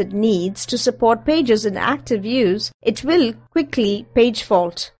frames it needs to support pages in active use, it will quickly page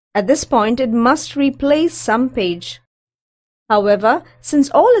fault. At this point, it must replace some page. However, since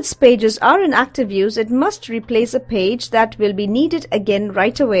all its pages are in active use, it must replace a page that will be needed again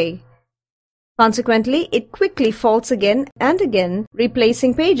right away. Consequently, it quickly faults again and again,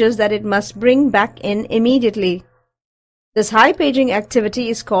 replacing pages that it must bring back in immediately. This high paging activity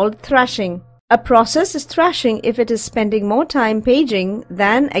is called thrashing. A process is thrashing if it is spending more time paging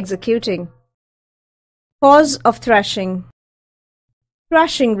than executing. Cause of thrashing.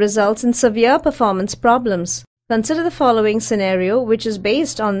 Thrashing results in severe performance problems. Consider the following scenario, which is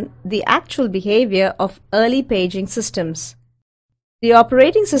based on the actual behavior of early paging systems. The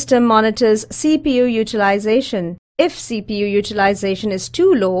operating system monitors CPU utilization. If CPU utilization is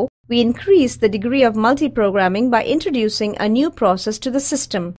too low, we increase the degree of multiprogramming by introducing a new process to the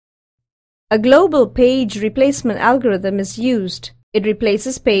system. A global page replacement algorithm is used. It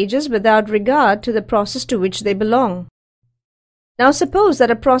replaces pages without regard to the process to which they belong. Now suppose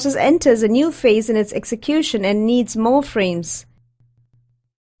that a process enters a new phase in its execution and needs more frames.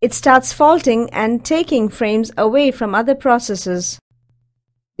 It starts faulting and taking frames away from other processes.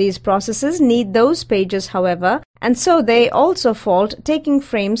 These processes need those pages, however, and so they also fault, taking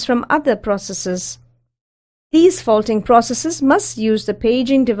frames from other processes. These faulting processes must use the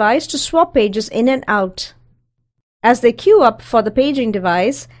paging device to swap pages in and out. As they queue up for the paging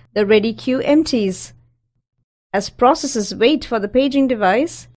device, the ready queue empties. As processes wait for the paging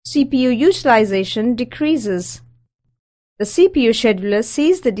device, CPU utilization decreases. The CPU scheduler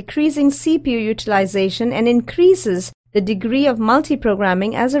sees the decreasing CPU utilization and increases the degree of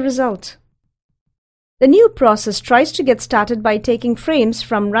multiprogramming as a result. The new process tries to get started by taking frames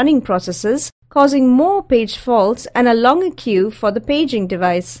from running processes, causing more page faults and a longer queue for the paging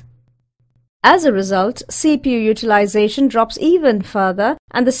device. As a result, CPU utilization drops even further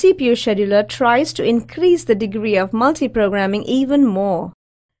and the CPU scheduler tries to increase the degree of multiprogramming even more.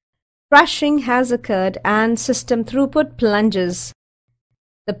 Thrashing has occurred and system throughput plunges.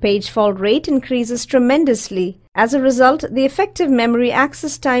 The page fault rate increases tremendously. As a result, the effective memory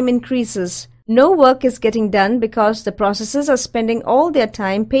access time increases. No work is getting done because the processes are spending all their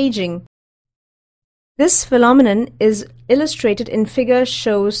time paging. This phenomenon is illustrated in figure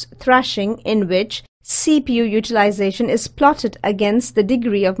shows thrashing, in which CPU utilization is plotted against the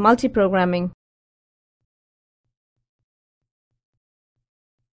degree of multiprogramming.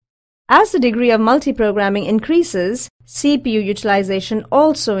 As the degree of multiprogramming increases, CPU utilization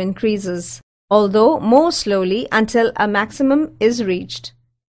also increases, although more slowly until a maximum is reached.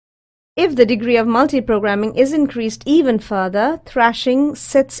 If the degree of multiprogramming is increased even further, thrashing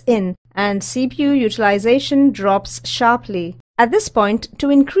sets in and CPU utilization drops sharply. At this point, to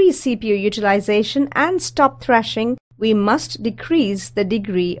increase CPU utilization and stop thrashing, we must decrease the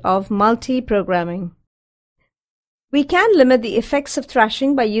degree of multiprogramming. We can limit the effects of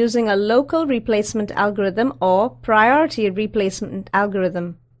thrashing by using a local replacement algorithm or priority replacement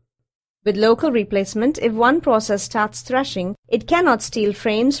algorithm. With local replacement, if one process starts thrashing, it cannot steal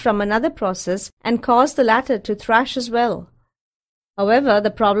frames from another process and cause the latter to thrash as well. However,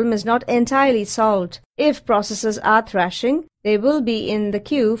 the problem is not entirely solved. If processes are thrashing, they will be in the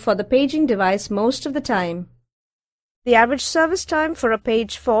queue for the paging device most of the time. The average service time for a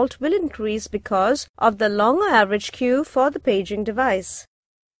page fault will increase because of the longer average queue for the paging device.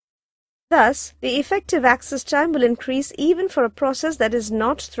 Thus, the effective access time will increase even for a process that is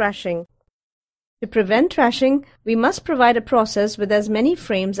not thrashing. To prevent thrashing, we must provide a process with as many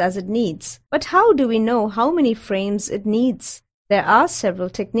frames as it needs. But how do we know how many frames it needs? There are several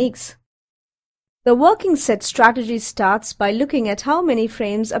techniques. The working set strategy starts by looking at how many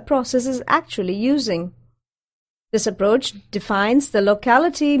frames a process is actually using. This approach defines the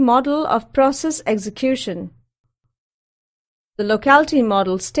locality model of process execution. The locality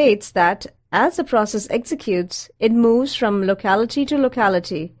model states that as a process executes, it moves from locality to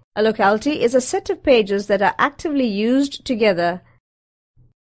locality. A locality is a set of pages that are actively used together.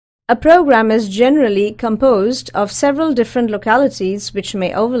 A program is generally composed of several different localities which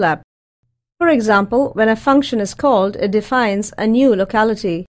may overlap. For example, when a function is called, it defines a new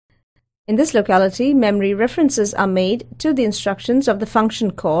locality. In this locality, memory references are made to the instructions of the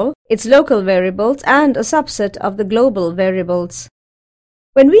function call, its local variables, and a subset of the global variables.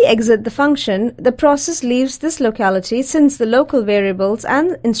 When we exit the function, the process leaves this locality since the local variables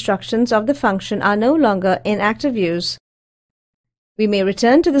and instructions of the function are no longer in active use. We may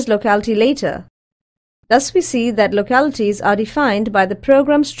return to this locality later. Thus we see that localities are defined by the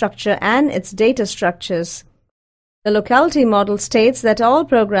program structure and its data structures. The locality model states that all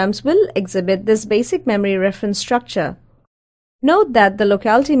programs will exhibit this basic memory reference structure. Note that the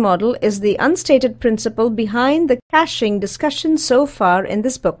locality model is the unstated principle behind the caching discussion so far in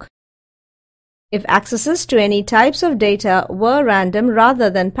this book. If accesses to any types of data were random rather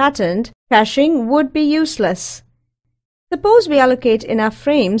than patterned, caching would be useless. Suppose we allocate enough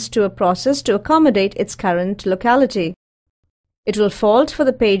frames to a process to accommodate its current locality. It will fault for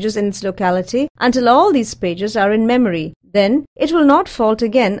the pages in its locality until all these pages are in memory. Then it will not fault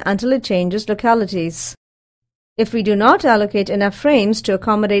again until it changes localities. If we do not allocate enough frames to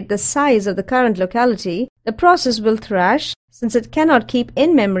accommodate the size of the current locality, the process will thrash since it cannot keep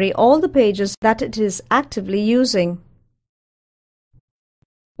in memory all the pages that it is actively using.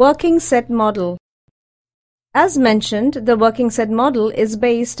 Working set model. As mentioned, the working set model is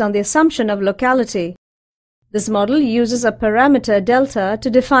based on the assumption of locality. This model uses a parameter delta to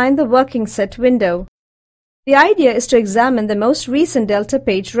define the working set window. The idea is to examine the most recent delta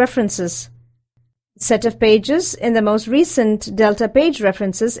page references. The set of pages in the most recent delta page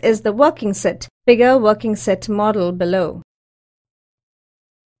references is the working set. Figure working set model below.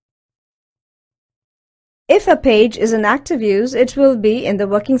 If a page is in active use, it will be in the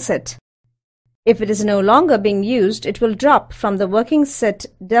working set. If it is no longer being used, it will drop from the working set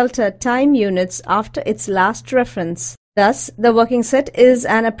delta time units after its last reference. Thus, the working set is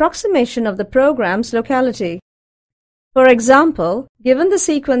an approximation of the program's locality. For example, given the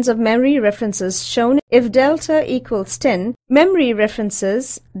sequence of memory references shown, if delta equals 10 memory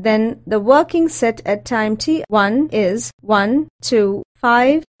references, then the working set at time t1 is 1, 2,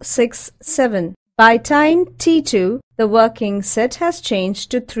 5, 6, 7. By time t2, the working set has changed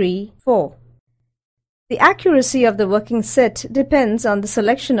to 3, 4. The accuracy of the working set depends on the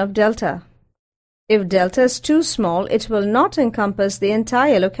selection of delta. If delta is too small, it will not encompass the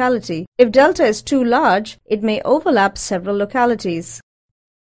entire locality. If delta is too large, it may overlap several localities.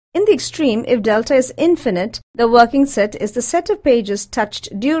 In the extreme, if delta is infinite, the working set is the set of pages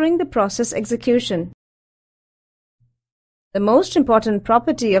touched during the process execution. The most important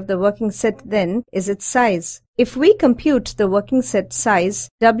property of the working set then is its size. If we compute the working set size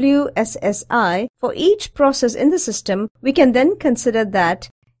WSSi for each process in the system, we can then consider that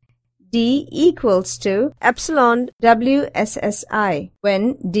D equals to epsilon WSSi,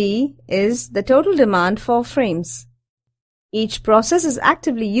 when D is the total demand for frames. Each process is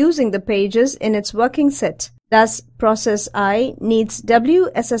actively using the pages in its working set. Thus, process I needs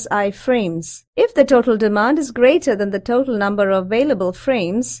WSSi frames. If the total demand is greater than the total number of available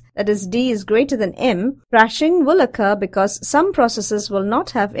frames, that is D is greater than M, crashing will occur because some processes will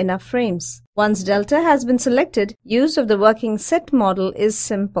not have enough frames. Once delta has been selected, use of the working set model is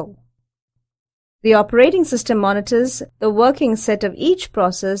simple. The operating system monitors the working set of each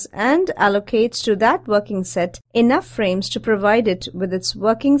process and allocates to that working set enough frames to provide it with its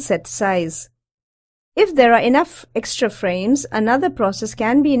working set size. If there are enough extra frames, another process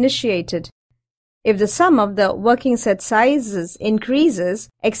can be initiated. If the sum of the working set sizes increases,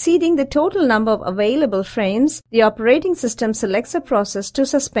 exceeding the total number of available frames, the operating system selects a process to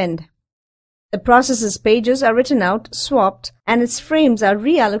suspend. The process's pages are written out, swapped, and its frames are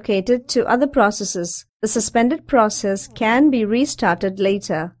reallocated to other processes. The suspended process can be restarted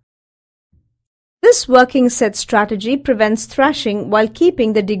later. This working set strategy prevents thrashing while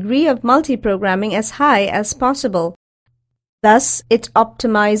keeping the degree of multiprogramming as high as possible. Thus, it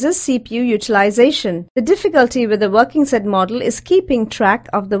optimizes CPU utilization. The difficulty with the working set model is keeping track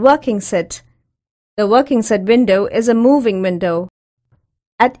of the working set. The working set window is a moving window.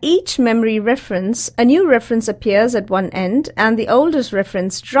 At each memory reference, a new reference appears at one end and the oldest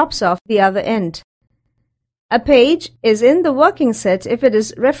reference drops off the other end. A page is in the working set if it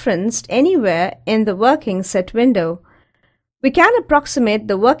is referenced anywhere in the working set window. We can approximate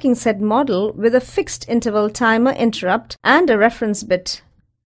the working set model with a fixed interval timer interrupt and a reference bit.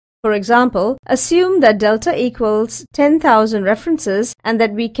 For example, assume that delta equals 10,000 references and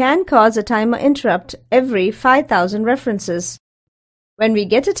that we can cause a timer interrupt every 5,000 references. When we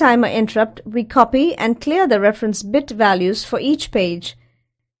get a timer interrupt, we copy and clear the reference bit values for each page.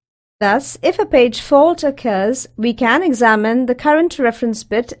 Thus, if a page fault occurs, we can examine the current reference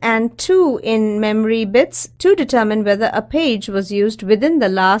bit and two in-memory bits to determine whether a page was used within the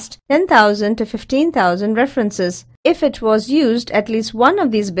last 10,000 to 15,000 references. If it was used, at least one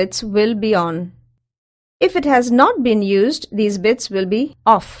of these bits will be on. If it has not been used, these bits will be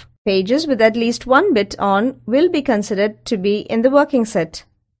off. Pages with at least one bit on will be considered to be in the working set.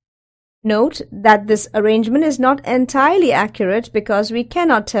 Note that this arrangement is not entirely accurate because we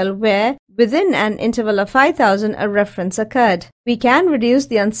cannot tell where, within an interval of 5,000, a reference occurred. We can reduce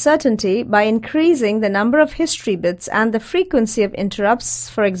the uncertainty by increasing the number of history bits and the frequency of interrupts,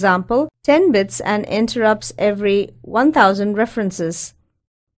 for example, 10 bits and interrupts every 1,000 references.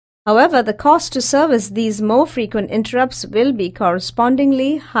 However, the cost to service these more frequent interrupts will be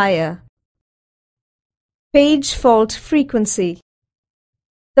correspondingly higher. Page fault frequency.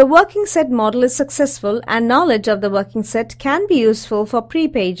 The working set model is successful and knowledge of the working set can be useful for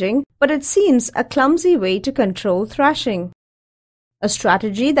pre-paging, but it seems a clumsy way to control thrashing. A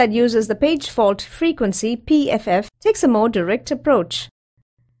strategy that uses the page fault frequency PFF takes a more direct approach.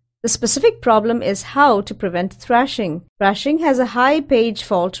 The specific problem is how to prevent thrashing. Thrashing has a high page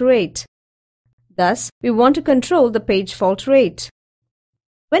fault rate. Thus, we want to control the page fault rate.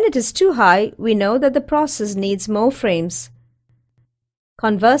 When it is too high, we know that the process needs more frames.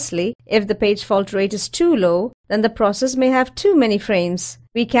 Conversely, if the page fault rate is too low, then the process may have too many frames.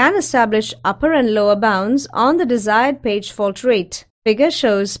 We can establish upper and lower bounds on the desired page fault rate. Figure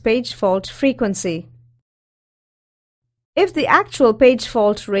shows page fault frequency. If the actual page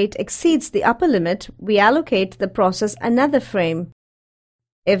fault rate exceeds the upper limit, we allocate the process another frame.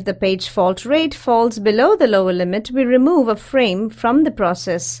 If the page fault rate falls below the lower limit, we remove a frame from the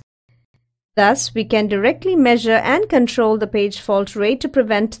process. Thus, we can directly measure and control the page fault rate to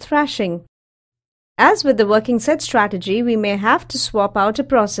prevent thrashing. As with the working set strategy, we may have to swap out a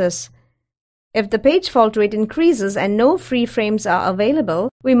process. If the page fault rate increases and no free frames are available,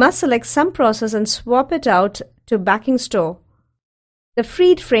 we must select some process and swap it out to backing store. The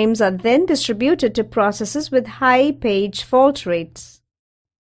freed frames are then distributed to processes with high page fault rates.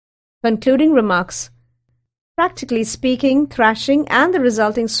 Concluding remarks. Practically speaking, thrashing and the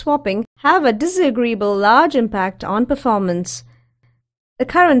resulting swapping have a disagreeable large impact on performance. The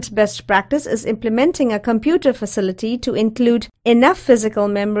current best practice is implementing a computer facility to include enough physical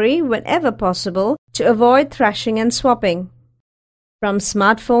memory whenever possible to avoid thrashing and swapping. From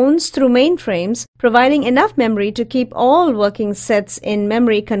smartphones through mainframes, providing enough memory to keep all working sets in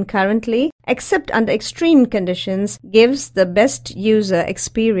memory concurrently, except under extreme conditions, gives the best user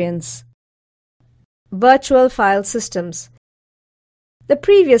experience. Virtual file systems. The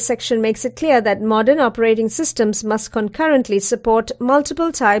previous section makes it clear that modern operating systems must concurrently support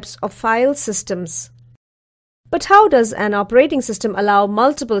multiple types of file systems. But how does an operating system allow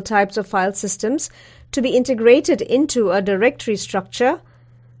multiple types of file systems to be integrated into a directory structure?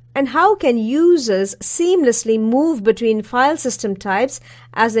 And how can users seamlessly move between file system types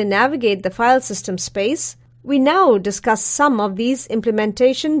as they navigate the file system space? We now discuss some of these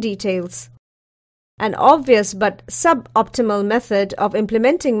implementation details. An obvious but suboptimal method of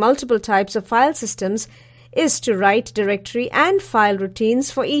implementing multiple types of file systems is to write directory and file routines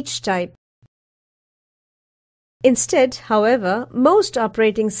for each type. Instead, however, most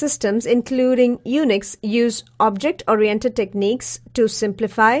operating systems, including Unix, use object-oriented techniques to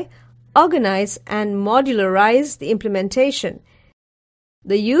simplify, organize, and modularize the implementation.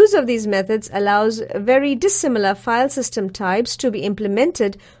 The use of these methods allows very dissimilar file system types to be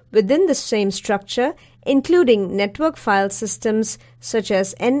implemented within the same structure, including network file systems such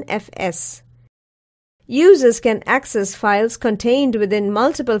as NFS. Users can access files contained within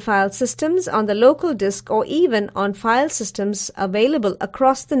multiple file systems on the local disk or even on file systems available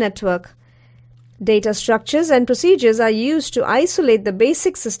across the network. Data structures and procedures are used to isolate the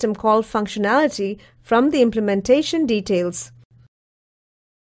basic system call functionality from the implementation details.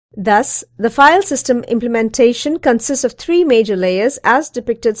 Thus, the file system implementation consists of three major layers as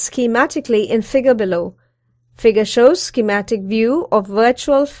depicted schematically in figure below. Figure shows schematic view of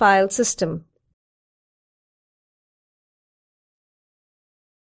virtual file system.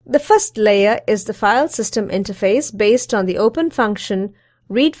 The first layer is the file system interface based on the open function,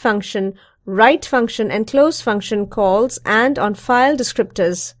 read function, write function and close function calls and on file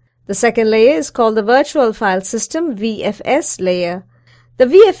descriptors. The second layer is called the Virtual File System VFS layer. The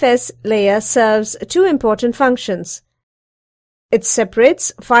VFS layer serves two important functions. It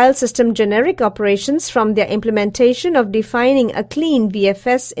separates file system generic operations from their implementation of defining a clean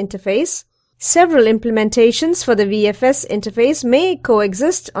VFS interface. Several implementations for the VFS interface may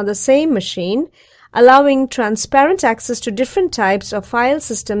coexist on the same machine, allowing transparent access to different types of file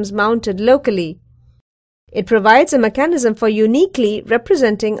systems mounted locally. It provides a mechanism for uniquely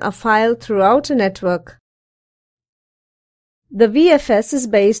representing a file throughout a network. The VFS is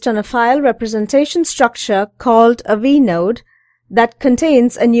based on a file representation structure called a vNode that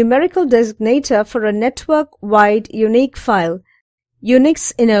contains a numerical designator for a network-wide unique file.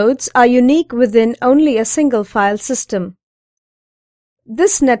 Unix inodes are unique within only a single file system.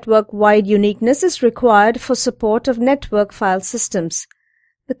 This network-wide uniqueness is required for support of network file systems.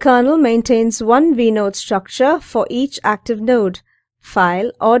 The kernel maintains one vNode structure for each active node,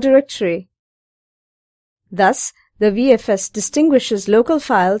 file, or directory. Thus, the VFS distinguishes local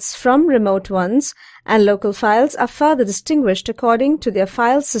files from remote ones, and local files are further distinguished according to their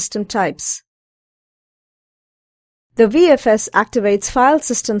file system types. The VFS activates file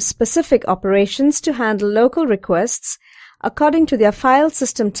system-specific operations to handle local requests according to their file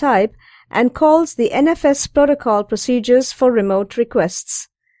system type and calls the NFS protocol procedures for remote requests.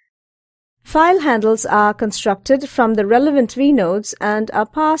 File handles are constructed from the relevant vNodes and are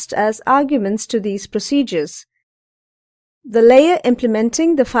passed as arguments to these procedures. The layer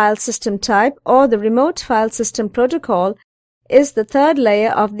implementing the file system type or the remote file system protocol is the third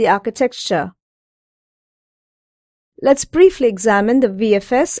layer of the architecture. Let's briefly examine the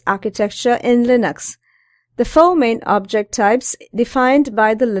VFS architecture in Linux. The four main object types defined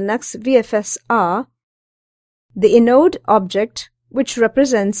by the Linux VFS are the inode object, which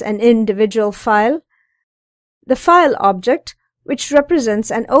represents an individual file, the file object, which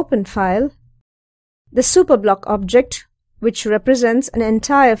represents an open file, the superblock object, which represents an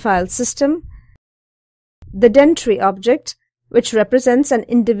entire file system, the Dentry object, which represents an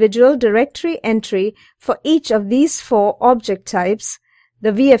individual directory entry. For each of these four object types,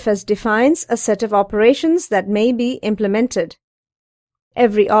 the VFS defines a set of operations that may be implemented.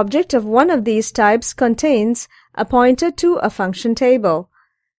 Every object of one of these types contains a pointer to a function table.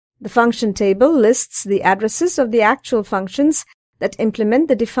 The function table lists the addresses of the actual functions that implement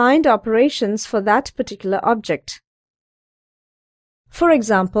the defined operations for that particular object. For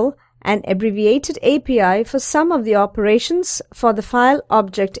example, an abbreviated API for some of the operations for the file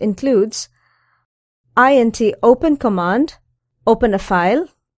object includes int open command, open a file,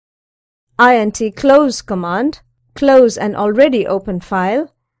 int close command, close an already open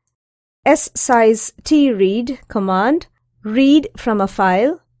file, ssize tread command, read from a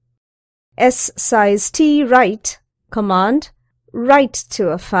file, ssize twrite command, write to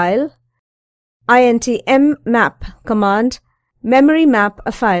a file, int mmap command, memory map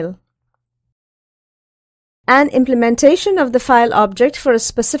a file. An implementation of the file object for a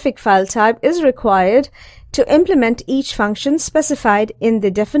specific file type is required to implement each function specified in the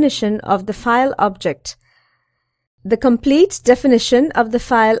definition of the file object. The complete definition of the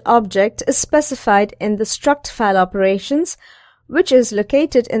file object is specified in the struct file operations, which is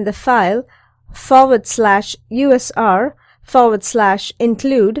located in the file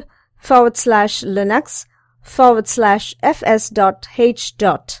 /usr/include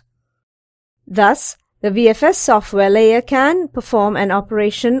 /linux/fs.h. Thus, the VFS software layer can perform an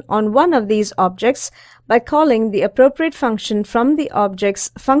operation on one of these objects by calling the appropriate function from the object's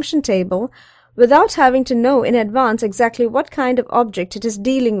function table without having to know in advance exactly what kind of object it is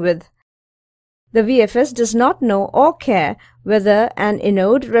dealing with. The VFS does not know or care whether an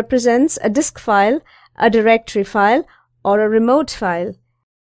inode represents a disk file, a directory file, or a remote file.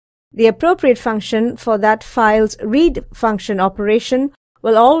 The appropriate function for that file's read function operation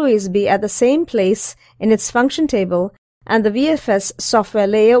will always be at the same place in its function table, and the VFS software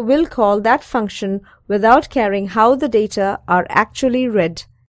layer will call that function without caring how the data are actually read.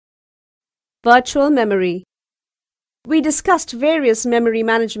 Virtual memory. We discussed various memory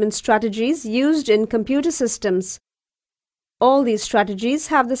management strategies used in computer systems. All these strategies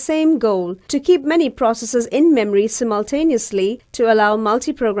have the same goal: to keep many processes in memory simultaneously to allow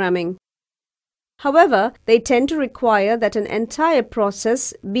multiprogramming. However, they tend to require that an entire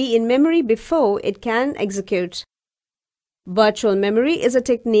process be in memory before it can execute. Virtual memory is a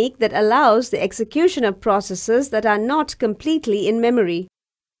technique that allows the execution of processes that are not completely in memory.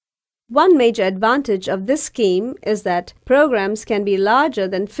 One major advantage of this scheme is that programs can be larger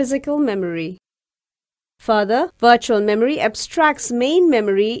than physical memory. Further, virtual memory abstracts main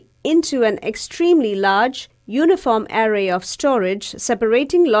memory into an extremely large, uniform array of storage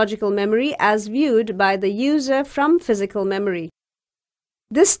separating logical memory as viewed by the user from physical memory.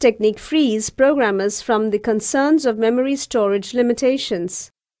 This technique frees programmers from the concerns of memory storage limitations.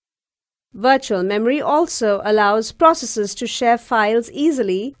 Virtual memory also allows processors to share files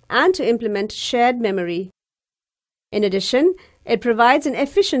easily and to implement shared memory. In addition, it provides an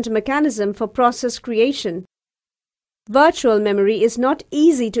efficient mechanism for process creation. Virtual memory is not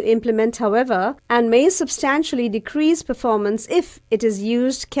easy to implement, however, and may substantially decrease performance if it is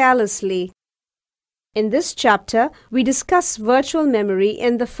used carelessly. In this chapter, we discuss virtual memory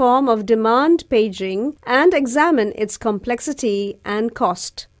in the form of demand paging and examine its complexity and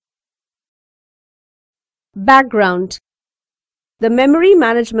cost. Background. The memory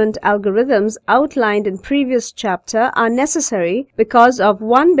management algorithms outlined in previous chapter are necessary because of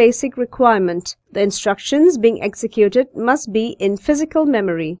one basic requirement: the instructions being executed must be in physical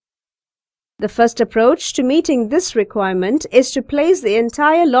memory. The first approach to meeting this requirement is to place the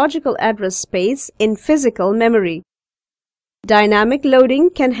entire logical address space in physical memory. Dynamic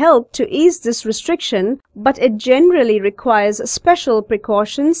loading can help to ease this restriction, but it generally requires special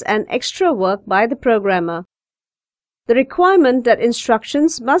precautions and extra work by the programmer. The requirement that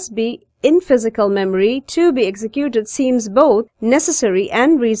instructions must be in physical memory to be executed seems both necessary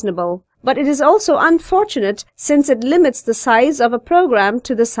and reasonable, but it is also unfortunate since it limits the size of a program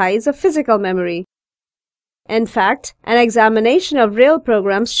to the size of physical memory. In fact, an examination of real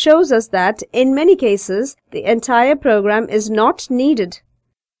programs shows us that, in many cases, the entire program is not needed.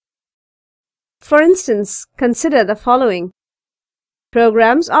 For instance, consider the following.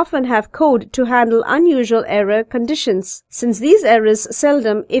 Programs often have code to handle unusual error conditions. Since these errors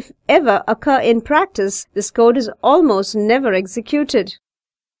seldom, if ever, occur in practice, this code is almost never executed.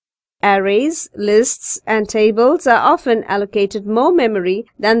 Arrays, lists, and tables are often allocated more memory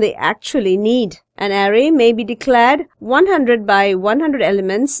than they actually need. An array may be declared 100 by 100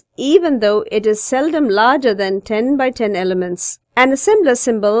 elements even though it is seldom larger than 10 by 10 elements. An assembler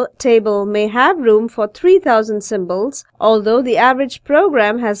symbol table may have room for 3000 symbols, although the average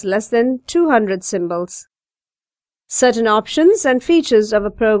program has less than 200 symbols. Certain options and features of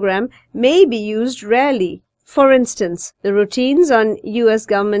a program may be used rarely. For instance, the routines on US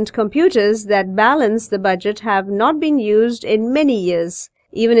government computers that balance the budget have not been used in many years.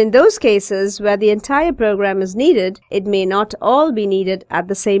 Even in those cases where the entire program is needed, it may not all be needed at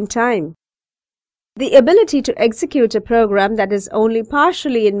the same time. The ability to execute a program that is only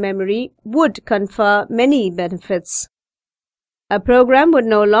partially in memory would confer many benefits. A program would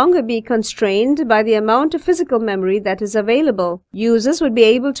no longer be constrained by the amount of physical memory that is available. Users would be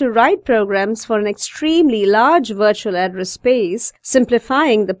able to write programs for an extremely large virtual address space,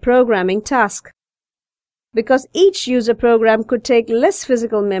 simplifying the programming task. Because each user program could take less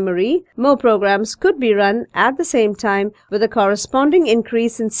physical memory, more programs could be run at the same time with a corresponding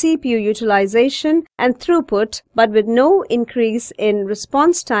increase in CPU utilization and throughput, but with no increase in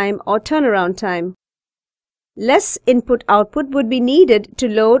response time or turnaround time. Less input-output would be needed to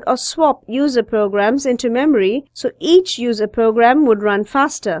load or swap user programs into memory, so each user program would run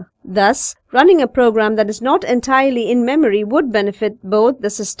faster. Thus, running a program that is not entirely in memory would benefit both the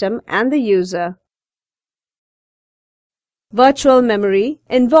system and the user. Virtual memory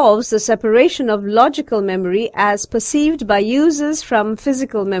involves the separation of logical memory as perceived by users from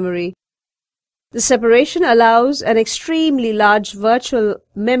physical memory. The separation allows an extremely large virtual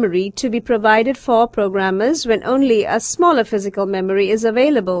memory to be provided for programmers when only a smaller physical memory is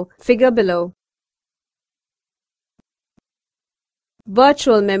available. Figure below.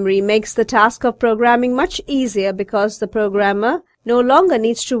 Virtual memory makes the task of programming much easier because the programmer no longer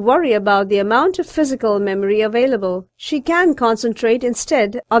needs to worry about the amount of physical memory available. She can concentrate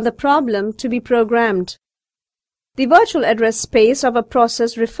instead on the problem to be programmed. The virtual address space of a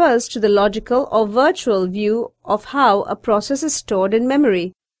process refers to the logical or virtual view of how a process is stored in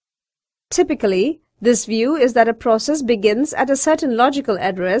memory. Typically, this view is that a process begins at a certain logical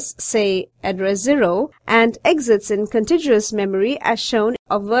address, say address 0, and exits in contiguous memory as shown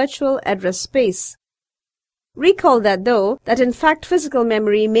of virtual address space. Recall that in fact physical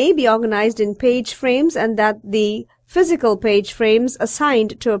memory may be organized in page frames and that the physical page frames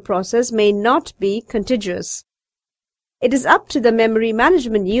assigned to a process may not be contiguous. It is up to the Memory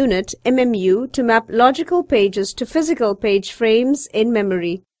Management Unit, MMU, to map logical pages to physical page frames in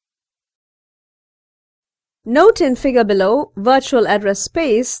memory. Note in figure below, virtual address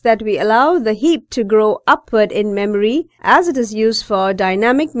space, that we allow the heap to grow upward in memory as it is used for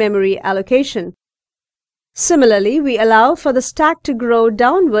dynamic memory allocation. Similarly, we allow for the stack to grow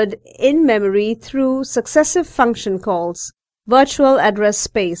downward in memory through successive function calls. Virtual address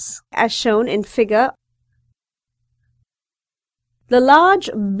space, as shown in figure. The large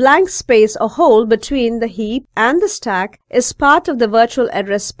blank space or hole between the heap and the stack is part of the virtual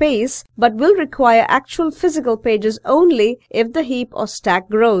address space but will require actual physical pages only if the heap or stack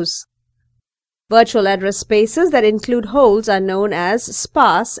grows. Virtual address spaces that include holes are known as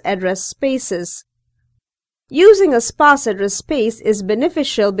sparse address spaces. Using a sparse address space is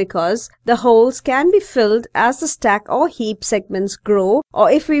beneficial because the holes can be filled as the stack or heap segments grow, or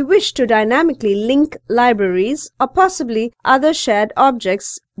if we wish to dynamically link libraries or possibly other shared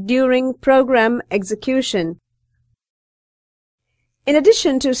objects during program execution. In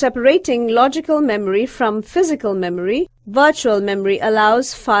addition to separating logical memory from physical memory, virtual memory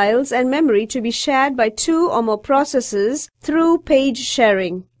allows files and memory to be shared by two or more processes through page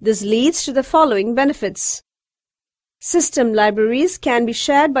sharing. This leads to the following benefits. System libraries can be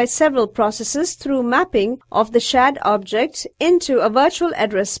shared by several processes through mapping of the shared object into a virtual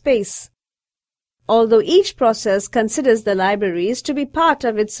address space. Although each process considers the libraries to be part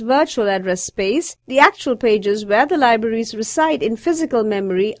of its virtual address space, the actual pages where the libraries reside in physical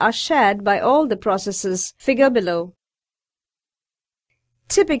memory are shared by all the processes, figure below.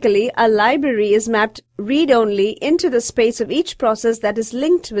 Typically, a library is mapped read-only into the space of each process that is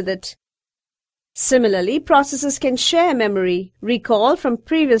linked with it. Similarly, processes can share memory. Recall from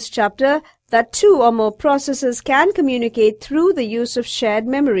previous chapter that two or more processes can communicate through the use of shared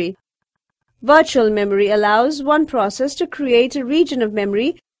memory. Virtual memory allows one process to create a region of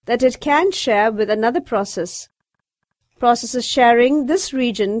memory that it can share with another process. Processes sharing this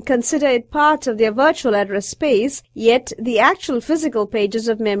region consider it part of their virtual address space, yet the actual physical pages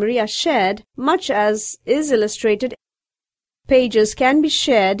of memory are shared, much as is illustrated. Pages can be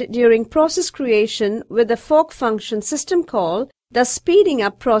shared during process creation with the fork function system call, thus speeding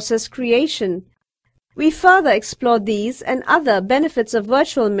up process creation. We further explore these and other benefits of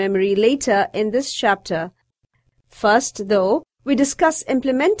virtual memory later in this chapter. First, though, we discuss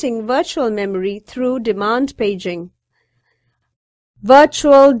implementing virtual memory through demand paging.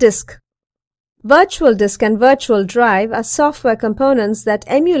 Virtual disk. Virtual disk and virtual drive are software components that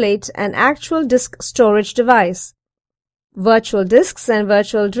emulate an actual disk storage device. Virtual disks and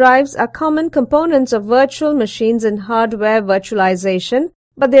virtual drives are common components of virtual machines in hardware virtualization,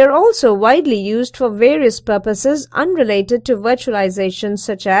 but they are also widely used for various purposes unrelated to virtualization,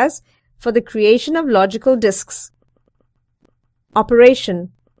 such as for the creation of logical disks.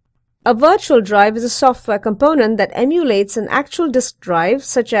 Operation. A virtual drive is a software component that emulates an actual disk drive,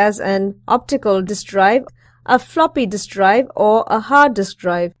 such as an optical disk drive, a floppy disk drive, or a hard disk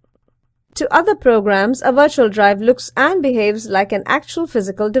drive. To other programs, a virtual drive looks and behaves like an actual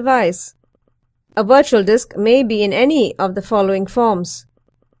physical device. A virtual disk may be in any of the following forms.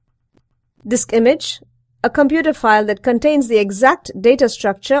 Disk image, a computer file that contains the exact data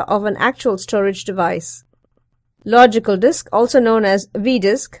structure of an actual storage device. Logical disk, also known as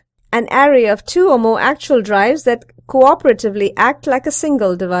VDisk, an array of two or more actual drives that cooperatively act like a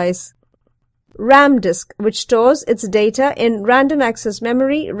single device. RAM disk, which stores its data in random access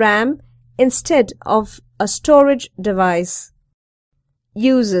memory, RAM, instead of a storage device.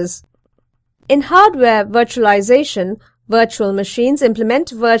 Uses. In hardware virtualization, virtual machines implement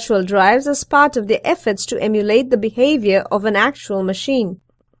virtual drives as part of their efforts to emulate the behavior of an actual machine.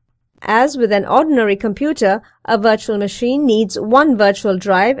 As with an ordinary computer, a virtual machine needs one virtual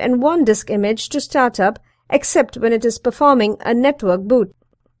drive and one disk image to start up, except when it is performing a network boot.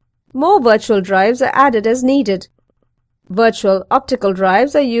 More virtual drives are added as needed. Virtual optical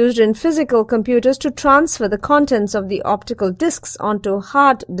drives are used in physical computers to transfer the contents of the optical disks onto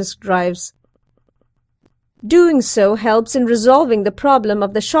hard disk drives. Doing so helps in resolving the problem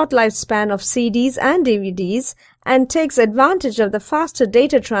of the short lifespan of CDs and DVDs and takes advantage of the faster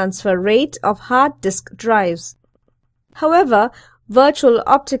data transfer rate of hard disk drives. However, virtual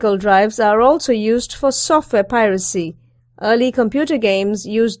optical drives are also used for software piracy. Early computer games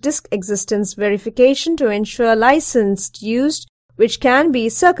used disk existence verification to ensure licensed use, which can be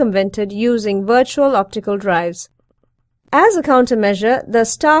circumvented using virtual optical drives. As a countermeasure, the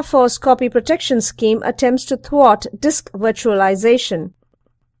StarForce copy protection scheme attempts to thwart disk virtualization.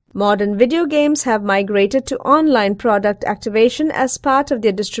 Modern video games have migrated to online product activation as part of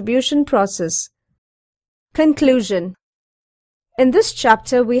their distribution process. Conclusion. In this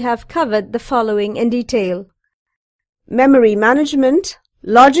chapter, we have covered the following in detail. Memory management,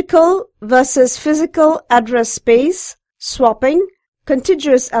 logical versus physical address space, swapping,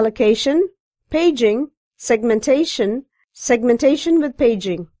 contiguous allocation, paging, segmentation, segmentation with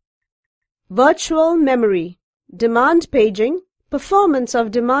paging. Virtual memory, demand paging, performance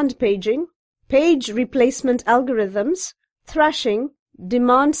of demand paging, page replacement algorithms, thrashing,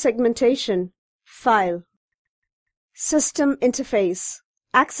 demand segmentation, file. system interface,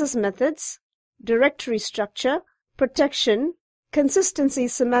 access methods, directory structure, protection, consistency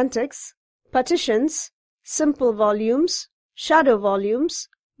semantics, partitions, simple volumes, shadow volumes,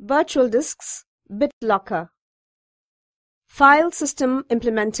 virtual disks, BitLocker. File system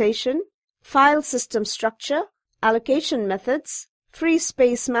implementation, file system structure, allocation methods, free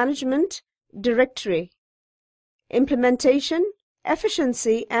space management, directory. Implementation,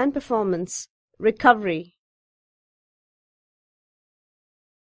 efficiency and performance, recovery.